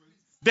married,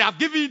 they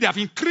have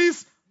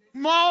increased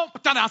more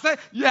channels. I said,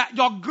 yeah,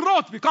 your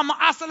growth become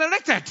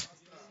accelerated.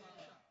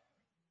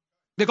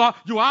 Because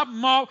you have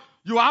more,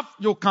 you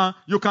can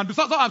do.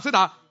 So I'm saying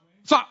that.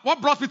 So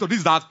what brought me to this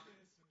is that,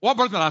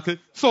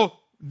 so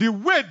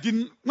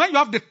when you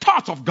have the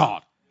thought of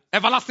God,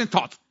 everlasting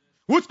thought,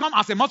 which comes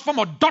as a much form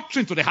of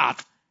doctrine to the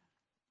heart,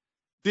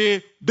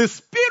 the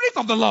Spirit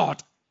of the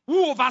Lord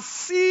who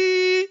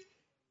oversee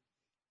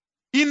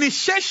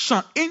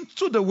initiation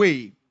into the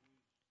way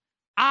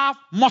have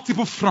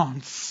multiple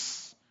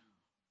fronts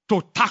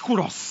to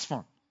tackle us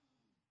from.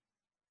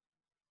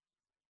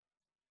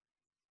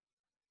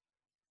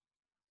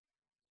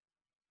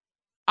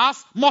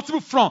 As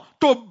multiple fronts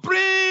to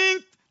bring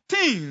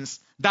things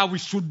that we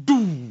should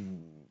do.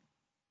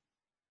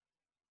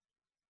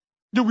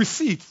 You will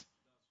see it.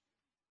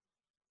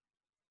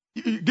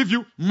 It give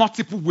you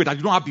multiple ways that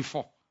you don't have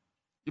before.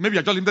 Maybe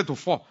you're just limited to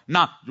 4.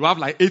 Now, you have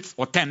like 8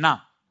 or 10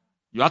 now.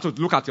 You have to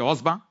look at your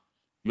husband.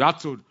 You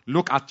have to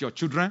look at your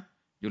children.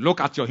 You look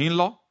at your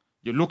in-law.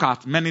 You look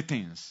at many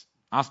things.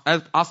 As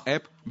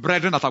help,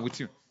 brethren that are with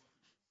you.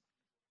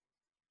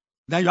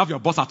 Then you have your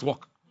boss at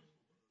work.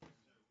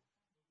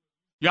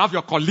 You have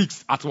your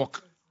colleagues at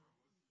work.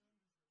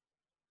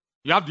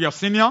 You have your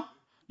senior.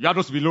 You have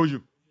those below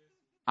you.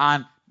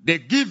 And they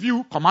give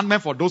you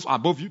commandment for those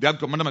above you. They have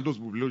commandment for those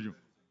below you.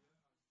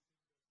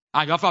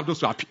 And you have to have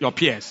those who are your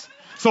peers.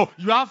 So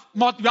you have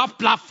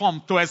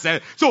platform to excel.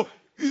 So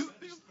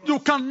you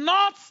can't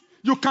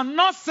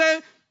say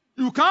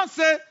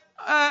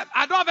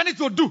I don't have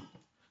anything to do.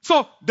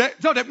 So when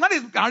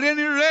it's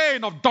raining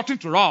rain of doctrine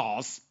to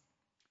us,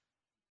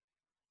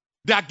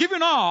 they are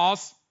giving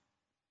us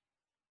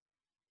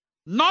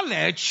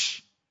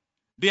knowledge.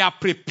 They are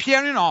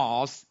preparing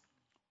us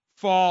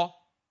for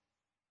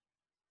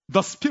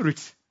the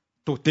Spirit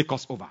to take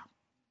us over.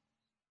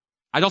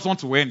 I just want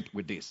to end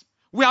with this.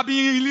 We have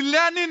been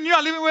learning New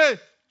and Living Way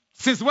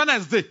since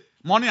Wednesday,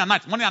 morning and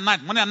night.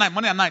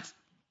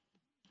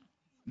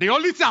 The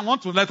only thing I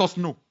want to let us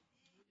know,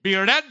 be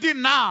ready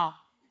now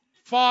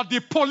for the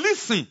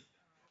policing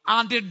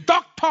and the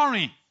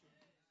doctoring,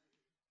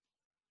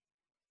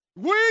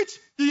 which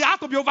he has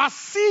to be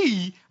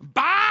overseen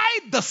by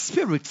the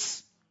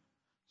spirits.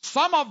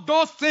 Some of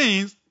those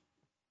things,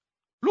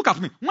 look at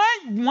me,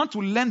 when you want to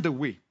learn the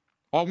way,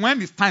 or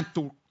when it's time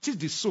to teach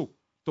the soul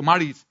to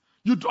marry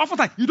it,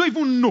 oftentimes you don't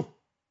even know.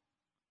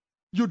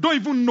 You don't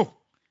even know.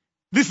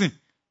 Listen,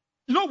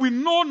 we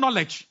know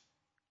knowledge.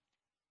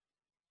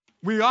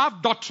 We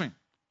have doctrine.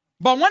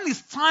 But when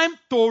it's time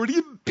to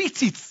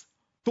repeat it,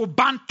 to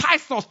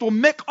baptize us, to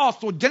make us,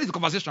 to generate the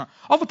conversation,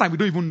 oftentimes we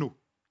don't even know.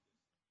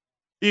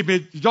 It may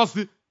just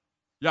be,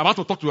 you're about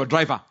to talk to your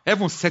driver.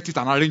 Heaven set it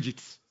and arrange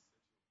it.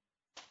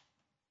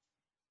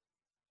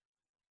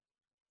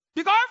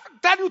 Because if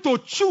I tell you to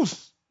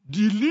choose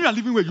the New and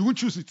Living Way, you won't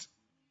choose it.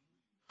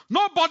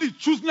 Nobody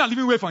chooses New and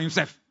Living Way for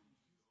himself.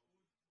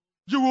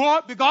 You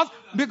will, because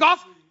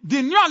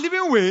the New and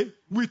Living Way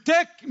will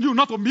take you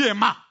not to be a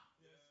man.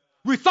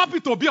 We stop you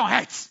to be on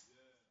earth.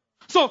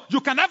 So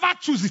you can never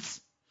choose it.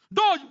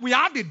 Though we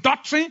have the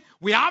doctrine,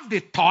 we have the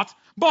thought,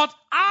 but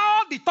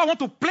how the thought want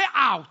to play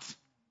out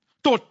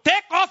to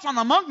take us from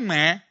among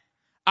men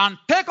and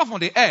take us from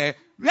the air,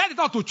 we have the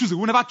thought to choose it.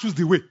 We will never choose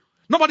the way.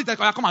 Nobody tells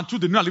you, come and choose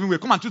the New and Living Way.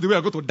 Come and choose the way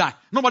you're going to die.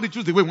 Nobody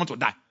choose the way we want to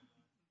die.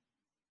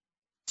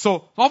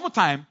 So,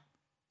 oftentimes,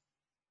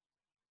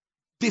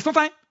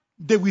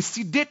 they will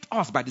sedate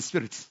us by the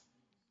Spirit.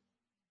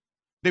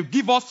 They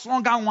give us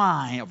stronger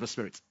wine of the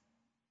Spirit.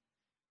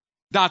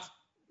 That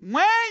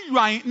when you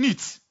are in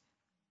it,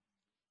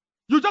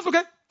 you just, what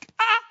did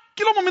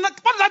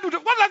I do?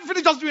 What did I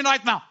finish just doing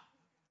right now?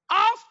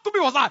 How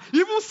stupid was I? He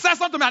even said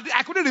something to me.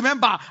 I couldn't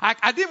remember.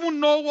 I didn't even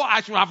know what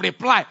I should have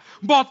replied.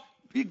 But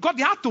God,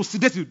 they had to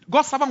sedate you.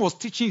 God's servant was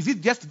teaching. Is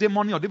it yesterday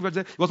morning or day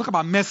before? He was talking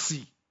about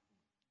mercy.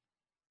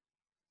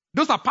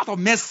 Those are part of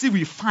mercy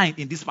we find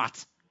in this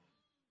part.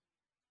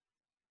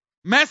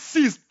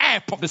 Mercy is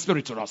help of the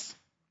Spirit to us.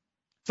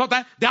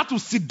 Sometimes they have to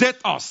sedate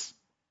us.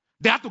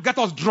 They have to get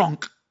us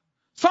drunk.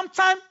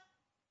 Sometimes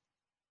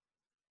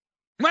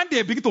when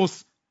they begin to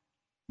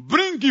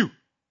bring you,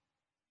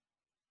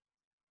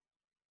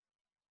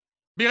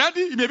 be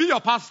ready, it may be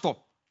your pastor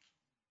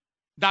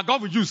that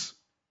God will use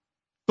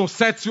to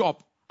set you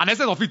up. And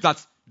instead of it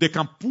that they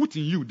can put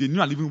in you the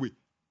new and living way.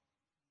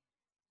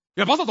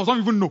 The pastor doesn't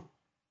even know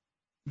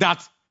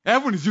that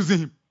heaven is using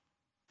him.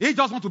 He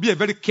just wants to be a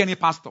very caring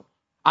pastor.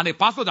 And a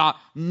pastor that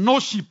no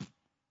sheep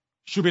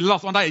should be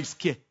lost under his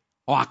care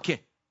or her care.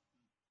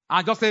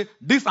 And just say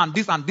this and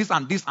this and this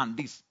and this and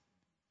this.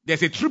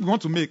 There's a trip we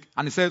want to make.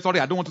 And he says, sorry,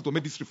 I don't want you to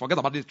make this trip. Forget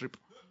about this trip.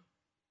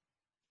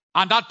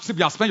 And that trip,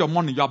 you have spent your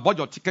money, you have bought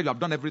your ticket, you have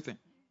done everything.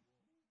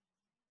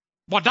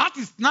 But that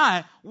is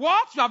now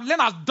what you have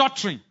learned as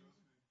doctrine.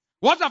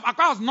 What you have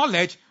acquired as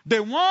knowledge, they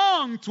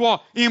want to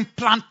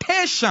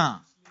implantation.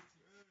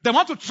 They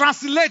want to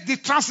translate. The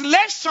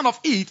translation of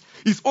it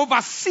is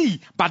overseen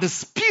by the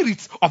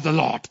Spirit of the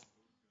Lord.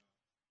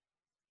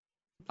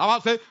 I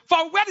will say,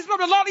 for where the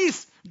Spirit of the Lord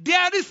is,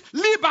 there is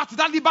liberty.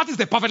 That liberty is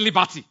the perfect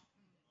liberty.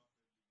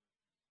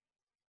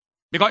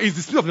 Because it's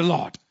the Spirit of the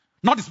Lord,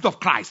 not the Spirit of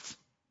Christ.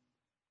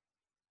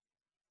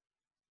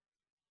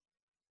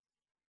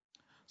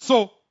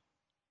 So,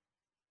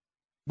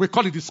 we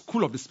call it the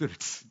school of the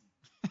Spirit.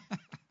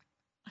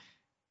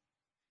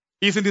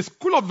 It's in the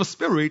school of the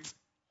Spirit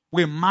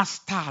we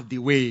master the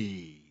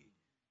way.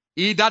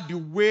 Either the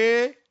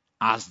way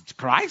as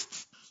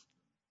Christ,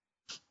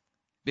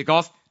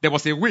 because there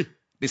was a way.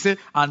 They say,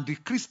 and the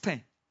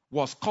Christian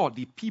was called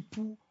the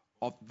people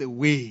of the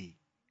way.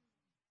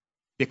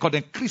 They call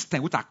them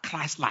Christians, which are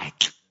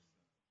Christ-like.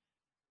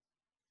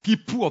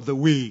 People of the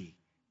way.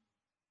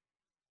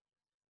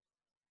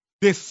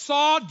 They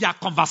saw their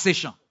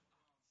conversation.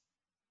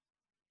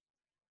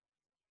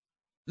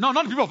 No,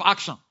 not the people of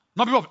action,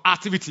 not people of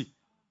activity.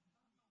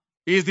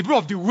 It is the people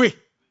of the way.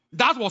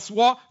 That was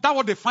what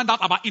they find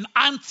out about in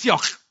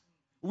Antioch,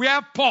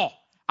 where Paul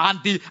and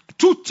the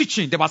two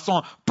teaching, there were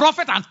some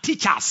prophets and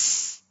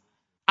teachers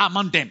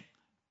among them.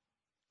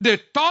 They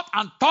taught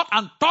and taught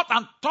and taught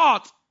and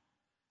taught.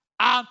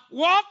 And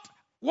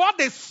what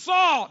they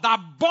saw that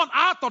born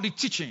out of the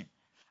teaching,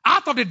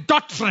 out of the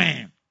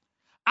doctrine,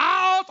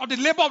 out of the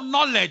labor of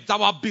knowledge that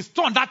were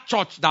bestowed on that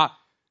church, that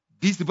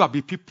these people will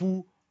be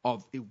people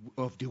of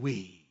the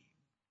way.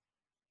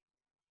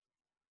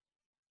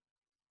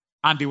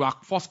 And they were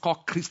first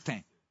called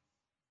Christian.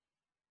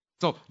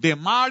 So they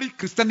married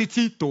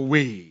Christianity to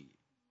way.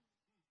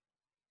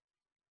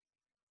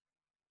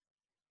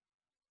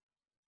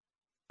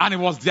 And it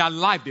was their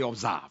life they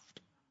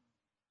observed.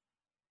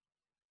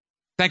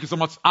 Thank you so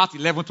much. Acts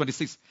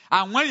 11:26.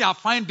 And when he had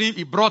found him,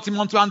 he brought him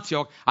unto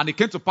Antioch. And it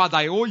came to pass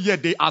that whole year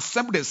they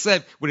assembled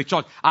themselves with the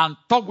church and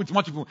talked with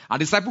much people. And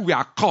the disciples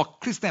were called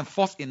Christian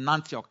first in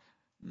Antioch.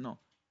 No.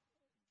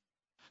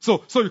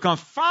 So you can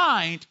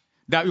find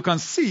that, you can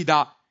see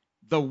that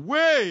the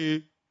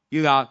way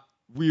is that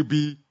we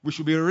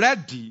should be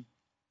ready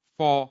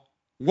for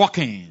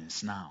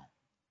walkings now.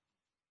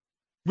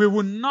 We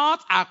will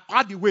not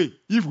acquire the way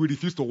if we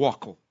refuse to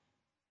walk.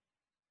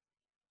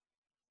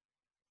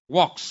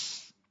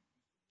 Works.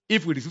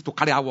 If we refuse to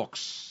carry our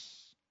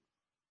works.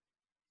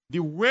 The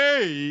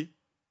way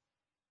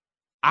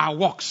are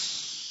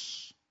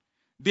works.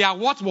 They are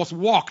what was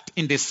worked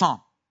in the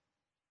Son.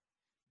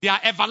 They are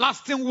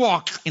everlasting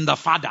work in the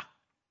Father.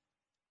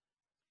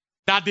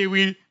 That they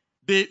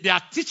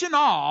are teaching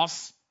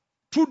us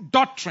through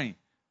doctrine.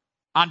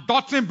 And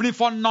doctrine brings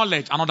forth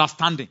knowledge and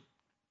understanding.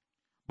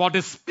 But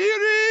the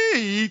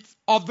Spirit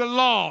of the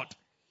Lord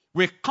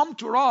will come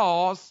to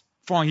us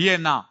from here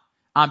now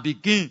and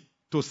begin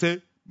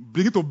to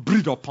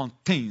breathe upon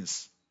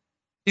things.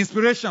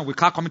 Inspiration will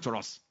start coming to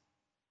us.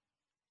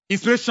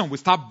 Inspiration will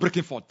start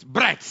breaking forth.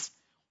 Breaths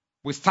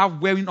will start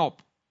wearing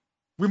up.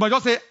 We might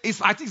just say,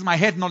 I think it's my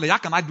head knowledge. How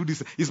can I do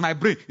this? It's my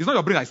brain. It's not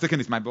your brain that's taking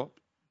it, it's my body.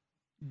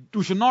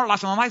 We should not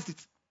rationalize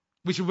it.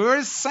 We should be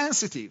very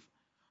sensitive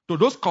to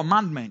those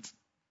commandments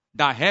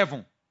that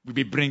heaven will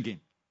be bringing.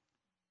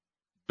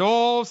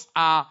 Those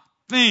are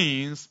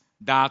things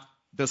that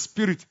the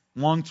Spirit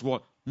want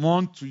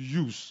to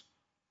use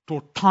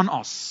to turn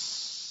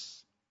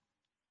us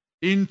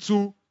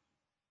into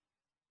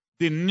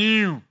the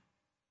new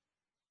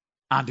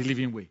and the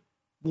living way,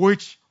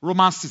 which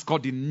Romans 6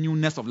 called the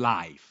newness of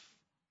life.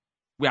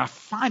 We have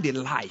found a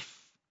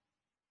life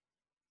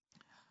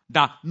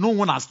that no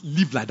one has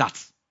lived like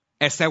that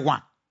except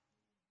one.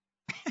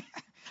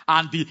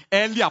 And the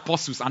early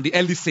apostles and the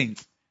early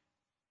saints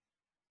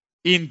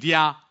in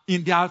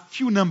their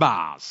few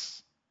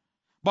numbers.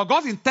 But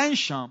God's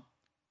intention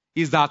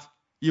is that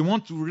He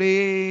wants to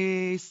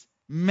raise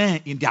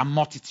men in their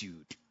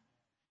multitude.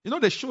 You know,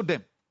 they showed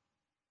them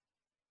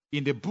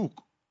in the book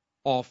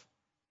of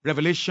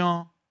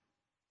Revelation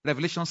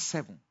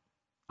 7.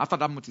 After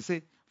that, he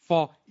said,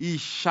 for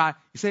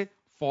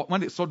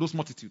when they saw those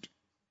multitude,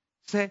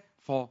 he said,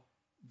 for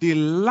the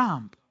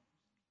Lamb,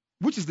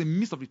 which is the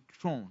midst of the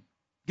throne.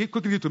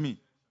 Quickly to me.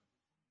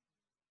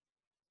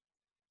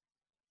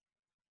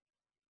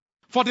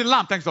 For the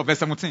Lamb, thanks for verse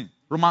 17.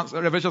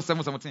 Revelation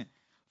 7:17.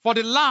 For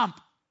the Lamb,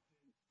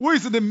 who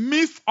is in the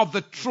midst of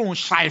the throne,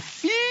 shall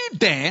feed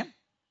them,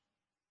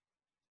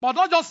 but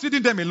not just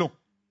feeding them alone.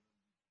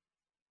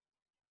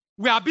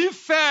 We are being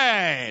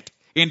fed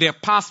in the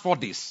past 4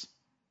 days.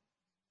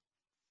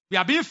 We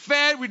are being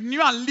fed with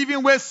new and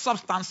living way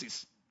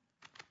substances.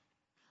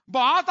 But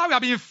after we are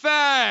being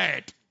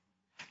fed,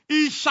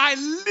 he shall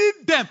lead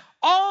them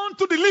on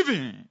to the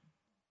living.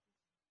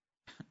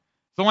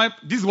 So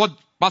this is what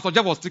Pastor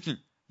Jeff was speaking.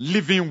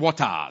 Living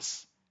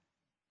waters.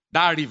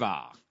 That river.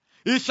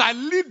 He shall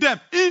lead them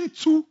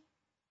into.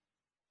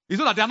 It's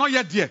not that they are not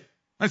yet there.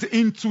 I say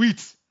into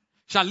it.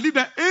 Shall lead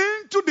them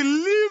into the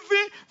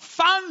living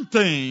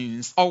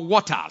fountains of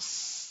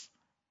waters.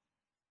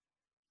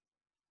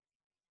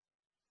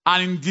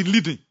 And in the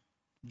leading,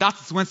 that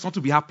is when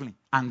something will be happening.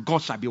 And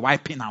God shall be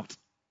wiping out.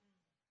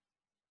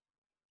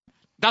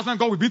 That's when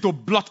God will begin to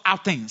blot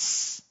out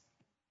things.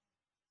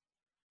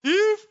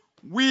 If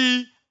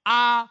we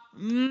are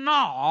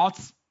not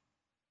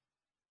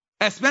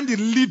expecting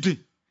the leading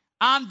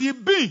and the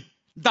being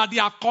that they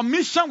are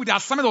commissioned with the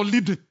assignment of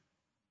leading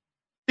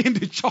in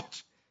the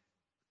church,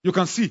 you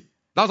can see.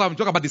 That's why I'm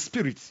talking about the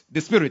spirit.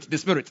 The spirit.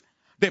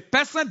 The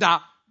person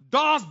that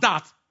does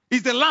that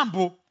is the lamb,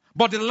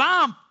 but the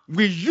lamb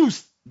will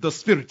use the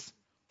spirit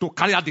to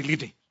carry out the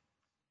leading.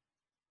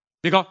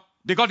 Because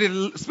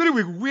the spirit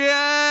will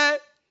wear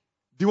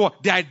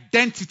the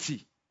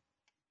identity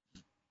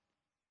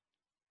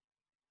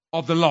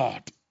of the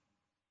Lord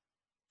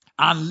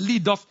and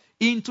lead us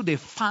into the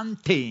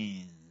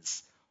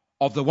fountains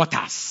of the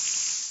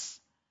waters.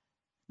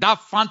 That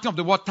fountain of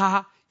the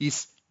water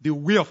is the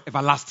way of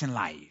everlasting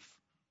life,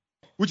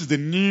 which is the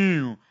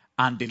new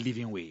and the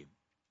living way.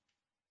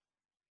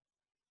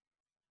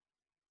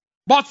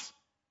 But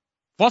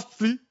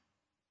firstly,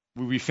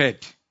 we will be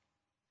fed.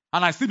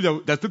 And I see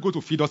they're still going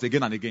to feed us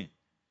again and again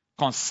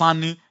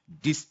concerning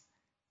these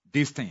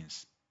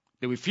things.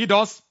 They will feed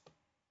us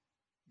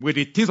with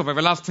the things of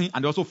everlasting,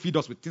 and they also feed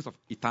us with things of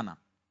eternal.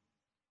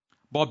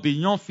 But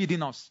beyond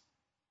feeding us,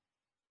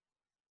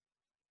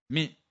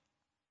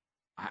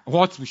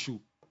 what we should,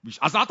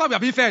 as after we are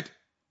being fed,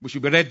 we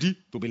should be ready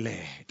to be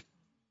led.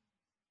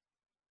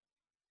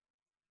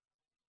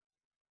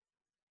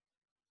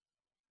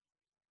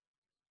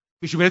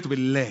 We should be ready to be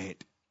led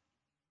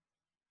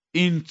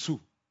into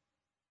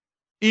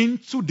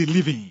the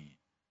living.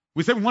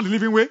 We say we want the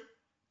living way,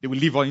 they will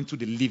lead us into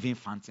the living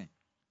fountain.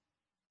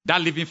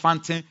 That living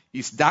fountain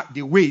is that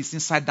the way is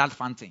inside that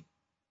fountain.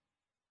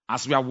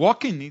 As we are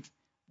walking in it,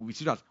 we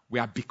see that we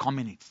are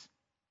becoming it.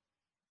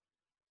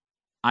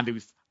 And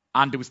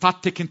they will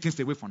start taking things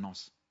away from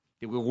us.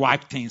 They will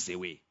wipe things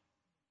away.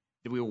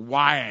 They will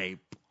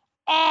wipe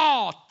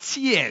all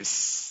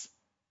tears.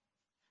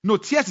 No,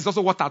 tears is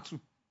also water too.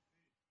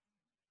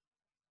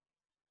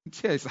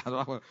 Tears,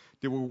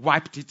 they will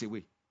wipe it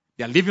away.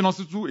 They are leaving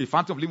us through a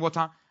fountain of living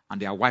water, and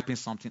they are wiping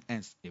something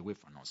else away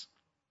from us.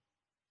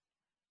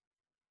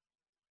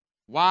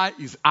 Why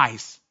is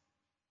eyes?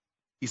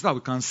 It's so that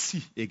we can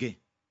see again.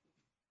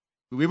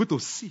 We'll be able to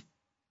see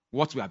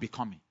what we are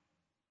becoming.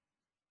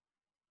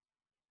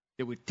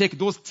 They will take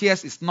those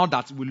tears. It's not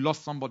that we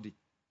lost somebody.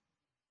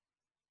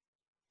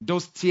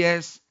 Those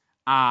tears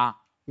are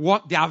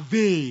what? They are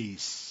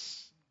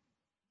veils.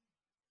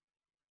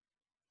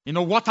 You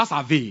know, waters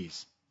are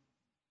veils.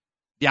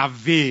 They are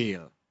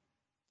veil.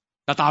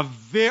 That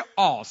avail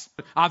us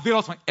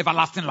from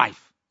everlasting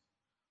life.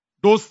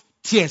 Those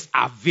tears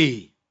are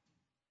veil.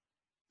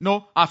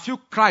 No, have you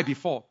cried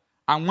before?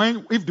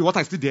 And if the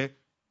water is still there,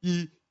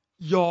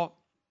 your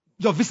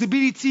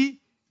visibility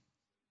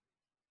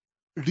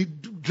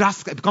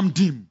drastically become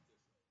dim.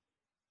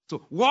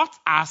 So what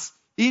has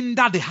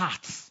hindered the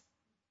heart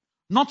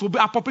not to be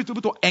appropriate to be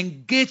able to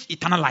engage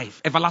eternal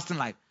life, everlasting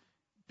life,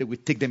 they will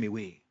take them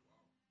away.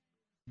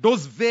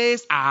 Those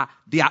veils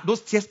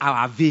those tears are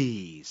our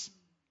veils.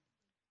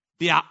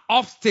 They are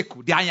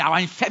obstacles. They are our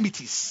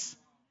infirmities.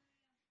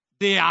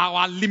 They are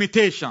our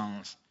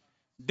limitations.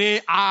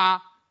 They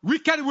are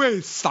wicked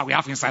ways that we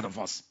have inside of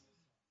us.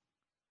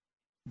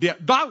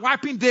 That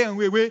wiping them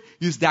away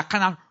is their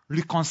kind of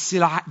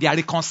they are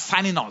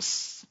reconciling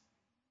us.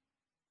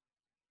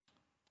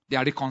 They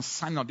are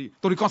reconciling us.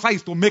 To reconcile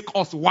is to make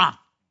us one.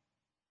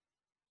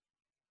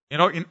 You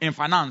know, in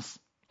finance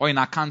or in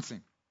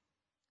accounting,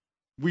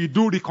 we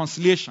do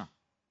reconciliation.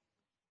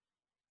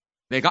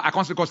 The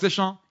account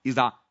reconciliation is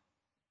that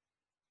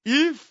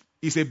if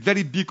it's a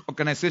very big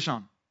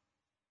organization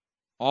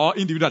or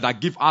individual that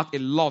give out a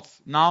lot,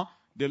 now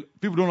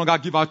people no longer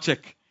give out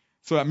check.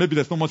 So maybe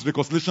there's not much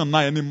reconciliation now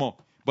anymore,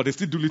 but they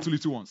still do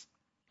little ones.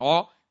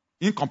 Or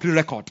incomplete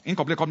record.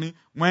 Incomplete record means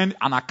when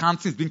an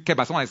accountant is being kept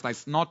by someone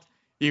that's not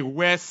a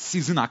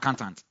well-seasoned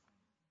accountant.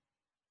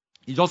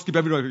 He just keep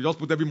everywhere. He just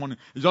put every money.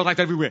 He just write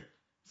everywhere.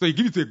 So he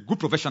gives it to a good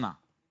professional.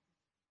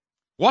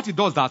 What he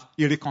does is that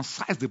he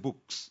reconciles the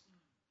books.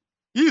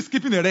 He is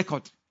keeping a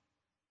record.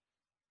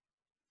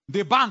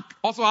 The bank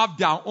also have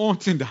their own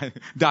thing that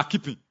they are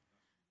keeping.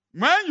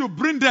 When you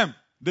bring them,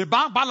 the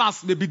bank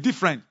balance may be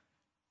different.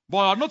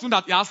 But not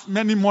that he has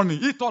many money.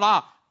 He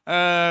thought,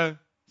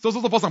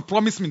 so person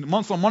promised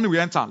me some money will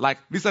enter. Like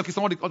recently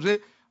somebody said,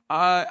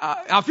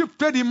 have you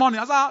paid the money?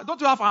 I said, don't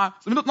you have,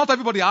 not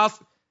everybody has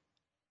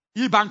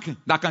e-banking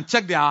that can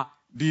check their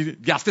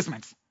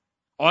statements.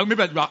 Or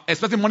maybe you are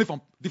expecting money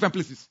from different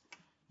places.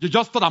 You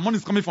just thought that money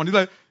is coming from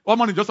this. All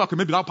money just okay,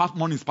 maybe that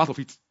money is part of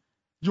it.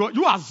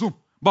 You assume,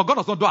 but God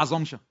does not do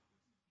assumption.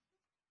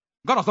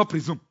 God does not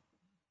presume.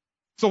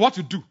 So what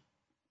you do,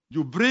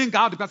 you bring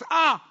out the person.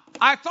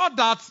 I thought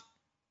that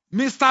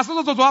Mr.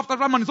 So after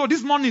that money. So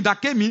this money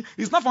that came in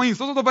is not for him.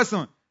 So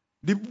person.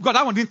 God,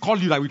 that one didn't call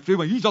you that with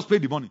favor. You just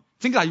paid the money.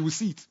 Think that you will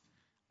see it.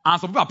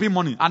 And some people are paying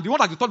money. And the one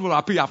that you thought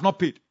will pay, have not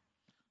paid.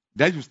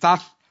 Then you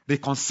start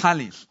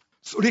reconciling.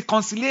 So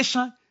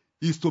reconciliation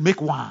is to make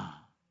one.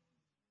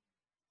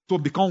 To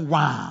become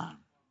one.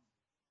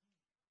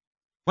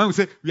 When we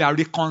say we are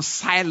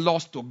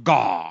reconcilers to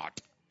God.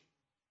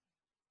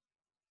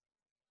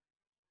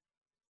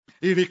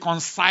 He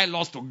reconciles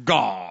us to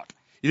God.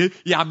 He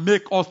has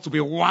made us to be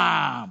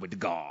one with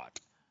God.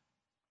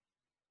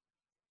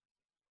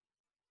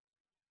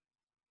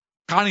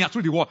 Carrying out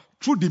through the word,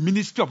 through the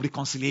ministry of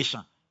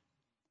reconciliation.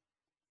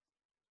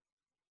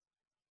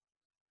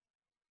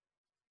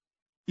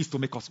 Is to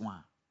make us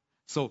one.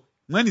 So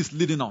when he's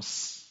leading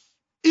us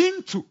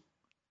into,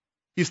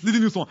 he's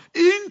leading us on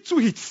into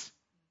it.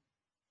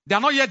 They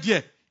are not yet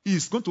there.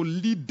 He's going to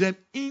lead them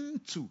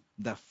into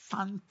the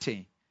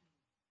fountain.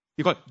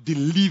 Because the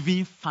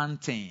living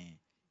fountain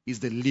is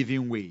the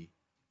living way,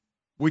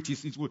 which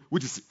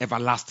is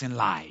everlasting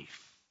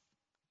life.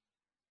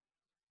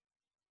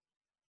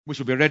 We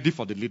should be ready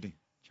for the leading,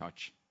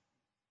 church.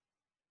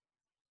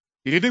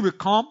 The leading will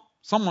come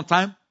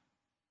sometime.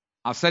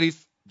 I've said it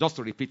just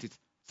to repeat it.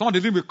 Some of the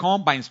leading will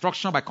come by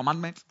instruction, by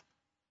commandment.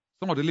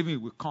 Some of the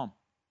leading will come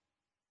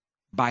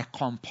by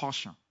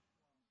compulsion.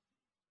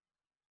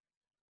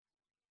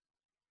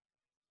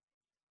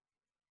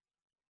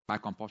 By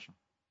compulsion.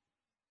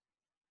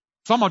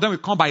 Some of them will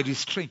come by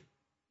restraint.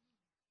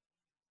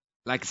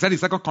 Like he said in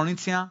 2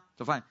 Corinthians,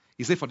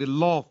 he said, for the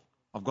love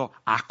of God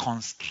are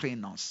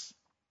constrain us.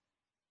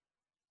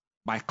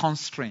 By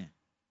constraint.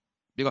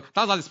 Because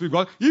that's how the Spirit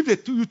God. If they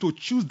tell you to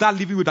choose that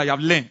living way that you have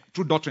learned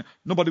through doctrine,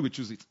 nobody will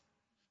choose it.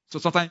 So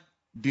sometimes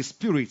the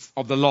Spirit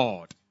of the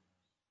Lord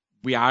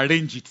will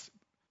arrange it.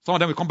 Some of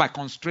them will come by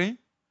constraint.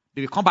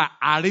 They will come by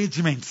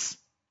arrangements.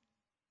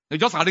 They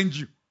just arrange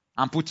you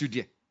and put you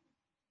there.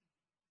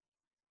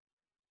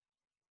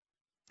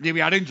 They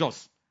will arrange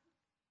us.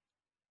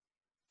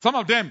 Some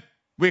of them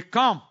will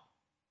come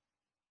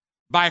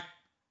by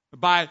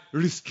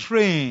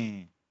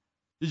restraint.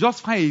 You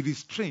just find a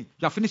restraint.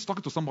 You have finished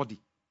talking to somebody.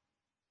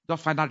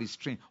 Just find that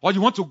restraint. Or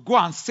you want to go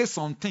and say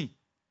something.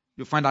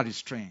 You find that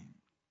restraint.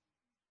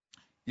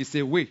 It's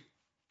a way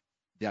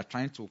they are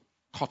trying to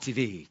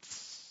cultivate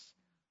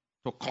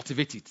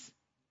it,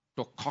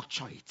 to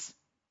culture it.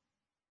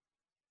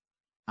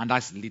 And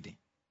that's leading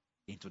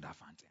into that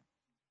fountain.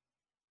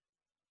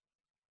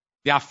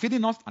 They are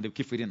feeding us and they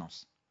keep feeding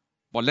us.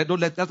 But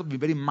let's be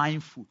very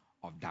mindful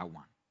of that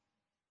one.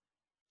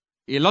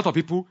 A lot of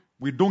people,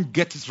 we don't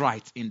get it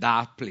right in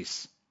that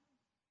place.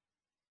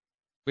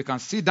 We can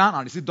sit down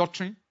and receive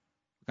doctrine.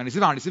 We can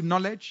receive and receive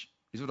knowledge,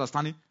 receive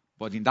understanding,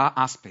 but in that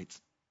aspect.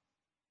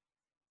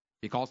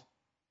 Because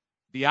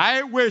the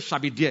highway shall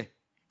be there.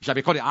 It shall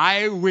be called the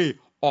highway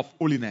of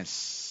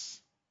holiness.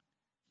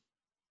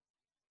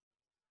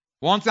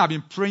 One thing I've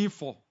been praying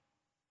for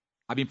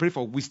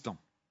wisdom.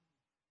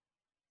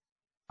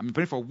 I've been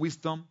praying for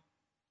wisdom.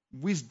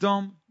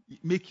 Wisdom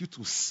make you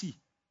to see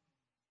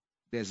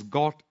there's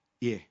God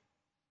here.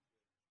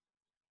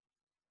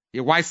 A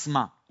wise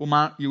man,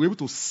 woman, you're able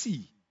to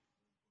see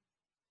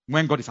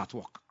when God is at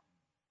work.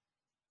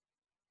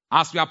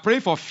 As we are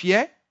praying for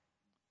fear,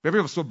 we are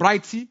praying for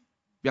sobriety,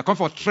 we are coming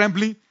for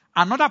trembling.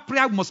 Another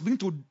prayer we must begin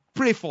to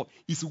pray for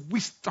is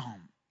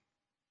wisdom.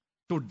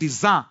 To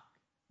discern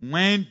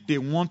when they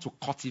want to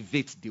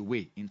cultivate the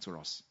way into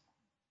us.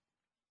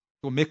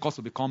 To make us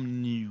to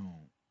become new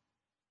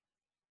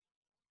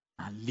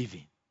and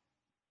living.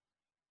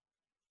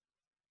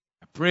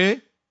 I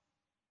pray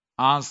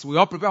as we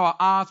all prepare our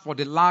hearts for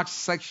the last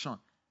section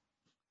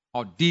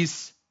of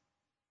this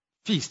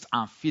feast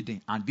and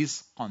feeding and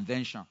this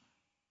convention,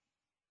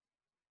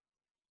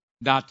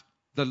 that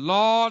the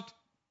Lord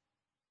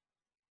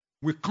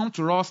will come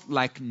to us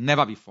like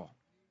never before.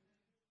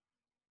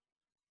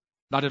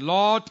 That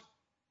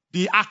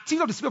the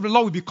activity of the Spirit of the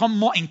Lord will become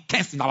more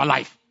intense in our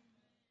life.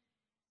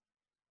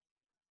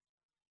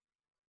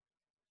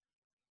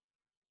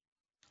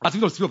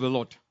 Activity of the Spirit of the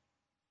Lord,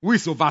 who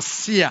is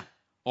overseer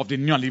of the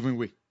new and living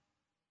way.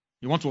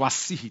 You want to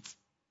oversee it,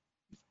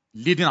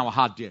 leading our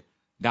heart there,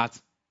 that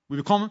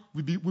we'll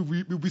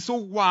be so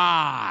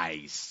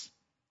wise.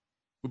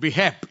 We'll be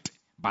helped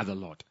by the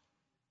Lord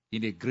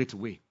in a great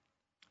way,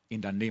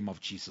 in the name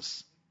of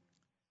Jesus.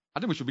 I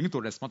think we should begin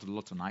to respond to the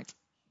Lord tonight.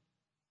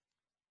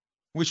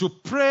 We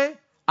should pray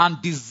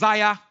and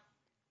desire.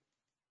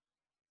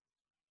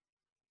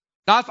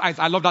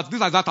 I love that.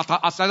 This is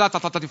Isaiah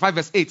 35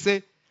 verse 8.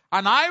 Say,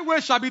 an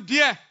highway shall be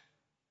there,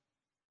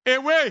 a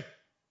way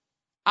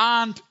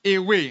and a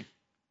way.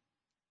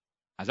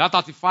 Isaiah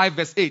 35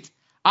 verse 8.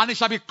 And it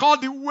shall be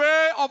called the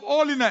way of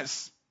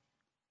holiness.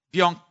 The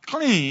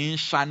unclean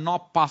shall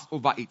not pass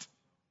over it,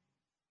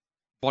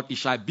 but it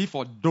shall be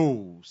for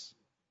those,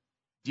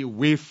 the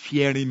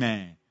way-fearing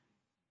men.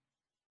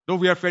 Those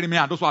who are ferry men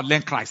are those who have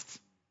learned Christ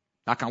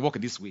that can walk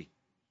in this way.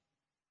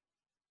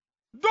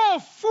 Though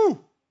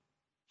fool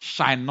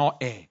shall not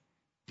err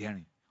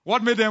therein.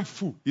 What made them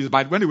fool is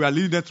by when they were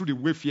leading them through the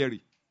way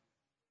fairy,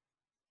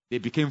 they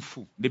became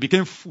fool. They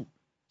became fool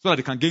so that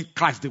they can gain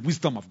Christ, the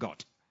wisdom of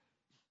God.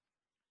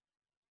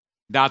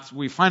 That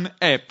we find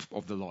help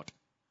of the Lord.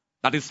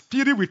 That the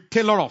Spirit will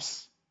tailor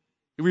us.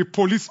 It will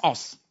police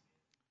us.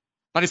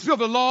 That the Spirit of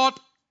the Lord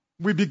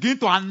will begin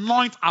to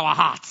anoint our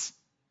hearts.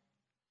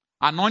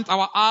 Anoint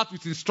our heart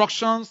with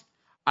instructions.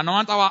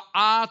 Anoint our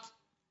heart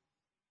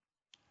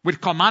with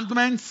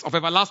commandments of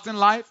everlasting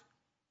life.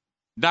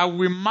 That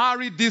we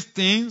marry these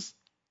things.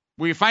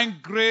 We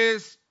find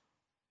grace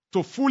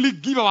to fully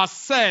give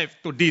ourselves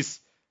to this.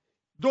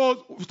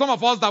 Though some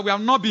of us that we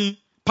have not been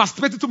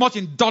participating too much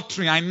in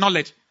doctrine and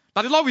knowledge.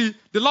 That the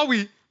Lord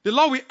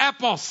will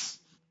help us.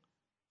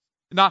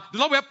 Now, the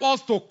Lord will help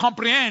us to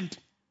comprehend.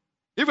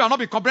 If we have not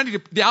been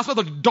comprehending the aspect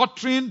of the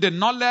doctrine, the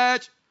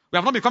knowledge, we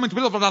have not been coming to a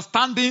place of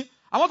understanding.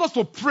 I want us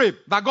to pray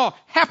that God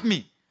help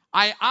me.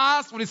 I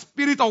ask for the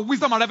spirit of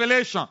wisdom and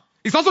revelation.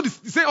 It's also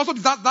that's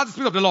the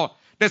spirit of the Lord.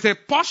 There's a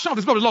portion of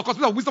the spirit of the Lord called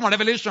spirit of wisdom and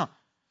revelation.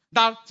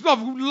 That the spirit of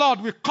the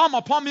Lord will come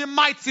upon me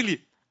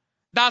mightily.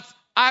 That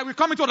I will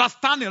come into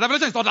understanding.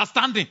 Revelation is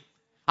understanding.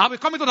 I will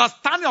come into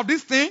understanding of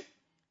this thing.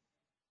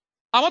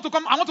 I want to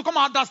come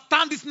and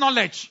understand this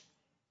knowledge.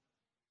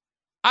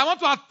 I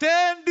want to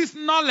attain this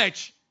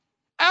knowledge.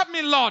 Help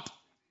me, Lord.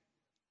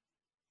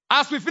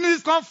 As we finish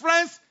this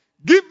conference,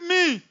 give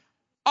me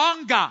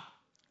hunger,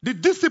 the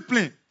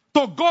discipline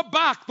to go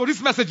back to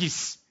these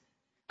messages.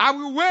 I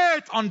will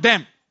wait on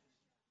them.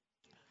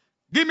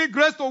 Give me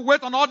grace to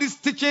wait on all these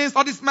teachings,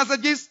 all these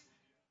messages.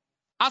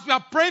 As we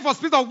are praying for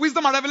spirit of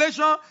wisdom and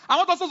revelation, I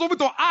want us also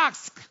to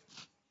ask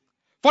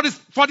for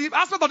the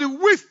aspect of the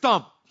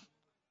wisdom.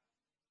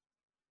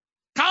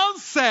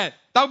 Counsel,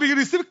 that we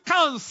receive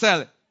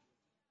counsel.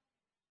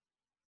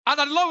 And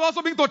that the Lord will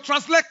also begin to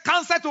translate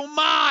counsel to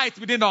might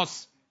within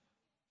us.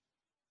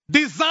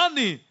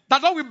 Discerning,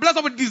 that Lord will bless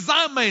us with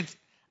discernment,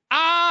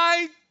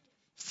 eye,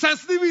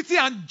 sensitivity,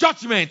 and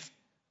judgment.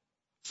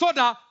 So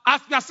that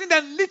as we are seeing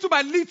them little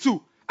by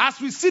little,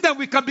 as we see them,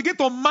 we can begin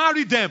to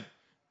marry them.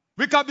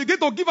 We can begin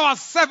to give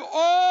ourselves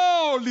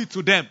wholly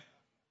to them.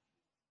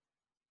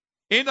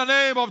 In the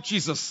name of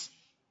Jesus.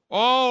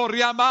 Oh,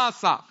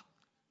 Riamasa.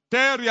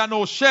 Teria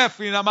no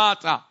chef in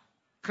Amata.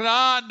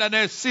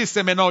 Kranda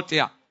system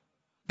enotia.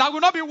 That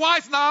will not be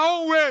wise in our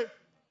own way.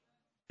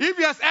 If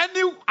there's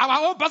any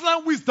our own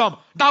personal wisdom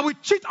that will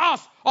cheat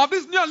us of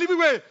this new living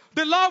way,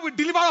 the Lord will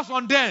deliver us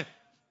from them.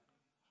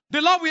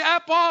 The Lord will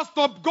help us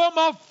to go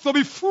more to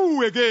be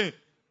full again.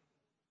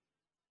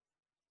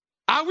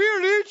 Are we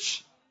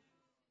rich?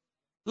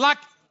 Like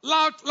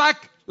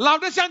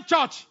Laodicean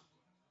church,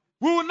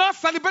 we will not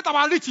celebrate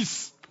our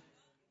riches.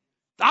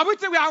 Are we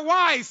think we are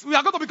wise? We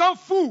are going to become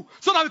full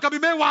so that we can be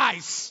made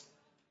wise.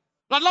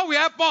 The Lord will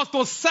help us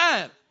to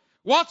sell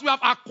what we have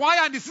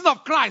acquired in the sin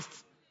of Christ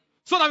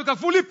so that we can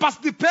fully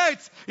participate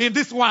in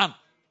this one.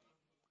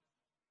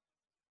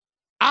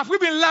 Have we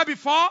been led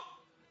before?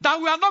 That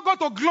we are not going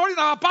to glory in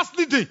our past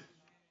leading.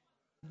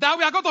 That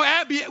we are going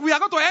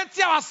to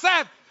empty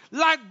ourselves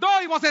like though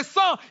he was a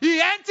son.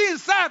 He emptied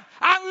himself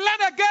and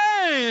learn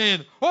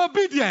again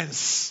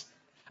obedience.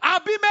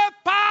 And be made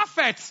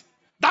perfect.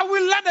 That we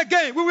learn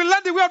again. We will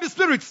learn the way of the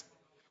Spirit.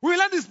 We will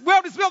learn the way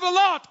of the Spirit of the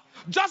Lord.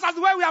 Just as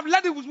the way we have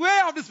learned the way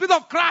of the Spirit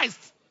of Christ.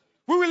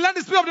 We will learn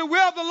the Spirit of the way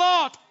of the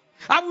Lord.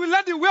 And we will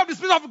learn the way of the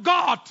Spirit of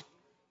God.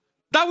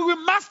 That we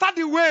will master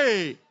the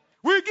way.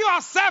 We will give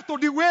ourselves to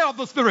the way of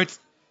the Spirit.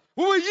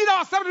 We will yield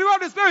ourselves to the way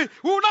of the Spirit.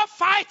 We will not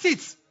fight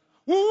it.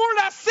 We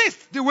will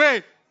resist the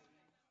way.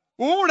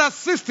 We will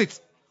resist it.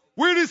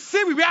 We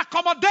receive it. We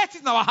accommodate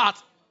it in our heart.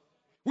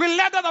 We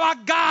let down our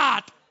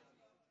guard.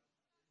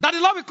 That the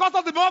Lord will cause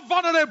us to be more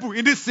vulnerable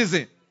in this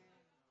season.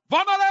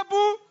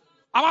 Vulnerable,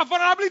 our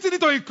vulnerability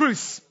needs to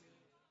increase.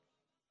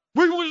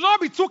 We will not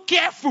be too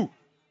careful.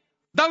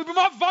 That we will be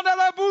more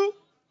vulnerable.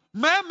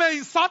 Men may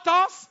insult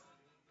us.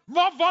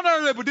 More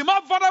vulnerable. The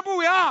more vulnerable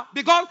we are,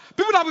 because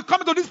people that will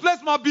come into this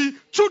place must be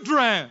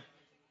children.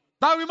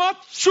 That we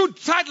must shoot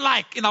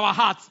childlike in our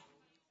hearts.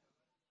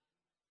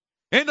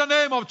 In the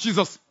name of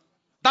Jesus.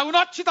 That we will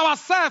not cheat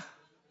ourselves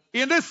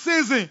in this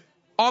season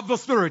of the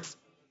Spirit.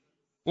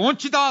 We won't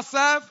cheat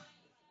ourselves.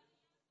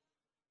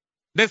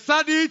 They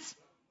said it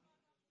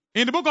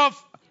in the book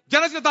of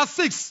Genesis chapter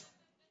 6.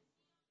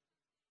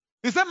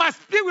 He said, my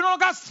spirit will no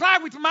longer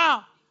strive with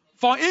man,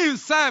 for he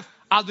himself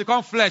has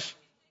become flesh.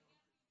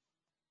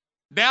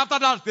 Then after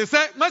that, they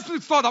say, my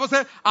spirit thought, I would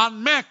say,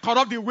 and men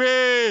corrupt the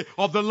way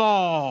of the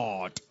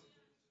Lord.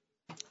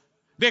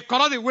 They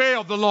corrupt the way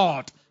of the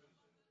Lord.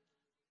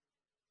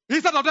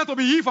 Instead of them to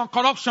be healed from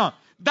corruption.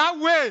 That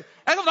way,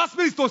 any of that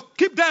spirit is to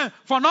keep them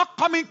from not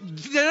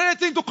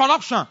generating into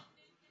corruption.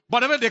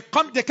 But when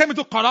they came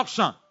into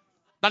corruption.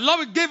 The Lord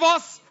will give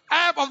us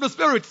help of the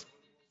Spirit.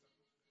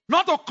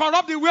 Not to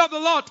corrupt the way of the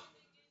Lord.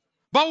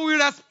 But we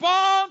will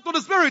respond to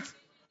the Spirit.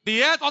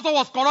 The earth also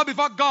was corrupt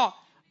before God.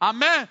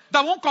 Amen.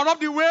 That won't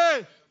corrupt the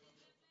way.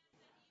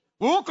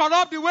 We won't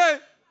corrupt the way.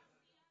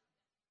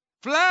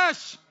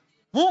 Flesh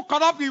won't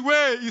corrupt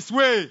his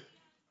way.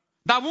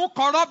 That won't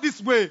corrupt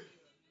this way.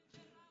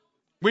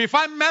 We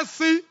find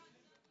mercy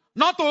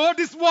not to hold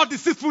this word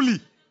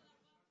deceitfully.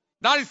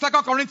 That is 2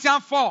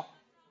 Corinthians 4.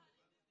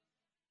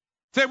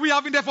 Say, we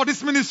have been there for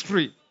this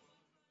ministry.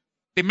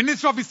 The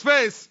ministry of his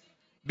face.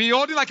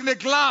 Beholding like in a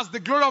glass the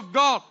glory of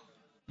God.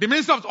 The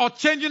ministry of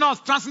changing us,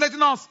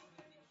 translating us.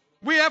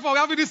 We have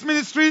in this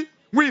ministry.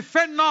 We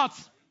faint not.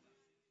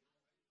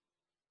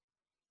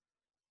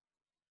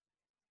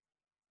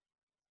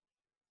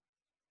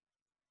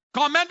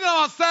 Commending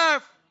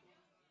ourselves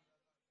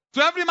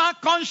to every man's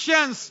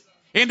conscience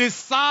in the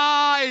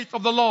sight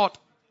of the Lord.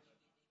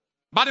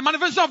 By the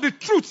manifestation of the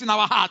truth in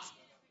our hearts.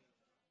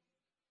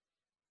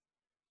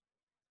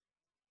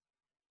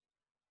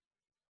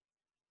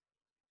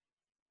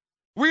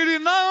 We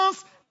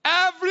renounce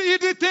every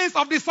hidden things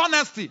of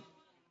dishonesty.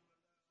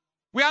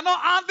 We are not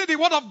handling the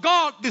word of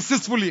God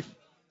deceitfully.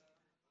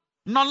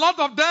 None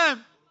of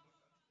them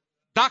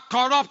that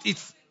corrupt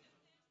it.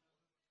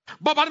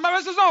 But by the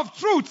manifestation of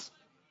truth,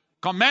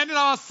 commending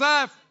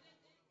ourselves,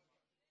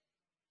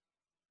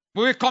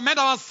 we will commend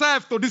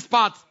ourselves to this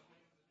path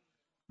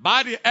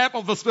by the help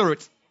of the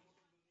Spirit.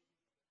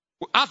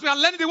 As we are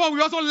learning the word,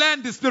 we also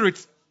learn the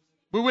Spirit.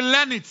 We will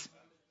learn it.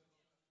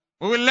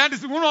 We will learn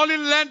this. We won't only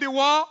learn the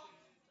word.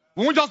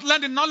 We won't just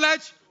learn the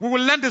knowledge. We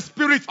will learn the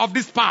Spirit of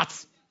this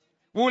path.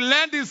 We will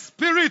learn the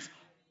Spirit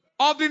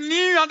of the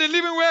new and the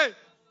living way.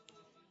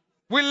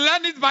 We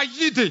learn it by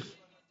yielding.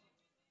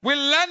 We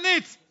learn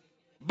it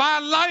by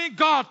allowing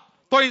God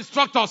to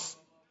instruct us.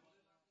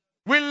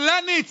 We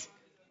learn it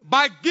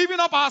by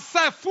giving up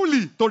ourselves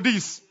fully to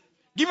this.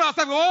 Giving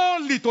ourselves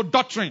only to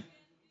doctrine.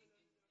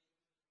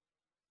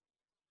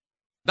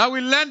 That we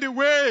learn the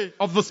way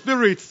of the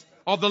Spirit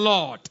of the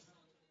Lord.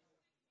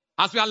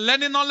 As we are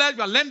learning knowledge,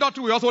 we are learning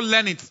doctrine, we also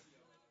learn it.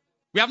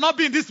 We have not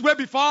been this way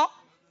before,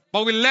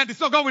 but we learn it.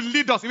 So God will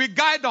lead us, He will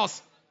guide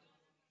us.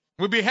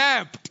 We'll be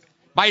helped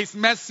by His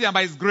mercy and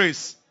by His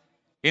grace.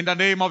 In the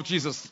name of Jesus.